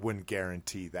 yeah, I wouldn't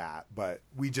guarantee that, but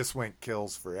we just went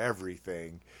Kills for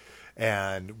everything.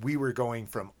 And we were going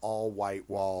from all white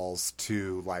walls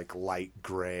to like light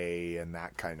gray and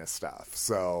that kind of stuff.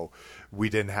 So we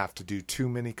didn't have to do too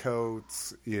many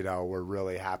coats. You know, we're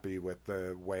really happy with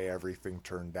the way everything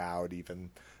turned out,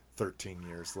 even 13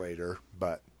 years later.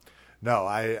 But no,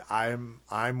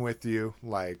 I'm with you.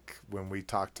 Like when we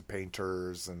talked to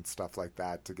painters and stuff like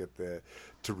that to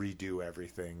redo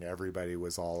everything, everybody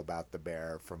was all about the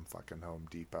Bear from fucking Home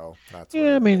Depot. That's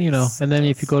I mean, you know, and then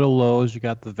if you go to Lowe's, you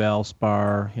got the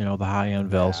Valspar, you know, the high-end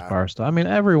Valspar stuff. I mean,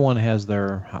 everyone has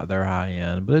their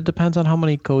high-end, but it depends on how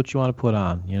many coats you want to put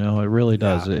on. You know, it really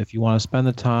does. Yeah. If you want to spend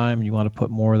the time, you want to put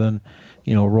more than,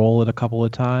 you know, roll it a couple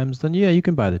of times, then yeah, you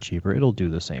can buy the cheaper. It'll do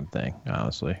the same thing,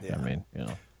 honestly. Yeah. I mean, you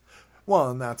know.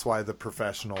 Well, and that's why the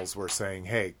professionals were saying,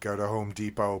 hey, go to Home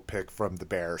Depot, pick from the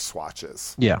Bear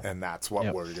swatches. Yeah. And that's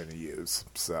what we're going to use.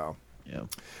 So, yeah.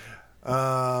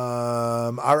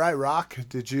 All right, Rock,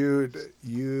 did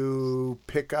you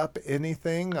pick up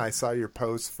anything? I saw your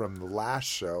posts from the last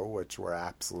show, which were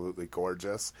absolutely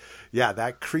gorgeous. Yeah,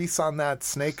 that crease on that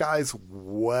snake eye's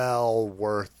well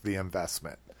worth the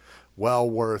investment. Well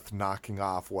worth knocking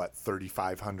off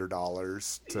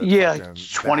 $3,500 to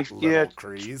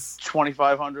crease.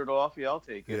 $2,500 off. Yeah, I'll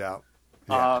take it.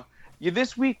 Yeah.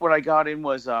 This week what I got in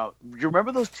was you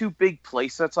remember those two big play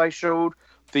sets I showed,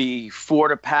 the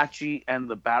Ford Apache and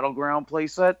the Battleground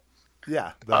playset?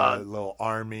 Yeah, the little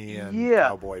army and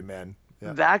cowboy men.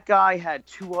 Yeah. That guy had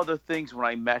two other things when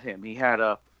I met him. He had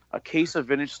a a case of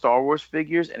vintage Star Wars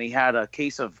figures, and he had a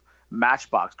case of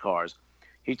Matchbox cars.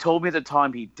 He told me at the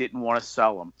time he didn't want to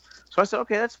sell them. So I said,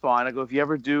 okay, that's fine. I go, if you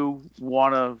ever do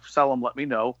want to sell them, let me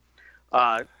know.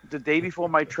 The day before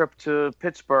my trip to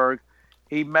Pittsburgh,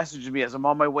 he messaged me as I'm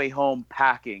on my way home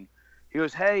packing. He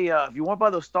goes, hey, if you want to buy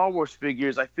those Star Wars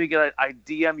figures, I figured I'd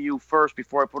DM you first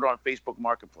before I put it on Facebook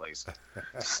Marketplace.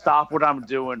 Stop what I'm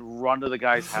doing. Run to the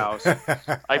guy's house.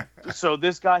 So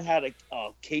this guy had a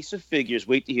case of figures.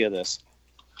 Wait to hear this.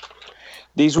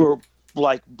 These were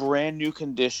like brand new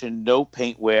condition, no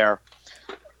paint wear.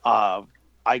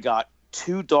 I got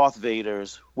 2 Darth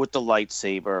Vaders with the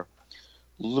lightsaber.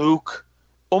 Luke,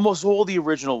 almost all the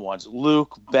original ones.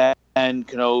 Luke, Ben,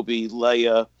 Kenobi,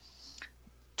 Leia,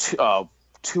 2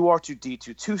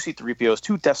 R2-D2, 2 C-3POs,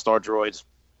 2 Death Star droids,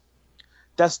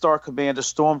 Death Star Commander,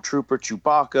 Stormtrooper,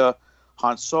 Chewbacca,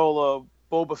 Han Solo,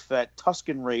 Boba Fett,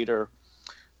 Tusken Raider,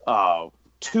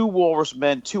 2 Walrus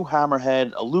Men, 2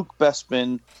 Hammerhead, a Luke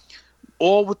Bespin,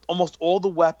 all with almost all the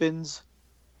weapons,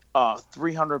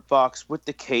 $300 with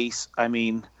the case. I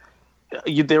mean,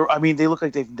 they look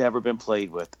like they've never been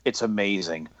played with. It's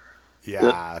amazing.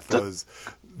 Yeah,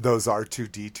 those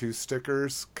R2-D2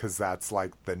 stickers, because that's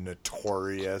like the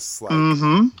notorious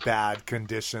bad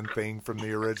condition thing from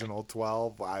the original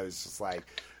 12. I was just like,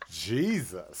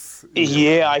 Jesus.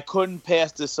 Yeah, I couldn't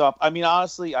pass this up. I mean,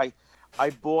 honestly, I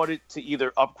bought it to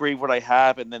either upgrade what I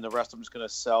have, and then the rest I'm just going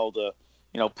to sell to,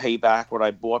 pay back what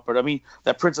I bought. But I mean,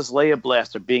 that Princess Leia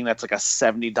blaster, that's like a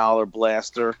 $70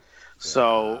 blaster, yeah.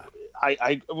 So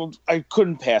I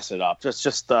couldn't pass it up. It's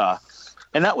just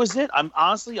and that was it. I'm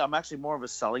actually more of a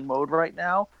selling mode right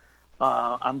now.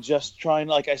 I'm just trying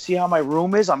to, I see how my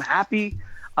room is. I'm happy.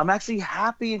 I'm actually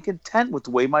happy and content with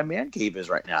the way my man cave is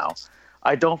right now.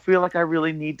 I don't feel like I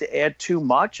really need to add too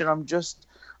much, and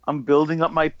I'm building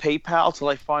up my PayPal till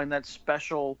I find that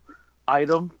special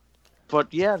item.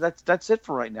 But yeah, that's it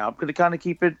for right now. I'm going to kind of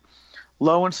keep it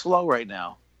low and slow right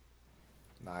now.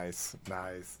 Nice.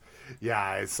 Yeah,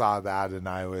 I saw that, and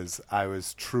I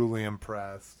was truly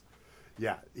impressed.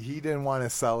 Yeah, he didn't want to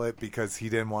sell it because he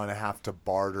didn't want to have to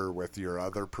barter with your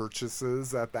other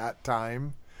purchases at that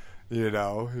time.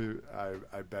 I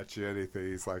bet you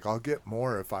anything. He's like, I'll get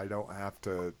more if I don't have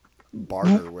to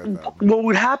barter with him. Well,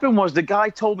 what happened was the guy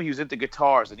told me he was into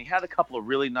guitars, and he had a couple of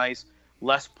really nice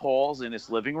Les Pauls in his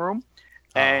living room.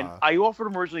 And I offered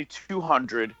him originally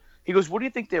 $200. He goes, what do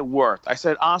you think they're worth? I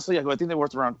said, honestly, I think they're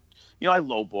worth around, I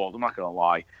lowballed. I'm not going to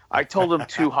lie. I told him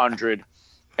 $200.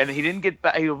 And he didn't get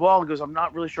back. He goes, I'm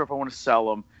not really sure if I want to sell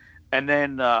them. And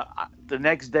then the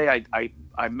next day, I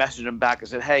messaged him back and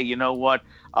said, hey, you know what?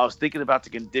 I was thinking about the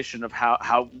condition of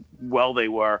how well they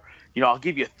were. I'll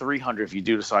give you $300 if you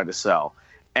do decide to sell.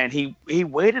 And he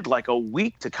waited like a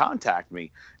week to contact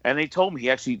me. And they told me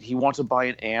he wants to buy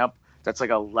an amp that's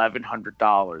like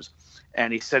 $1,100.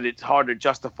 And he said it's hard to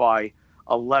justify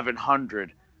 $1,100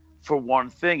 for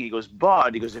one thing. He goes,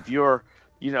 but if you're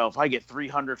if I get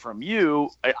 $300 from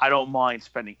you, I don't mind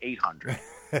spending $800.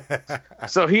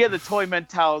 So he had the toy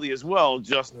mentality as well,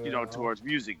 just towards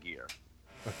music gear.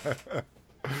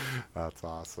 That's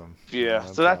awesome. Yeah,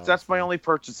 so that's my only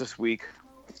purchase this week.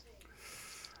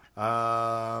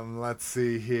 Let's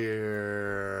see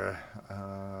here.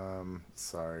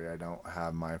 Sorry, I don't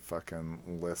have my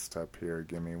fucking list up here.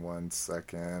 Give me 1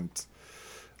 second.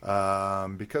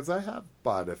 Because I have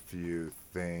bought a few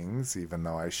things, even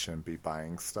though I shouldn't be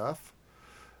buying stuff.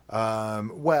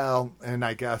 And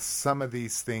I guess some of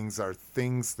these things are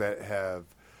things that have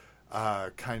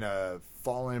kind of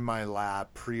fallen in my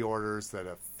lap, pre-orders that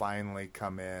have finally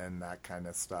come in, that kind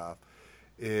of stuff.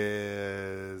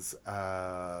 Let's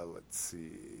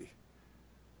see.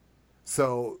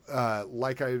 So,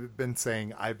 like I've been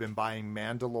saying, I've been buying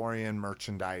Mandalorian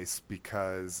merchandise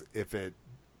because if it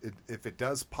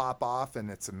does pop off and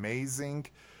it's amazing,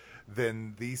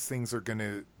 then these things are going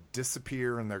to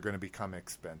disappear and they're going to become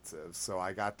expensive. So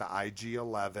I got the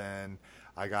IG-11,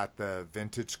 I got the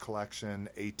Vintage Collection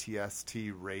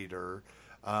ATST Raider,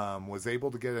 was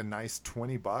able to get a nice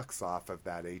 $20 off of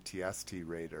that ATST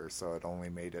Raider, so it only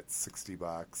made it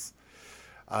 $60.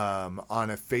 On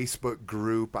a Facebook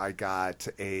group, I got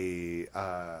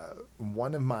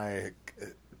one of my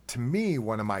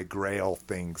grail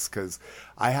things, because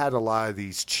I had a lot of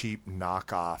these cheap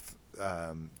knockoff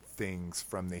things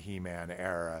from the He-Man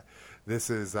era. This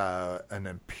is an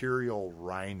Imperial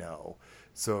Rhino.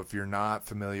 So if you're not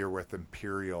familiar with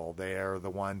Imperial, they are the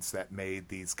ones that made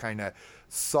these kind of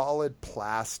solid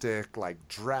plastic, like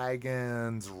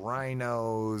dragons,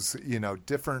 rhinos,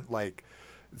 different like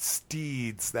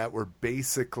steeds that were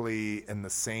basically in the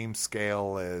same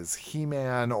scale as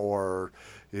He-Man or,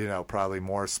 probably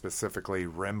more specifically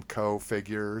Remco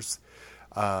figures.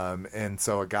 And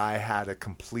so a guy had a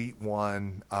complete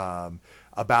one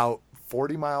about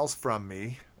 40 miles from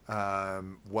me.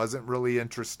 Wasn't really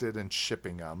interested in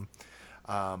shipping them.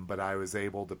 But I was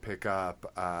able to pick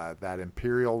up that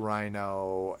Imperial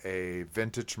Rhino, a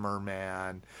vintage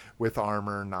Merman with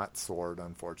armor, not sword,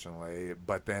 unfortunately.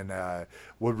 But then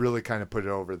what really kind of put it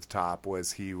over the top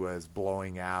was he was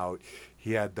blowing out.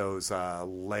 He had those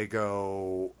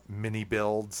Lego mini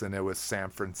builds, and it was San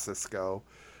Francisco,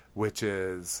 which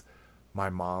is my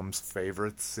mom's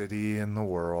favorite city in the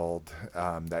world,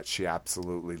 that she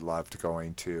absolutely loved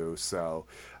going to. So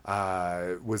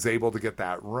was able to get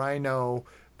that Rhino,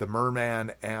 the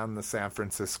Merman, and the San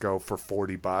Francisco for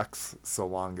 $40 so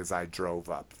long as I drove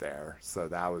up there. So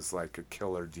that was like a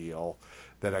killer deal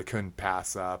that I couldn't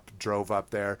pass up. Drove up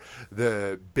there.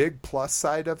 The big plus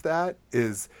side of that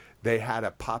is they had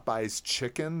a Popeye's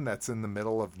chicken that's in the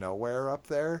middle of nowhere up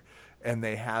there. And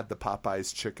they had the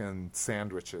Popeye's chicken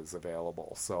sandwiches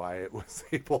available. So I was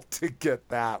able to get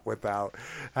that without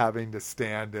having to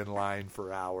stand in line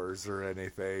for hours or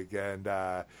anything. And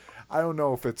I don't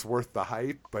know if it's worth the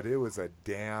hype, but it was a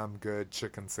damn good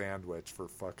chicken sandwich for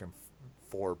fucking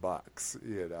 $4,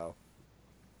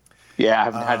 Yeah, I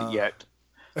haven't had it yet.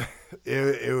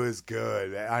 It was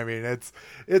good. I mean,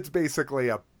 it's basically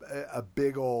a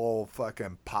big old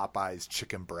fucking Popeye's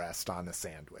chicken breast on a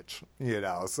sandwich,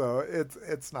 So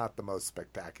it's not the most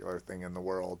spectacular thing in the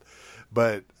world,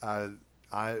 but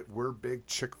we're big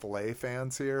Chick-fil-A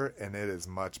fans here, and it is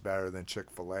much better than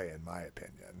Chick-fil-A in my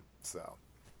opinion. So,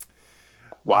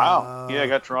 wow, yeah, I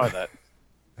got to try that.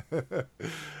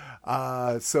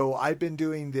 So I've been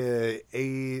doing the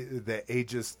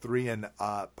ages 3 and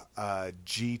up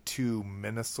G2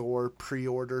 Minosaur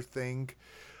pre-order thing.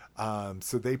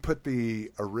 So they put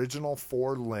the original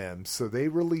 4 limbs. So they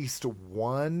released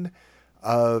one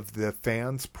of the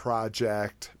Fans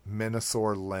Project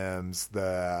Minosaur limbs,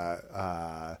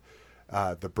 the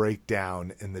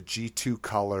breakdown in the G2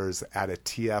 colors at a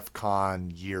TF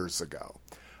Con years ago.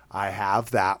 I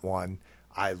have that one.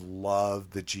 I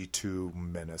love the G2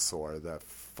 Minosaur. The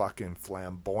fucking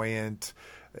flamboyant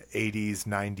 80s,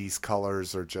 90s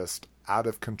colors are just out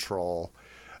of control.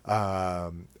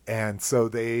 And so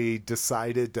they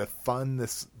decided to fund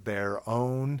their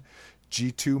own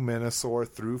G2 Minosaur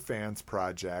through Fans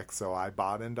Project. So I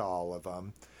bought into all of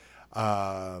them.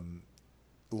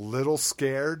 Little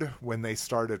scared when they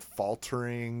started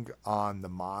faltering on the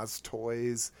Moz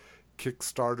Toys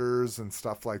Kickstarters and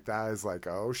stuff like that. Is like,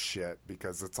 oh shit,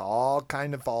 because it's all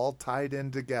kind of all tied in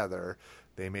together.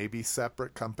 They may be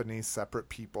separate companies, separate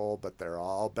people, but they're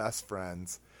all best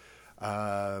friends.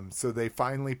 So they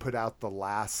finally put out the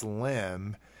last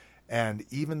limb, and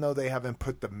even though they haven't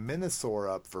put the Minosaur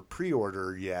up for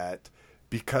pre-order yet,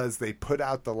 because they put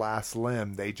out the last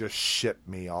limb, they just shipped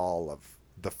me all of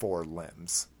the 4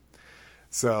 limbs.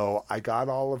 So I got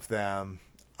all of them.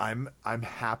 I'm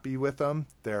happy with them.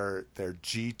 They're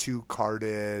G2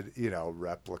 carded,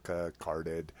 replica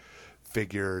carded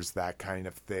figures, that kind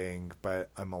of thing.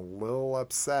 But I'm a little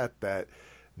upset that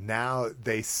now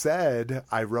they said,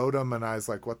 I wrote them and I was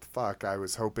like, what the fuck? I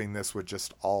was hoping this would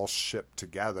just all ship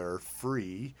together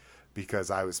free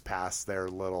because I was past their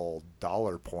little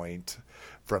dollar point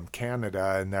from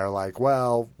Canada. And they're like,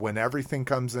 well, when everything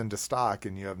comes into stock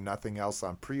and you have nothing else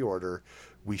on pre-order,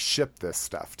 we ship this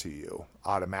stuff to you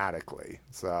automatically.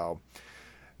 So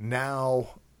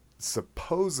now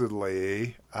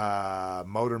supposedly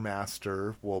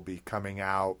Motormaster will be coming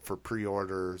out for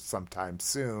pre-order sometime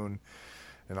soon,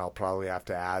 and I'll probably have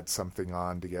to add something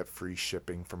on to get free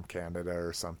shipping from Canada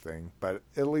or something. But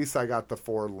at least I got the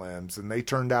 4 limbs, and they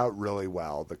turned out really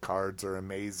well. The cards are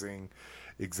amazing,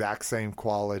 exact same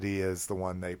quality as the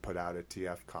one they put out at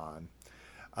TF Con.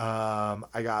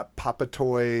 I got Papa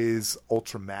Toys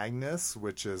Ultra Magnus,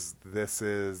 this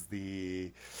is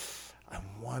the, I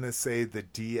want to say the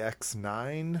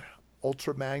DX9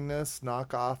 Ultra Magnus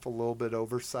knockoff, a little bit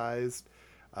oversized.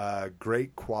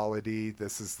 Great quality.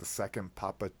 This is the second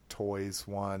Papa Toys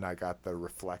one. I got the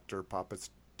Reflector Papa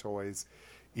Toys.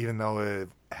 Even though it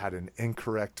had an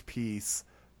incorrect piece,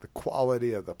 the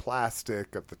quality of the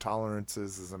plastic, of the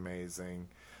tolerances is amazing.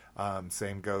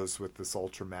 Same goes with this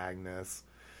Ultra Magnus.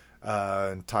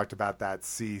 And talked about that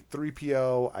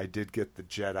C-3PO. I did get the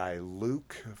Jedi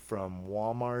Luke from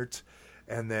Walmart.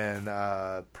 And then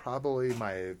probably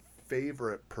my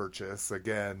favorite purchase,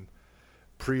 again,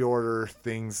 pre-order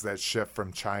things that shipped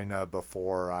from China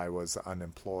before I was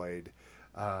unemployed.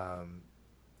 I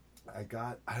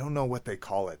don't know what they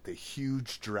call it, the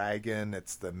huge dragon.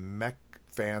 It's the Mech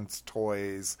Fans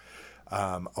Toys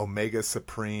Omega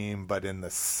Supreme, but in the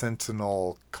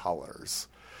Sentinel colors.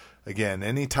 Again,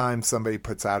 anytime somebody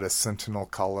puts out a Sentinel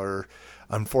color,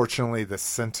 unfortunately the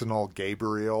Sentinel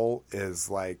Gabriel is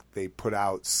like, they put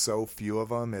out so few of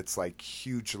them, it's like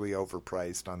hugely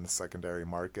overpriced on the secondary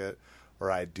market, or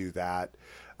I'd do that.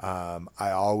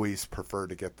 I always prefer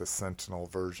to get the Sentinel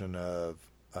version of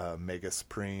Mega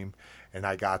Supreme, and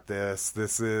I got this.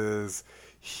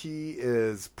 He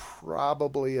is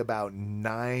probably about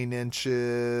 9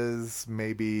 inches,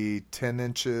 maybe 10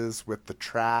 inches with the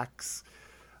tracks.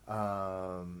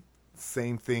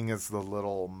 Same thing as the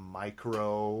little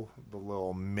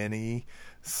mini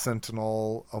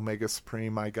Sentinel Omega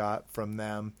Supreme I got from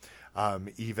them.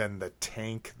 Even the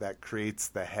tank that creates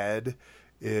the head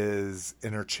is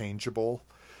interchangeable.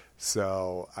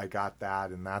 So I got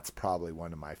that, and that's probably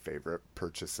one of my favorite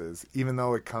purchases, even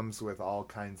though it comes with all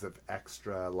kinds of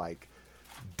extra like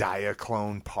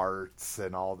Diaclone parts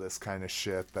and all this kind of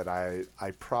shit that I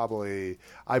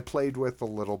played with a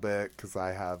little bit, because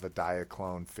I have a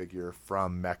Diaclone figure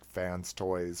from Mech Fans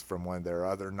Toys from one of their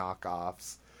other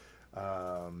knockoffs.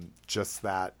 Just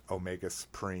that Omega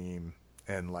Supreme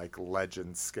and like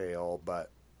Legend scale,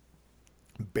 but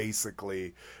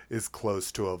basically is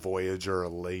close to a Voyager or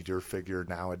later figure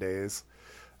nowadays.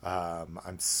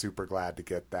 I'm super glad to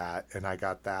get that, and I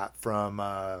got that from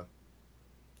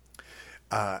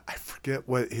I forget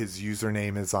what his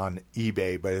username is on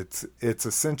eBay, but it's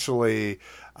essentially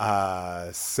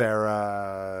Sarah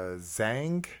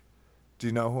Zhang. Do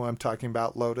you know who I'm talking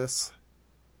about, Lotus?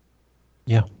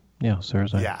 Yeah, Sarah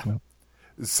Zhang. Yeah.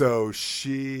 So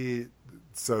she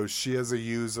is a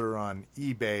user on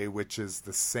eBay, which is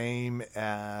the same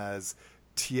as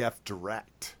TF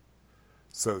Direct.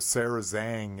 So Sarah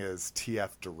Zhang is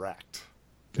TF Direct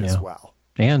as well.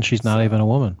 And she's not even a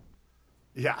woman.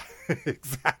 Yeah,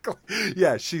 exactly.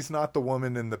 Yeah, she's not the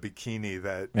woman in the bikini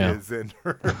that is in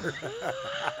her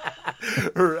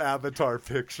her avatar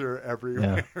picture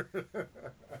everywhere. Yeah.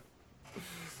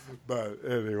 But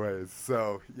anyways,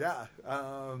 so yeah.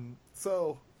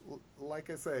 So like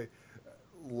I say,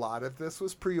 a lot of this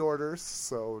was pre-orders,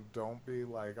 so don't be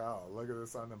like, oh, look at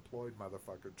this unemployed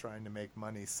motherfucker trying to make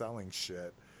money selling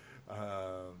shit.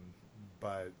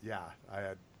 But yeah, I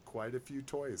had quite a few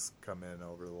toys come in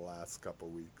over the last couple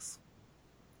weeks.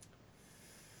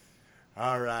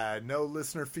 All right, no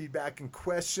listener feedback and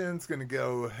questions. Going to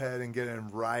go ahead and get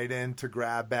right into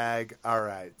Grab Bag. All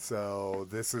right, so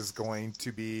this is going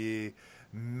to be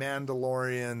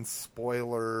Mandalorian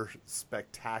spoiler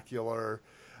spectacular.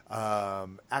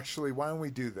 Actually, why don't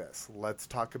we do this? Let's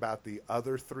talk about the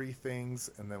other 3 things,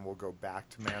 and then we'll go back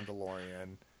to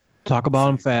Mandalorian. Talk about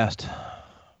them fast.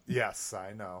 Yes,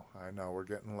 I know. We're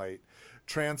getting late.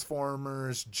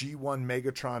 Transformers G1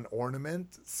 Megatron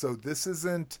ornament. So this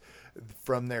isn't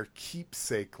from their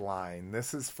keepsake line.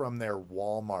 This is from their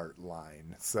Walmart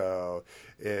line. So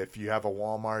if you have a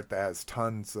Walmart that has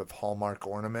tons of Hallmark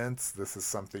ornaments, this is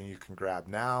something you can grab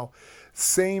now.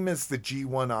 Same as the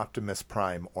G1 Optimus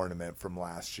Prime ornament from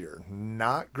last year.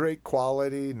 Not great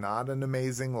quality, not an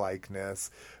amazing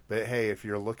likeness, but hey, if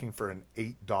you're looking for an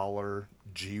 $8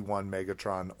 G1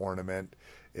 Megatron ornament,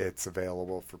 it's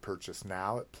available for purchase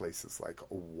now at places like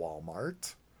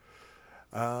Walmart.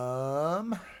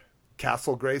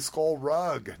 Castle Grayskull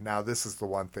rug. Now this is the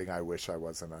one thing I wish I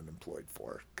wasn't unemployed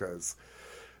for, because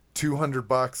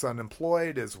 $200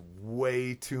 unemployed is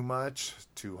way too much.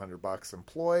 $200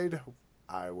 employed,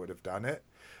 I would have done it.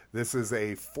 This is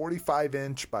a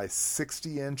 45-inch by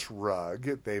 60-inch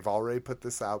rug. They've already put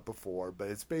this out before, but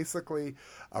it's basically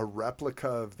a replica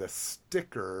of the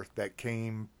sticker that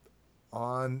came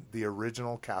on the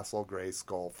original Castle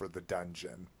Grayskull for the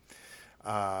dungeon.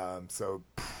 So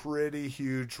pretty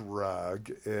huge rug.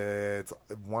 It's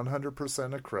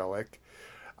 100% acrylic.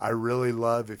 I really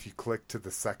love, if you click to the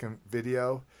second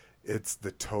video, it's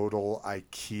the total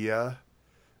IKEA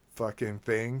fucking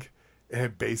thing. And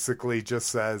it basically just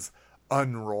says,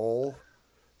 unroll,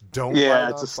 don't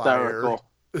light it's on fire.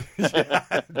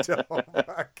 hysterical.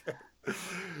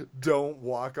 Don't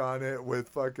walk on it with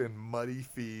fucking muddy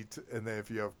feet. And then if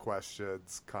you have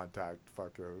questions, contact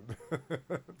fucking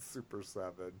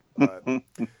Super7. But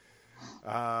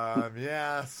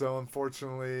so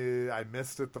unfortunately I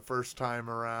missed it the first time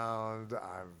around.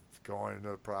 I'm going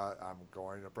to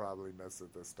probably miss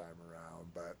it this time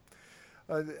around, but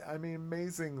I mean,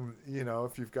 amazing,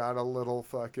 if you've got a little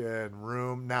fucking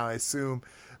room. Now, I assume,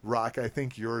 Rock, I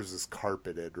think yours is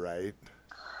carpeted, right?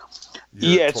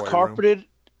 It's carpeted. Room?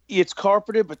 It's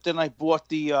carpeted, but then I bought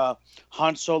the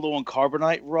Han Solo and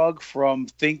Carbonite rug from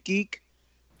ThinkGeek.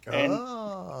 And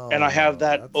I have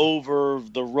that over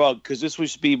the rug, because this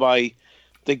used to be my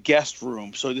the guest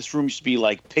room. So this room used to be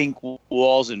like pink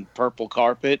walls and purple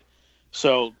carpet.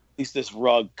 So at least this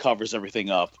rug covers everything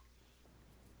up.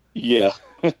 Yeah.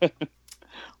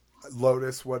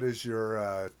 Lotus, what is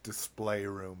your display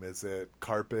room? Is it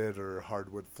carpet or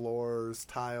hardwood floors,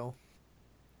 tile?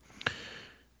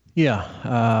 Yeah,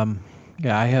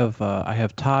 yeah. I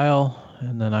have tile,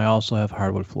 and then I also have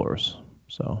hardwood floors.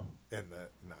 So.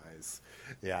 Nice.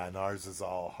 Yeah, and ours is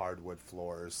all hardwood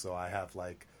floors. So I have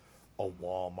like a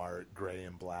Walmart gray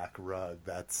and black rug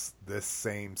that's this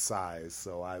same size.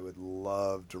 So I would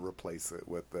love to replace it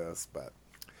with this, but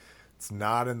it's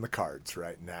not in the cards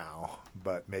right now.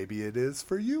 But maybe it is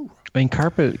for you. I mean,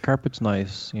 carpet's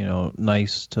nice.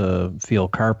 Nice to feel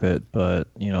carpet, but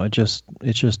it's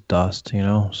just dust.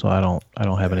 So I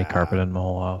don't have any carpet in my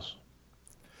whole house.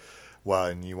 Well,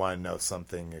 and you want to know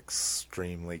something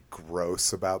extremely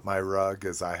gross about my rug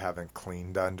is I haven't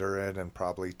cleaned under it in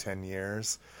probably 10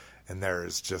 years. And there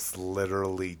is just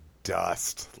literally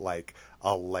dust, like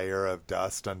a layer of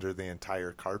dust under the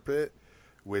entire carpet,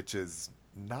 which is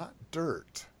not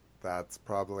dirt. That's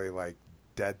probably like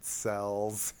dead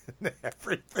cells and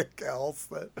everything else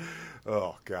that,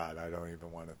 oh God, I don't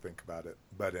even want to think about it.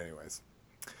 But anyways.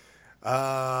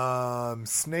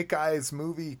 Snake Eyes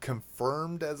movie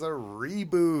confirmed as a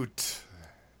reboot.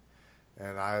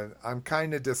 And I'm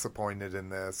kind of disappointed in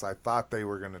this. I thought they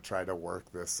were going to try to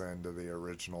work this into the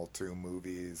original 2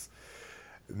 movies.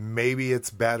 Maybe it's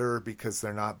better because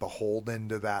they're not beholden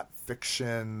to that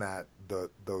fiction, that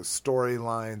those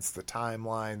storylines, the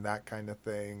timeline, that kind of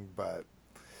thing. But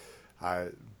I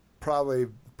probably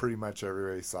pretty much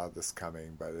everybody saw this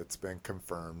coming, but it's been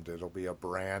confirmed. It'll be a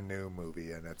brand new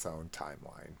movie in its own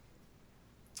timeline.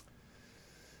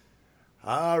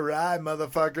 All right,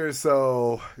 motherfuckers.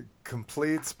 So,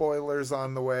 complete spoilers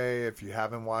on the way. If you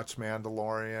haven't watched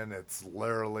Mandalorian, it's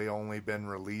literally only been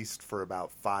released for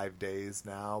about 5 days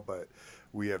now, but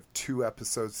we have 2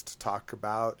 episodes to talk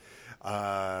about.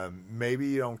 Maybe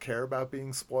you don't care about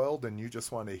being spoiled and you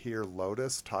just want to hear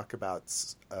Lotus talk about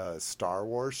a Star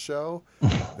Wars show,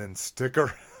 then stick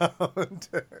around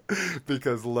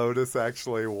because Lotus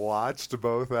actually watched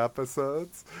both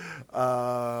episodes.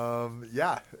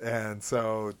 Yeah, and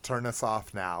so turn us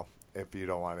off now if you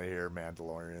don't want to hear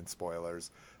Mandalorian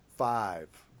spoilers. 5,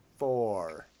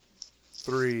 4,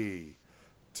 3,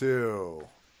 2,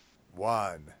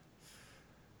 1.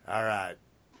 All right.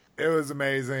 It was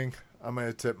amazing. I'm going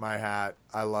to tip my hat.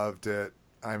 I loved it.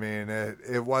 I mean,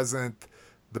 it wasn't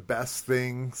the best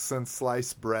thing since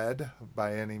sliced bread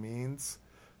by any means,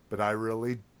 but I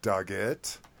really dug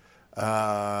it.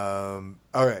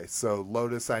 Okay, so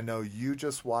Lotus, I know you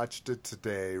just watched it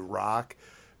today. Rock,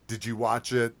 did you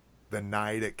watch it the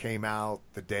night it came out,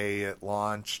 the day it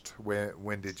launched?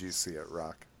 When did you see it,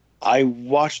 Rock? I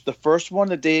watched the first one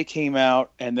the day it came out,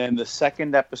 and then the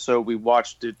second episode we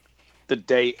watched it the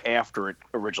day after it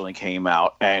originally came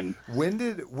out. And when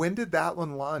did that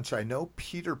one launch? I know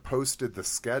Peter posted the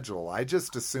schedule. I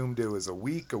just assumed it was a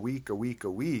week. I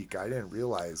didn't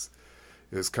realize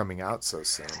it was coming out so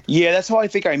soon. Yeah, that's how I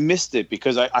think I missed it,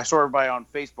 because I saw everybody on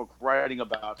Facebook writing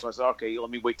about it. So I said, okay, let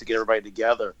me wait to get everybody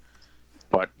together.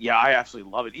 But yeah, I absolutely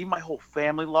love it. Even my whole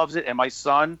family loves it. And my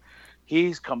son,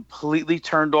 he's completely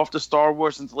turned off the Star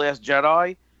Wars since The Last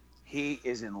Jedi. He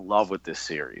is in love with this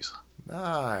series.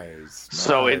 Nice.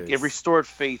 So it restored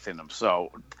faith in him.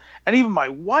 So, and even my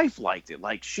wife liked it.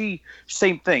 Like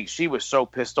same thing. She was so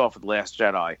pissed off at The Last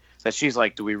Jedi that she's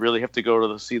like, "Do we really have to go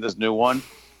to see this new one?"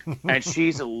 And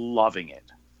she's loving it.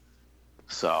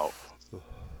 So,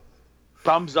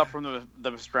 thumbs up from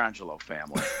the Mastrangelo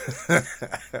family.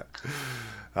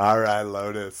 All right,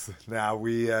 Lotus. Now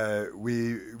we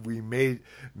made,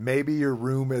 maybe your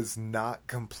room is not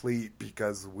complete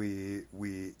because we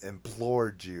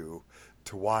implored you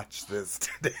to watch this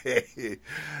today.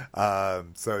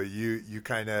 So you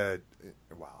kind of,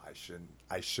 well,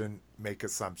 I shouldn't make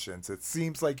assumptions. It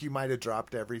seems like you might have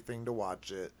dropped everything to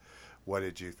watch it. What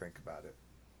did you think about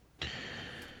it?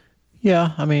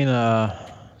 Yeah, I mean,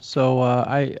 so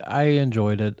I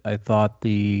enjoyed it. I thought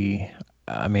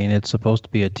it's supposed to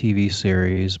be a TV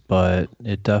series, but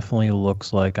it definitely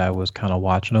looks like I was kind of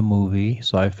watching a movie.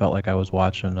 So I felt like I was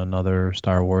watching another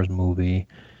Star Wars movie.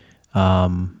 For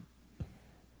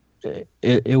me,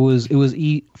 it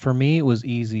was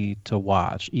easy to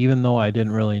watch, even though I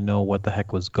didn't really know what the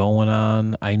heck was going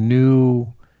on. I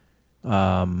knew,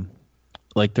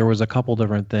 like there was a couple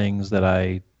different things that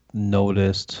I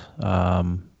noticed.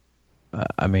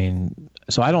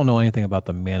 So I don't know anything about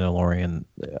the Mandalorian.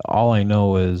 All I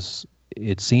know is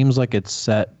it seems like it's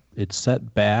set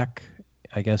back,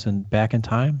 I guess, back in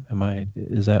time.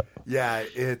 Is that? Yeah,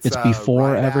 it's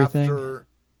before right everything.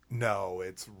 No,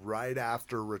 it's right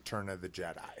after Return of the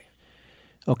Jedi.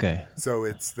 Okay. So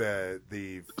it's the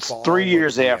It's fall 3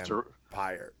 years of the after.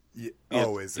 Empire. Yeah,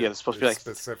 Oh, is it? Yeah, it's supposed to be like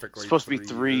specifically supposed to be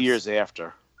 3 years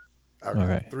after.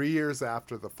 Okay. 3 years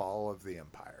after the fall of the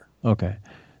Empire. Okay.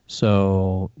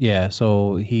 So he's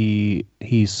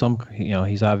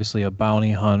obviously a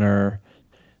bounty hunter.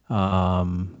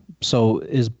 So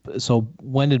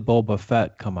when did Boba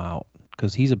Fett come out?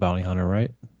 Because he's a bounty hunter,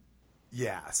 right?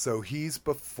 Yeah, so he's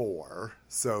before.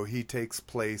 So he takes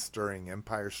place during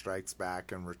Empire Strikes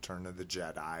Back and Return of the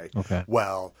Jedi. Okay.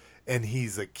 Well, and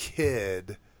he's a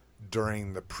kid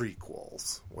during the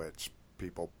prequels, which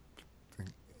people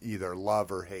either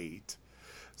love or hate.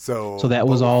 So that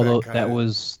was Boba Fett that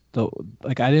was the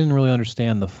like I didn't really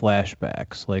understand the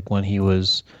flashbacks, like when he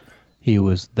was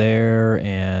there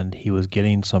and he was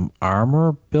getting some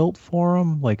armor built for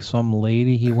him, like some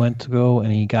lady he went to go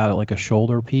and he got like a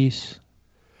shoulder piece.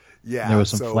 Yeah, And there was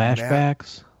some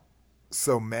flashbacks.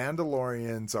 So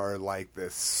Mandalorians are like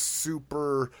this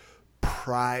super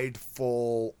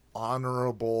prideful,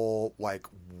 honorable, like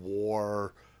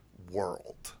war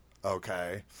world.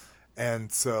 Okay.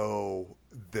 And so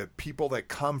the people that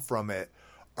come from it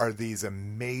are these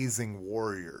amazing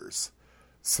warriors.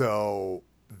 So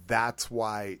that's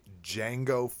why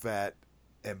Jango Fett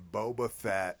and Boba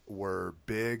Fett were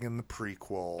big in the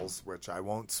prequels, which I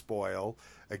won't spoil.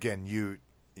 Again, you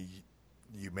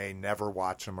may never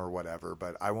watch them or whatever,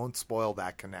 but I won't spoil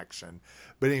that connection.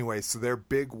 But anyway, so they're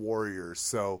big warriors.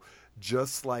 So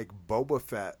just like Boba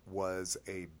Fett was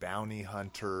a bounty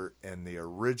hunter in the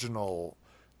original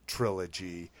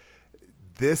trilogy,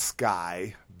 this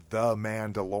guy, the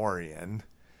Mandalorian,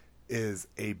 is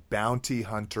a bounty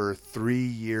hunter 3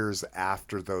 years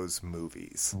after those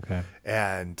movies. Okay.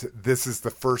 And this is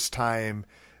the first time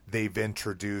they've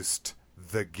introduced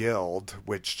the Guild,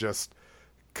 which just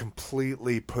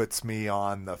completely puts me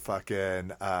on the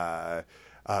fucking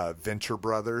Venture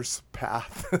Brothers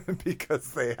path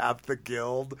because they have the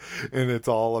Guild and it's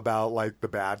all about like the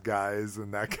bad guys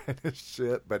and that kind of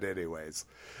shit. But anyways,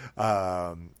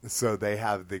 so they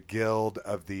have the Guild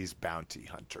of these bounty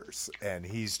hunters, and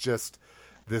he's just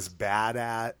this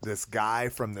guy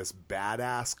from this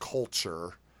badass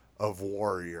culture of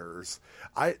warriors.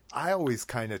 I always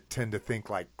kind of tend to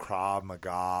think like Krav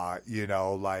Maga,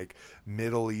 like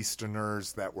Middle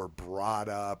Easterners that were brought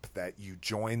up that you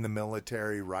join the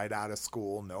military right out of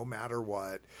school, no matter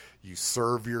what. You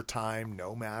serve your time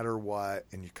no matter what,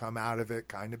 and you come out of it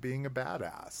kind of being a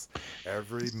badass.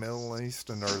 Every Middle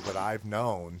Easterner that I've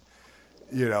known,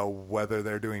 whether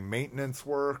they're doing maintenance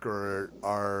work or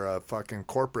are a fucking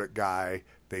corporate guy,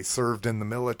 they served in the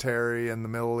military in the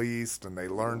Middle East and they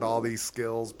learned all these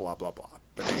skills, blah, blah, blah.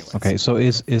 But anyways. Okay, so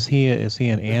is he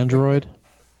an android?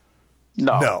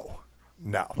 No.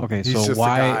 Okay, He's just a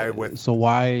guy with... so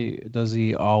why does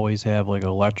he always have like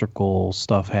electrical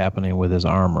stuff happening with his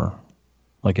armor,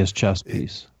 like his chest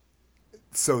piece?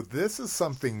 So this is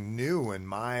something new in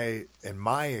my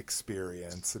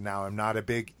experience. Now, I'm not a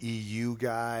big EU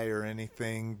guy or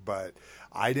anything, but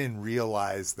I didn't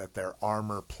realize that their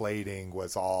armor plating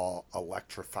was all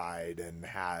electrified and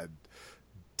had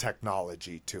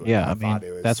technology to it. Yeah,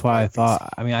 that's why I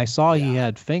thought. I saw he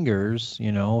had fingers,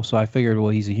 so I figured, well,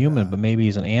 he's a human, but maybe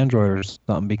he's an android or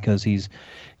something because he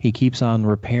keeps on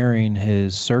repairing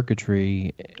his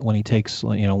circuitry when he takes,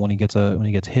 when he gets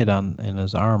hit in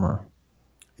his armor.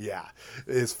 Yeah,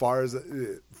 as far as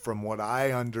from what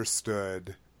I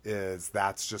understood is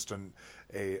that's just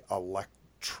a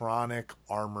electronic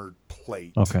armored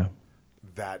plate. Okay.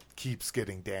 That keeps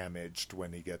getting damaged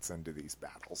when he gets into these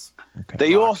battles. Okay.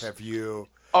 They Rock, also have you?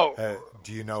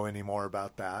 Do you know any more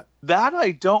about that? That I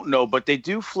don't know, but they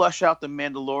do flesh out the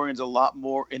Mandalorians a lot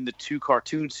more in the 2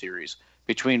 cartoon series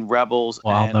between Rebels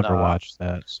and. I'll never watch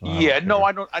that. So I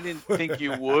don't. I didn't think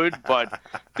you would, but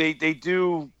they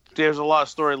do. There's a lot of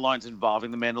storylines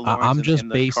involving the Mandalorians. I'm just in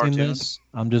the basing cartoons. this.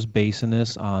 I'm just basing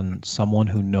this on someone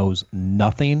who knows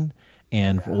nothing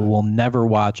and will never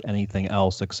watch anything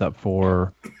else except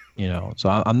for, So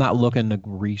I'm not looking to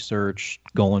research,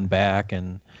 going back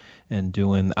and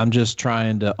doing. I'm just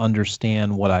trying to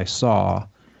understand what I saw.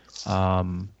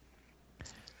 And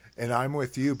I'm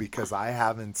with you because I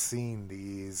haven't seen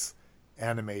these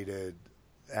animated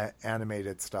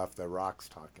stuff that Rock's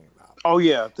talking about. Oh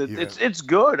yeah, it's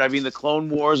good. The Clone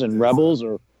Wars and Rebels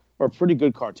are a pretty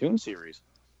good cartoon series,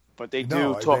 but they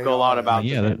do talk a lot about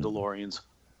the Mandalorians.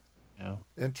 Yeah,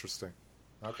 interesting.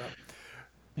 Okay.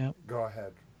 Yeah. Go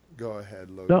ahead,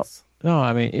 Lotus. No.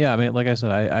 Like I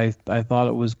said, I thought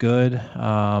it was good.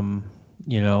 So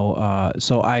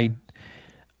I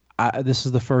this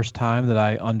is the first time that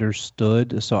I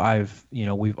understood. So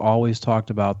we've always talked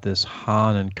about this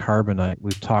Han and carbonite.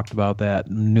 We've talked about that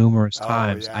numerous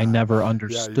times. Yeah. I never Yeah,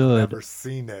 understood. you've never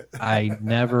seen it. I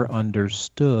never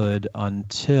understood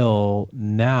until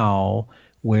now,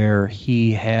 where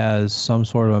he has some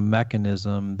sort of a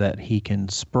mechanism that he can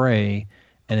spray,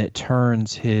 and it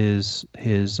turns his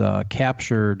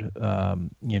captured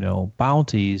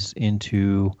bounties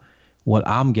into what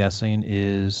I'm guessing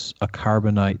is a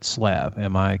carbonite slab.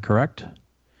 Am I correct?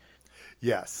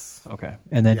 Yes. Okay.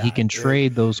 And then he can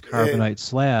trade those carbonite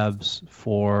slabs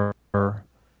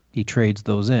he trades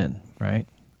those in, right?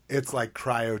 It's like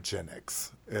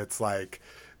cryogenics. It's like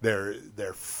they're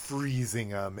freezing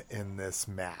them in this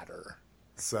matter.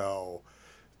 So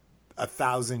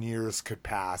 1,000 years could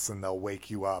pass and they'll wake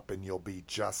you up and you'll be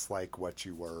just like what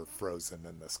you were frozen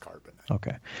in this carbonite.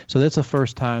 Okay. So that's the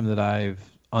first time that I've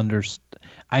like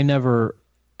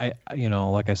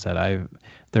I said,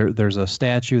 there's a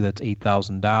statue that's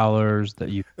 $8,000 that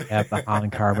you have the Han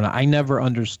carbonite. I never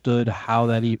understood how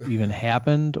that even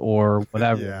happened or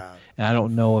whatever. Yeah. And I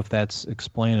don't know if that's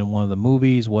explained in one of the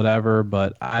movies, whatever,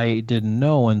 but I didn't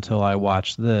know until I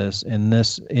watched this, and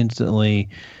this instantly,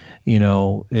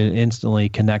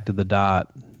 connected the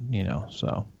dot,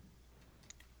 so.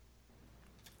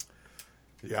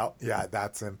 Yeah,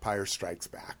 that's Empire Strikes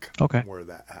Back. Okay. Where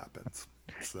that happens.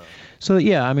 So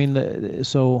yeah, I mean,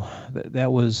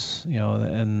 that was,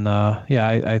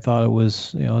 I thought it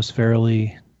was, it was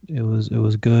fairly, it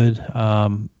was good.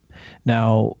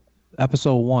 Now,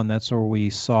 episode 1, that's where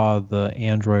we saw the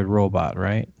android robot,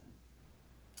 right?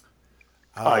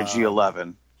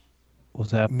 IG-11.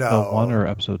 Was that episode 1 or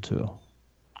episode 2?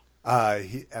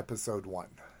 Episode 1.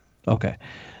 Okay.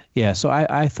 Yeah, so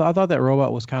I thought that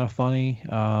robot was kind of funny.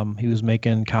 He was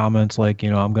making comments like,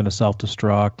 I'm going to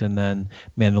self-destruct, and then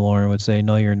Mandalorian would say,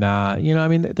 no, you're not. I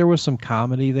mean, there was some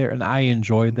comedy there, and I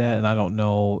enjoyed that, and I don't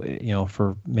know,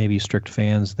 for maybe strict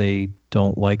fans, they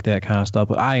don't like that kind of stuff,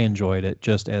 but I enjoyed it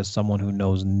just as someone who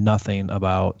knows nothing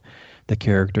about the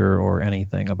character or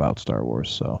anything about Star Wars,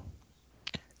 so.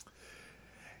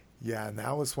 Yeah, and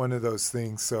that was one of those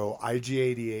things. So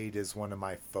IG-88 is one of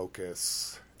my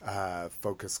focus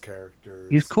characters.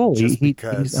 He's cool.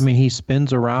 Because he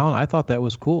spins around. I thought that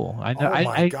was cool. I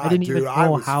didn't even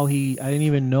know how I didn't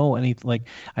even know any, like,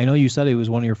 I know you said he was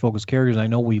one of your focus characters. I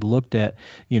know we looked at,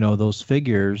 those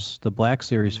figures, the Black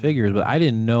Series figures, but I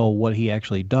didn't know what he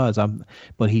actually does.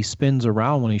 But he spins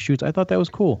around when he shoots. I thought that was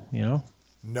cool,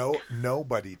 No,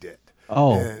 nobody did.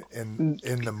 Oh. In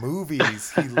the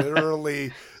movies, he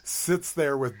literally sits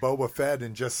there with Boba Fett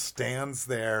and just stands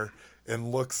there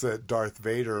and looks at Darth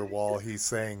Vader while he's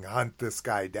saying, hunt this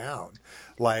guy down.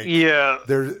 Like, yeah,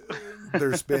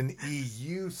 there's been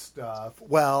EU stuff.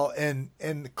 Well, in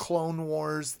Clone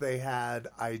Wars, they had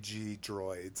IG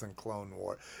droids in Clone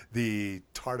War. The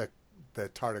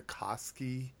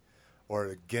Tartakovsky or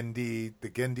the Genndy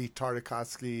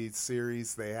Tartakovsky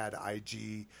series, they had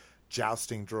IG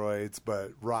jousting droids.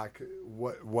 But Rock,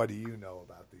 what do you know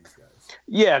about these guys?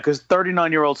 Yeah, because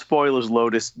 39-year-old spoilers,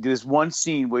 Lotus. There's one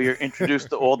scene where you're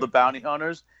introduced to all the bounty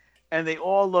hunters, and they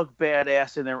all look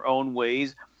badass in their own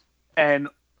ways. And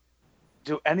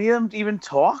do any of them even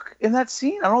talk in that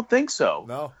scene? I don't think so.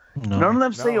 No. None of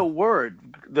them say a word.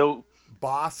 Though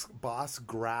Boss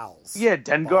growls. Yeah,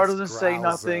 Dengar doesn't say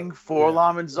nothing.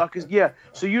 Forlom and Zuck is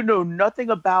So you know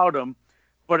nothing about them.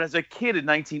 But as a kid in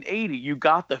 1980, you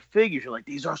got the figures. You're like,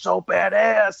 these are so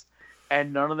badass.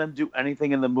 And none of them do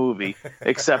anything in the movie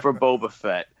except for Boba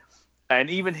Fett. And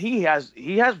even he has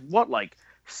what, like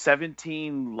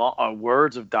 17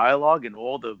 words of dialogue in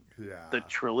all the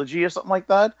trilogy or something like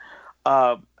that.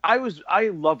 I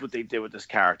love what they did with this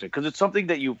character because it's something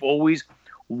that you've always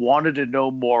wanted to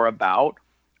know more about.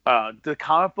 The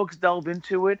comic books delve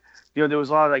into it. There was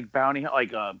a lot of like bounty,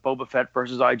 like Boba Fett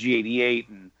versus IG-88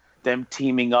 and them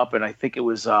teaming up. And I think it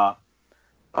was the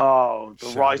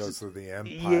Rise of the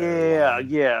Empire.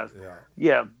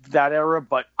 Yeah, that era.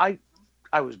 But I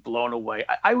was blown away.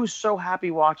 I was so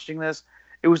happy watching this.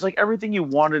 It was like everything you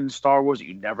wanted in Star Wars that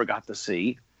you never got to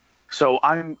see. So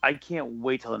I can't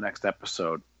wait till the next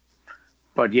episode.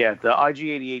 But yeah, the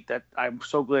IG-88, that I'm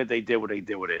so glad they did what they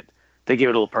did with it. They gave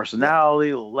it a little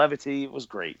personality, a little levity. It was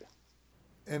great.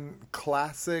 And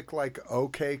classic, like,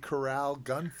 OK Corral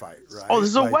gunfight, right? Oh,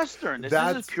 this is a Western. This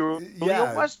is purely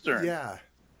a Western. Yeah.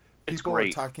 It's People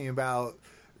great. are talking about,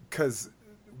 because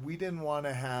we didn't want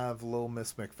to have Little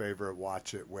Miss McFavorite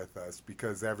watch it with us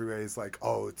because everybody's like,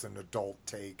 oh, it's an adult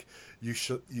take. You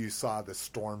saw the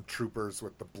stormtroopers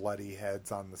with the bloody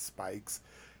heads on the spikes.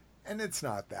 And it's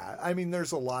not that. I mean,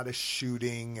 there's a lot of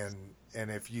shooting,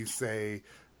 and if you say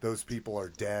those people are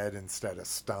dead instead of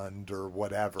stunned or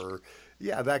whatever.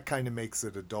 Yeah, that kind of makes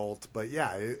it adult. But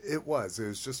yeah, it was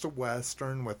just a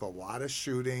Western with a lot of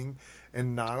shooting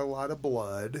and not a lot of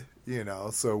blood,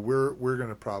 So we're going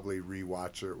to probably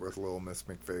rewatch it with Little Miss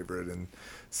McFavorite and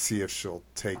see if she'll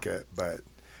take it. But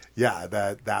yeah,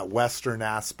 that Western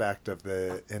aspect of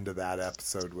the end of that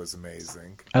episode was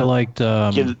amazing. I liked,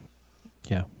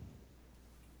 yeah.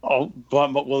 Oh,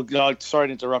 well, sorry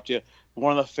to interrupt you.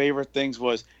 One of the favorite things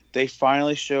was they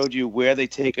finally showed you where they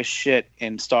take a shit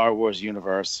in Star Wars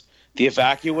universe. The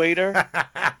evacuator.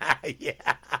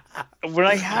 Yeah. When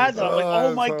I had that, I'm like,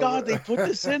 oh my God, they put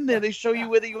this in there. They show you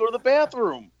where they go to the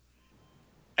bathroom.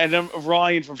 And then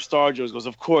Ryan from Star Joes goes,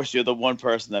 of course, you're the one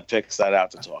person that picks that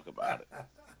out to talk about it.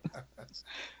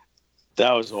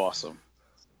 That was awesome.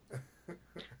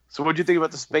 So what do you think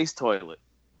about the space toilet?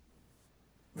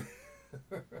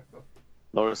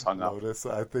 Lotus hung up. Lotus,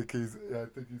 I think he's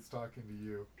talking to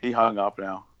you. He hung up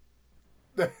now.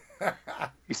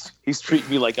 He's treating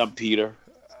me like I'm Peter.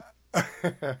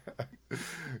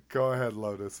 Go ahead,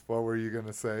 Lotus. What were you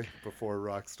gonna say before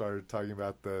Rock started talking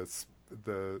about the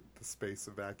space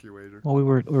evacuator? Well, we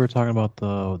were talking about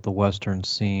the Western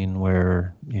scene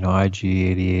where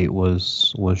IG-88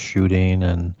 was shooting,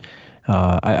 and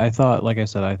I thought, like I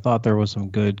said, I thought there was some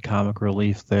good comic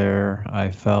relief there.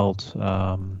 I felt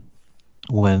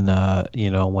when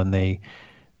they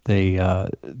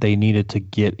needed to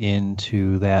get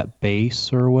into that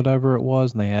base or whatever it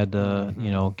was, and they had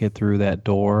to get through that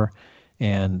door,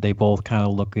 and they both kind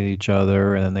of look at each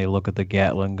other, and then they look at the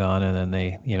Gatling gun, and then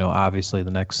they obviously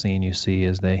the next scene you see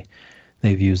is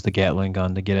they've used the Gatling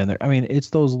gun to get in there. I mean,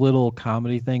 it's those little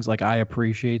comedy things. Like, I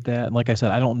appreciate that, and like I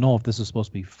said, I don't know if this is supposed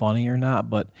to be funny or not,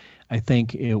 but I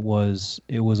think it was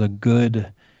a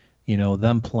good.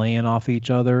 Them playing off each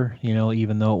other,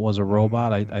 even though it was a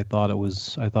robot, I thought it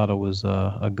was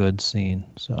a good scene.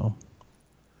 So,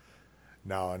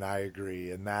 no, and I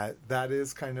agree, and that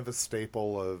is kind of a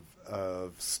staple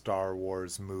of Star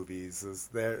Wars movies. Is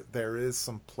there is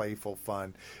some playful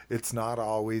fun. It's not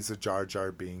always a Jar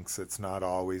Jar Binks. It's not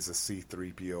always a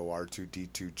C-3PO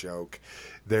R2-D2 joke.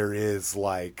 There is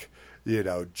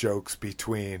jokes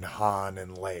between Han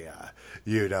and Leia,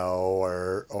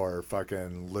 or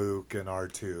fucking Luke and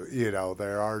R2,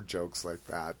 there are jokes like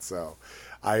that. So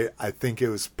I think it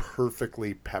was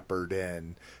perfectly peppered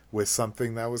in with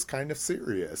something that was kind of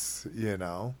serious,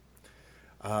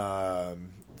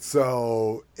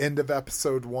 So end of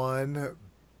episode 1,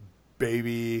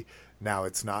 baby. Now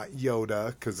it's not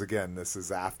Yoda, because again, this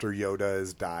is after Yoda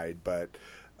has died, but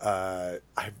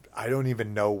I don't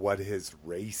even know what his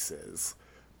race is,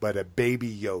 but a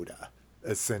baby Yoda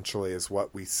essentially is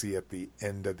what we see at the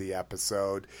end of the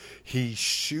episode. He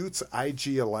shoots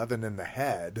IG-11 in the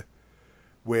head,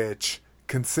 which,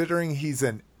 considering he's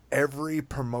in every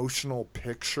promotional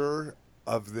picture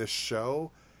of this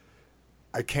show,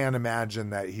 I can't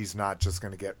imagine that he's not just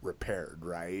going to get repaired,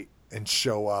 right? And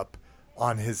show up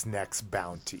on his next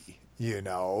bounty,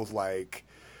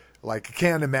 Like, I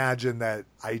can't imagine that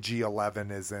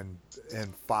IG-11 is in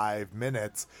 5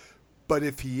 minutes. But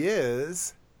if he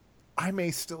is, I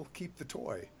may still keep the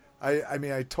toy. I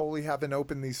mean, I totally haven't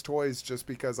opened these toys just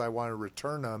because I want to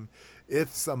return them if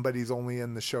somebody's only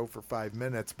in the show for 5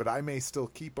 minutes. But I may still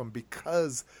keep them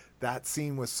because that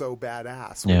scene was so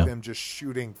badass with him just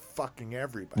shooting fucking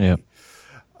everybody. Yeah.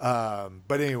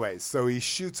 But anyway, so he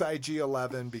shoots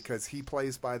IG-11 because he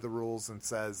plays by the rules and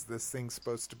says this thing's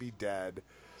supposed to be dead.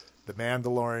 The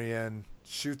Mandalorian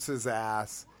shoots his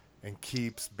ass and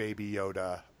keeps Baby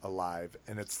Yoda alive,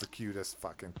 and it's the cutest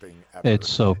fucking thing ever. It's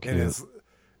so cute.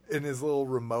 In his little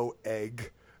remote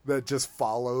egg that just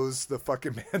follows the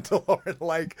fucking Mandalorian,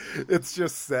 like it's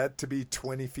just set to be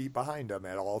 20 feet behind him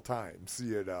at all times,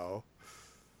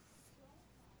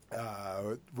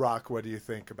 Rock, what do you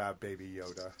think about Baby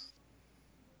Yoda?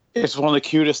 It's one of the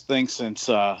cutest things since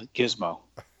Gizmo.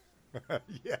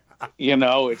 Yeah.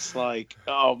 It's like,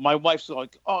 oh, my wife's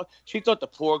like, oh, she thought the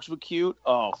porgs were cute.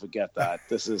 Oh, forget that.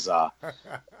 This is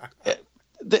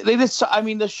they just, I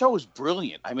mean, the show is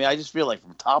brilliant. I mean, I just feel like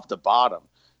from top to bottom,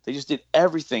 they just did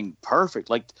everything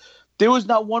perfect. Like, there was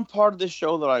not one part of this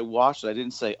show that I watched that I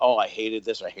didn't say, oh, I hated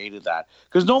this, I hated that.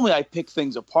 Because normally I pick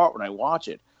things apart when I watch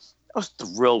it. I was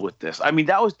thrilled with this. I mean,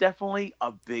 that was definitely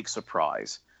a big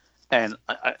surprise. And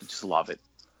I just love it.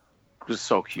 It was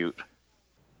so cute.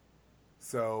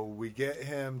 So we get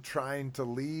him trying to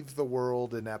leave the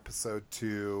world in episode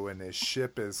 2, and his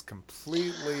ship is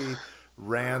completely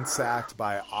ransacked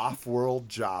by off-world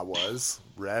Jawas,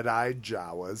 red-eyed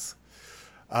Jawas.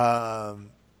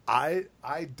 I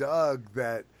dug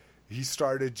that he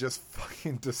started just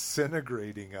fucking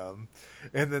disintegrating them,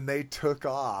 and then they took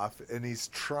off, and he's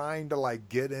trying to like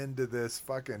get into this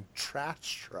fucking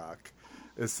trash truck,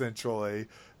 essentially.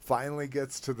 Finally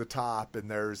gets to the top, and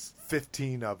there's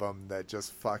 15 of them that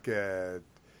just fucking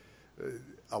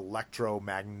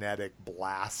electromagnetic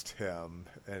blast him,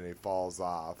 and he falls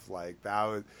off. Like, that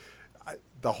was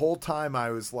the whole time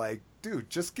I was like, dude,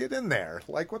 just get in there.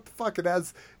 Like, what the fuck? It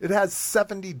has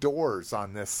 70 doors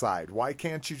on this side. Why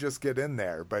can't you just get in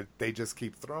there? But they just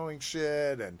keep throwing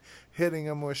shit and hitting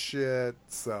him with shit.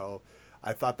 So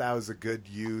I thought that was a good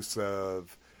use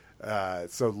of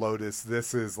so Lotus,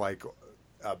 this is like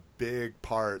a big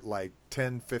part, like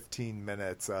 10-15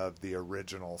 minutes of the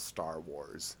original Star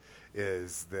Wars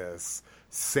is this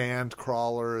sand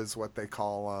crawler is what they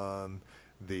call them.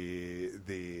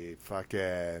 The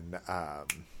fucking oh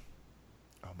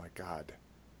my god,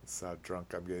 that's how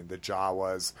drunk I'm getting. The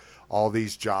Jawas, all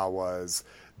these Jawas,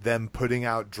 them putting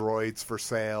out droids for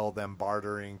sale, them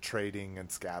bartering, trading, and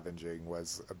scavenging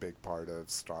was a big part of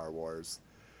Star Wars.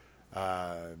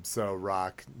 So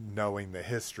Rock, knowing the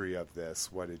history of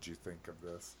this, what did you think of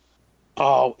this?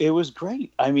 Oh, it was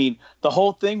great. I mean, the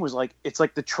whole thing was like, it's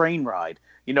like the train ride.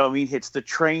 You know what I mean? It's the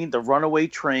train, the runaway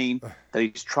train that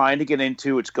he's trying to get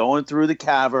into. It's going through the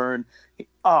cavern.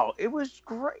 Oh, it was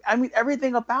great. I mean,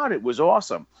 everything about it was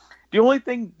awesome. The only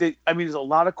thing that, I mean, there's a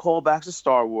lot of callbacks to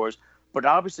Star Wars, but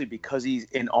obviously because he's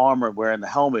in armor wearing the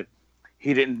helmet,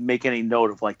 he didn't make any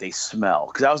note of like they smell.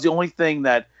 Because that was the only thing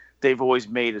that they've always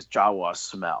made is Jawas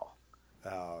smell.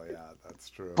 Oh yeah, that's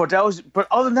true. But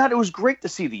other than that, it was great to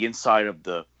see the inside of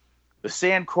the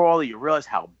sand crawler. You realize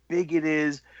how big it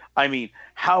is. I mean,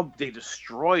 how they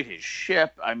destroyed his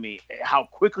ship. I mean, how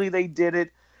quickly they did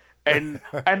it. And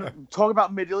talk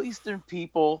about Middle Eastern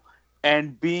people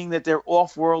and being that they're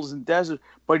off-worlds and desert,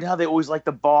 but how they always like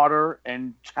to barter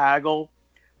and haggle.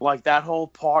 Like that whole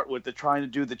part with the trying to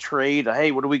do the trade.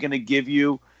 Hey, what are we going to give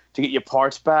you to get your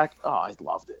parts back? Oh, I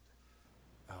loved it.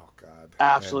 Oh, God.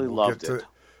 Absolutely loved it.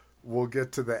 We'll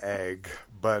get to the egg,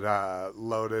 but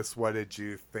Lotus, what did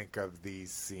you think of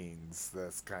these scenes?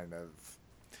 This kind of,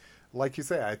 like you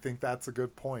say, I think that's a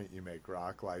good point you make,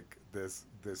 Rock. Like this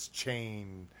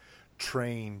train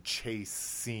chase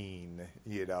scene,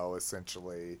 you know,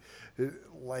 essentially,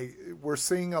 like we're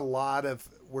seeing a lot of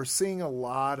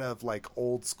like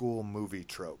old school movie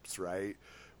tropes, right?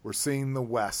 We're seeing the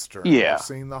Western. Yeah. We're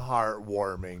seeing the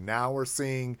heartwarming. Now we're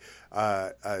seeing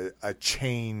a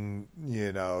chain,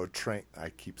 you know, train. I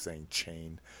keep saying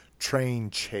train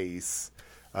chase.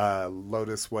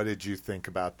 Lotus, what did you think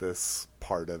about this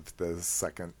part of the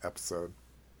second episode?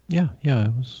 Yeah,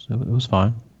 it was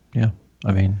fine. Yeah,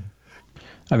 I mean,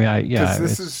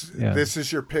 this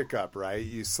is your pickup, right?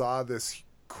 You saw this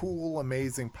cool,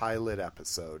 amazing pilot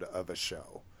episode of a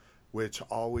show, which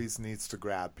always needs to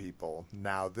grab people.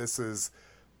 Now, this is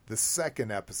the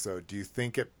second episode. Do you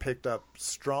think it picked up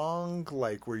strong?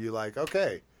 Like, were you like,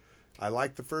 okay, I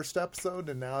like the first episode,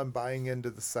 and now I'm buying into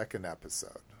the second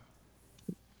episode?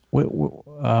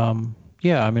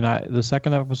 Yeah, I mean, the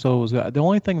second episode was the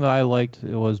only thing that I liked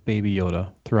was Baby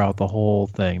Yoda throughout the whole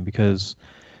thing, because,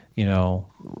 you know,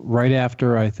 right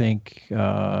after I think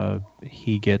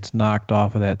he gets knocked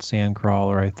off of that sand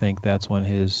crawler, I think that's when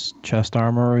his chest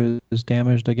armor is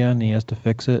damaged again. He has to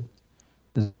fix it.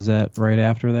 Is that right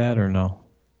after that or no?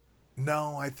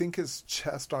 No, I think his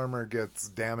chest armor gets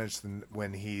damaged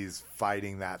when he's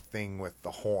fighting that thing with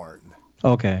the horn.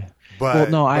 Okay. But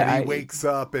he wakes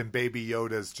up and Baby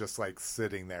Yoda's just like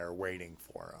sitting there waiting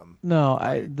for him. No,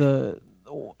 I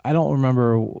don't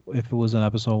remember if it was in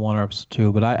episode 1 or episode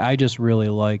 2, but I just really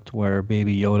liked where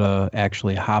Baby Yoda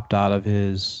actually hopped out of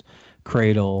his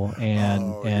cradle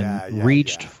and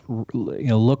reached, you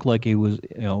know, looked like he was,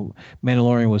 you know,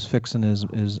 Mandalorian was fixing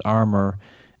his armor,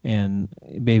 and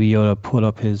Baby Yoda put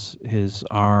up his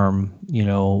arm, you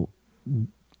know.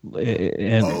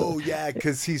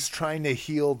 Because he's trying to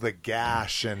heal the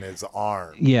gash in his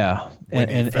arm. Yeah,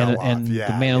 and the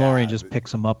Mandalorian just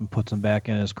picks him up and puts him back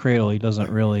in his cradle. He doesn't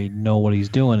really know what he's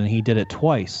doing, and he did it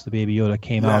twice. The Baby Yoda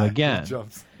came out again.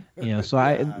 You know, so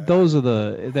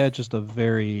it's just a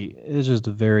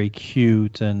very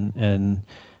cute and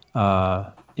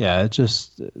it's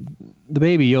just the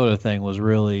Baby Yoda thing was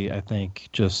really, I think,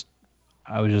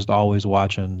 I was just always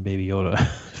watching Baby Yoda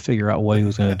figure out what he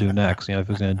was going to do next. You know, if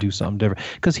he was going to do something different,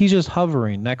 because he's just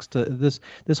hovering next to this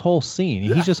whole scene.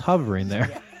 He's just hovering there,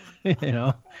 you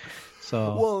know.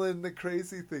 So well, and the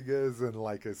crazy thing is, and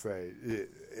like I say,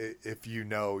 if you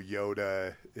know,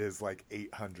 Yoda is like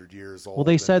 800 years old. Well,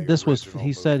 they said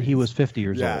he said he was 50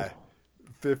 years old.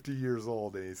 50 years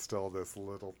old, and he's still this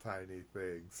little tiny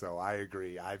thing. So I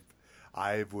agree.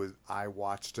 I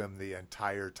watched them the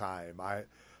entire time.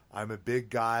 I'm a big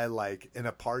guy, like in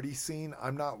a party scene,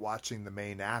 I'm not watching the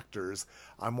main actors.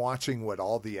 I'm watching what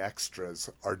all the extras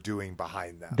are doing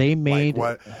behind them. They made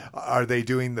what are they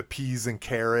doing, the peas and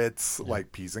carrots,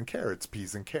 like peas and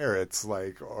carrots,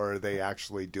 like, or are they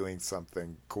actually doing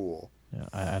something cool? Yeah,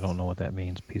 I don't know what that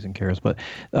means, peas and carrots, but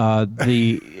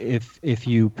if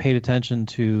you paid attention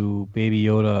to Baby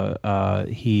Yoda,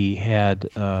 he had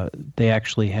they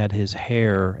actually had his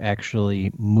hair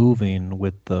actually moving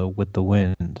with the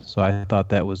wind, so I thought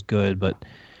that was good. But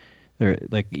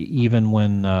like even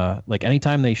when like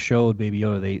anytime they showed Baby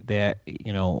Yoda,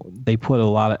 they put a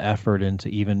lot of effort into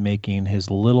even making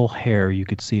his little hair. You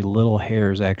could see little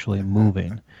hairs actually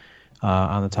moving.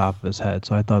 On the top of his head,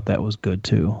 so I thought that was good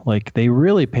too. Like they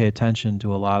really pay attention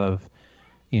to a lot of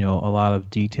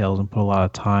details and put a lot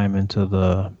of time into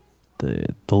the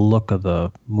look of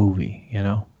the movie.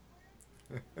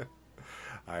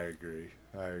 I agree.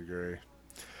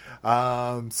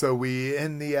 So we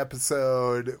end the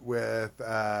episode with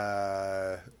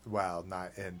well,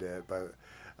 not end it, but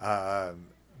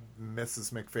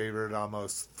Mrs. McFavorite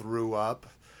almost threw up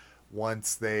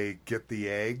once they get the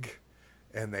egg.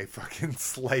 And they fucking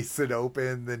slice it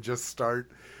open, then just start.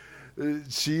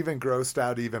 She even grossed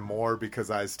out even more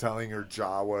because I was telling her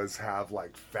Jawas have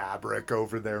like fabric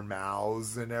over their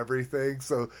mouths and everything.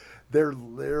 So they're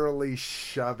literally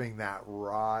shoving that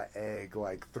raw egg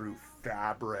like through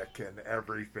fabric and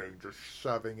everything, just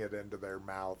shoving it into their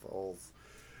mouth holes.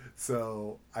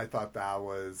 So I thought that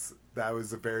was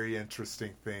a very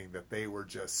interesting thing, that they were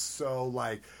just so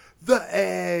like, the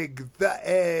egg,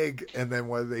 and then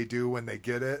what do they do when they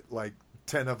get it? Like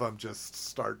 10 of them just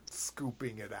start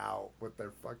scooping it out with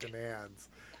their fucking hands.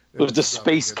 It was the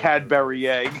space Cadbury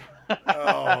egg.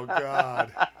 Oh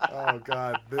God.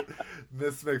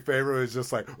 Miss McFavorite was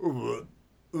just like,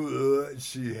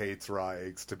 she hates raw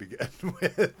eggs to begin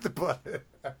with, but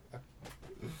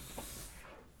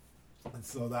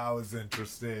so that was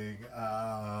interesting.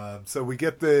 So we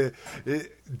get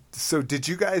so did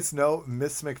you guys know,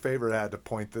 Miss McFavorite had to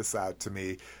point this out to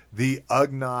me, the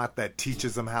Ugnaught that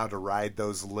teaches him how to ride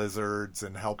those lizards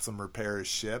and helps him repair his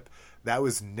ship, that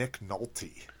was Nick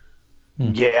Nolte.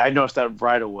 Yeah, I noticed that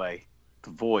right away. The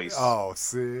voice. Oh,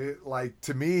 see, like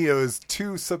to me it was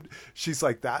too she's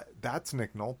like, that's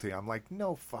Nick Nolte. I'm like,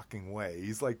 no fucking way.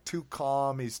 He's like too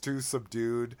calm, he's too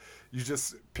subdued. You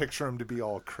just picture him to be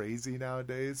all crazy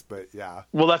nowadays, but yeah.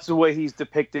 Well, that's the way he's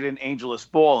depicted in Angel Has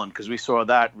Fallen, because we saw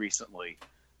that recently.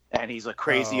 And he's a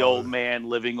crazy old man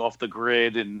living off the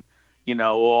grid and,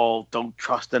 all don't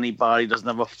trust anybody, doesn't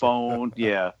have a phone.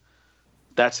 Yeah.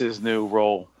 That's his new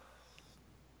role.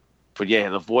 But yeah,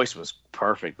 the voice was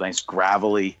perfect. Nice,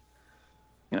 gravelly,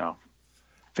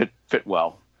 fit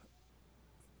well.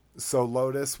 So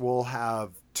Lotus will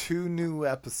have 2 new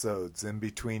episodes in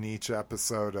between each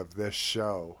episode of this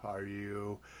show.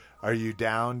 Are you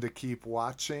down to keep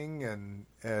watching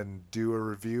and do a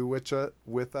review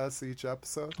with us each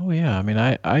episode? Oh yeah, I mean,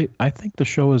 I think the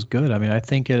show is good. I mean, I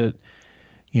think it,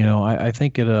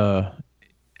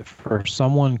 for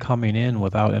someone coming in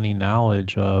without any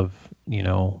knowledge of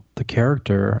the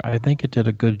character, I think it did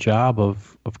a good job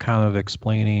of kind of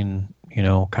explaining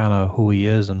kind of who he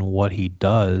is and what he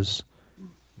does.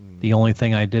 The only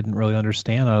thing I didn't really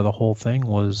understand out of the whole thing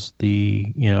was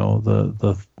the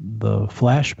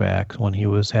flashbacks when he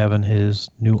was having his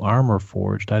new armor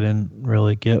forged. I didn't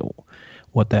really get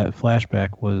what that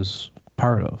flashback was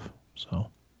part of.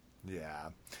 So yeah,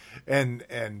 and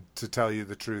to tell you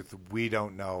the truth, we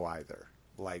don't know either.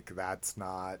 Like, that's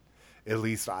not, at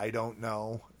least I don't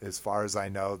know. As far as I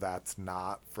know, that's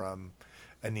not from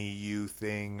an EU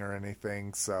thing or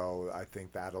anything. So I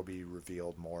think that'll be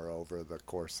revealed more over the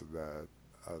course of the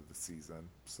season.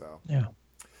 So yeah.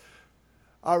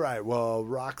 All right. Well,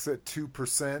 Rock's at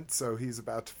 2%, so he's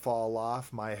about to fall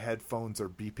off. My headphones are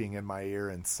beeping in my ear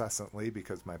incessantly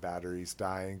because my battery's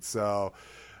dying. So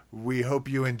we hope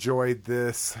you enjoyed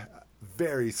this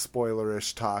very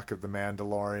spoilerish talk of The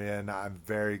Mandalorian. I'm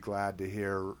very glad to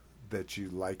hear that you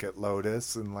like it,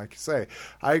 Lotus, and like you say,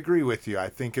 I agree with you. I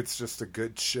think it's just a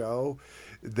good show.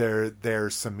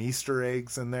 There's some Easter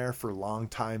eggs in there for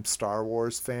longtime Star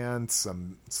Wars fans,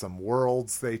 some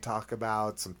worlds they talk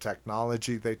about, some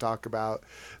technology they talk about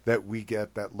that we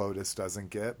get that Lotus doesn't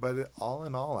get. But all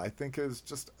in all, I think it was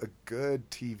just a good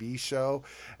TV show,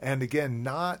 and again,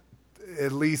 not,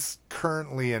 at least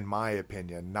currently in my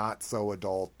opinion, not so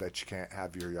adult that you can't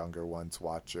have your younger ones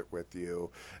watch it with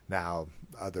you. Now,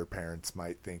 other parents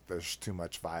might think there's too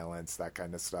much violence, that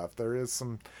kind of stuff. There is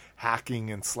some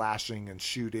hacking and slashing and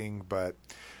shooting, but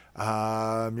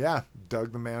Yeah,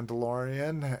 Doug the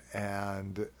Mandalorian,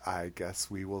 and I guess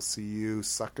we will see you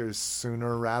suckers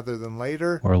sooner rather than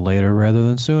later. Or later rather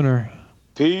than sooner.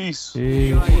 Peace.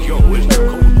 Peace. G.I. Joe is the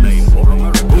code name for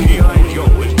America. G.I.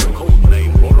 Joe is the code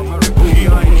name for America.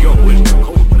 G.I.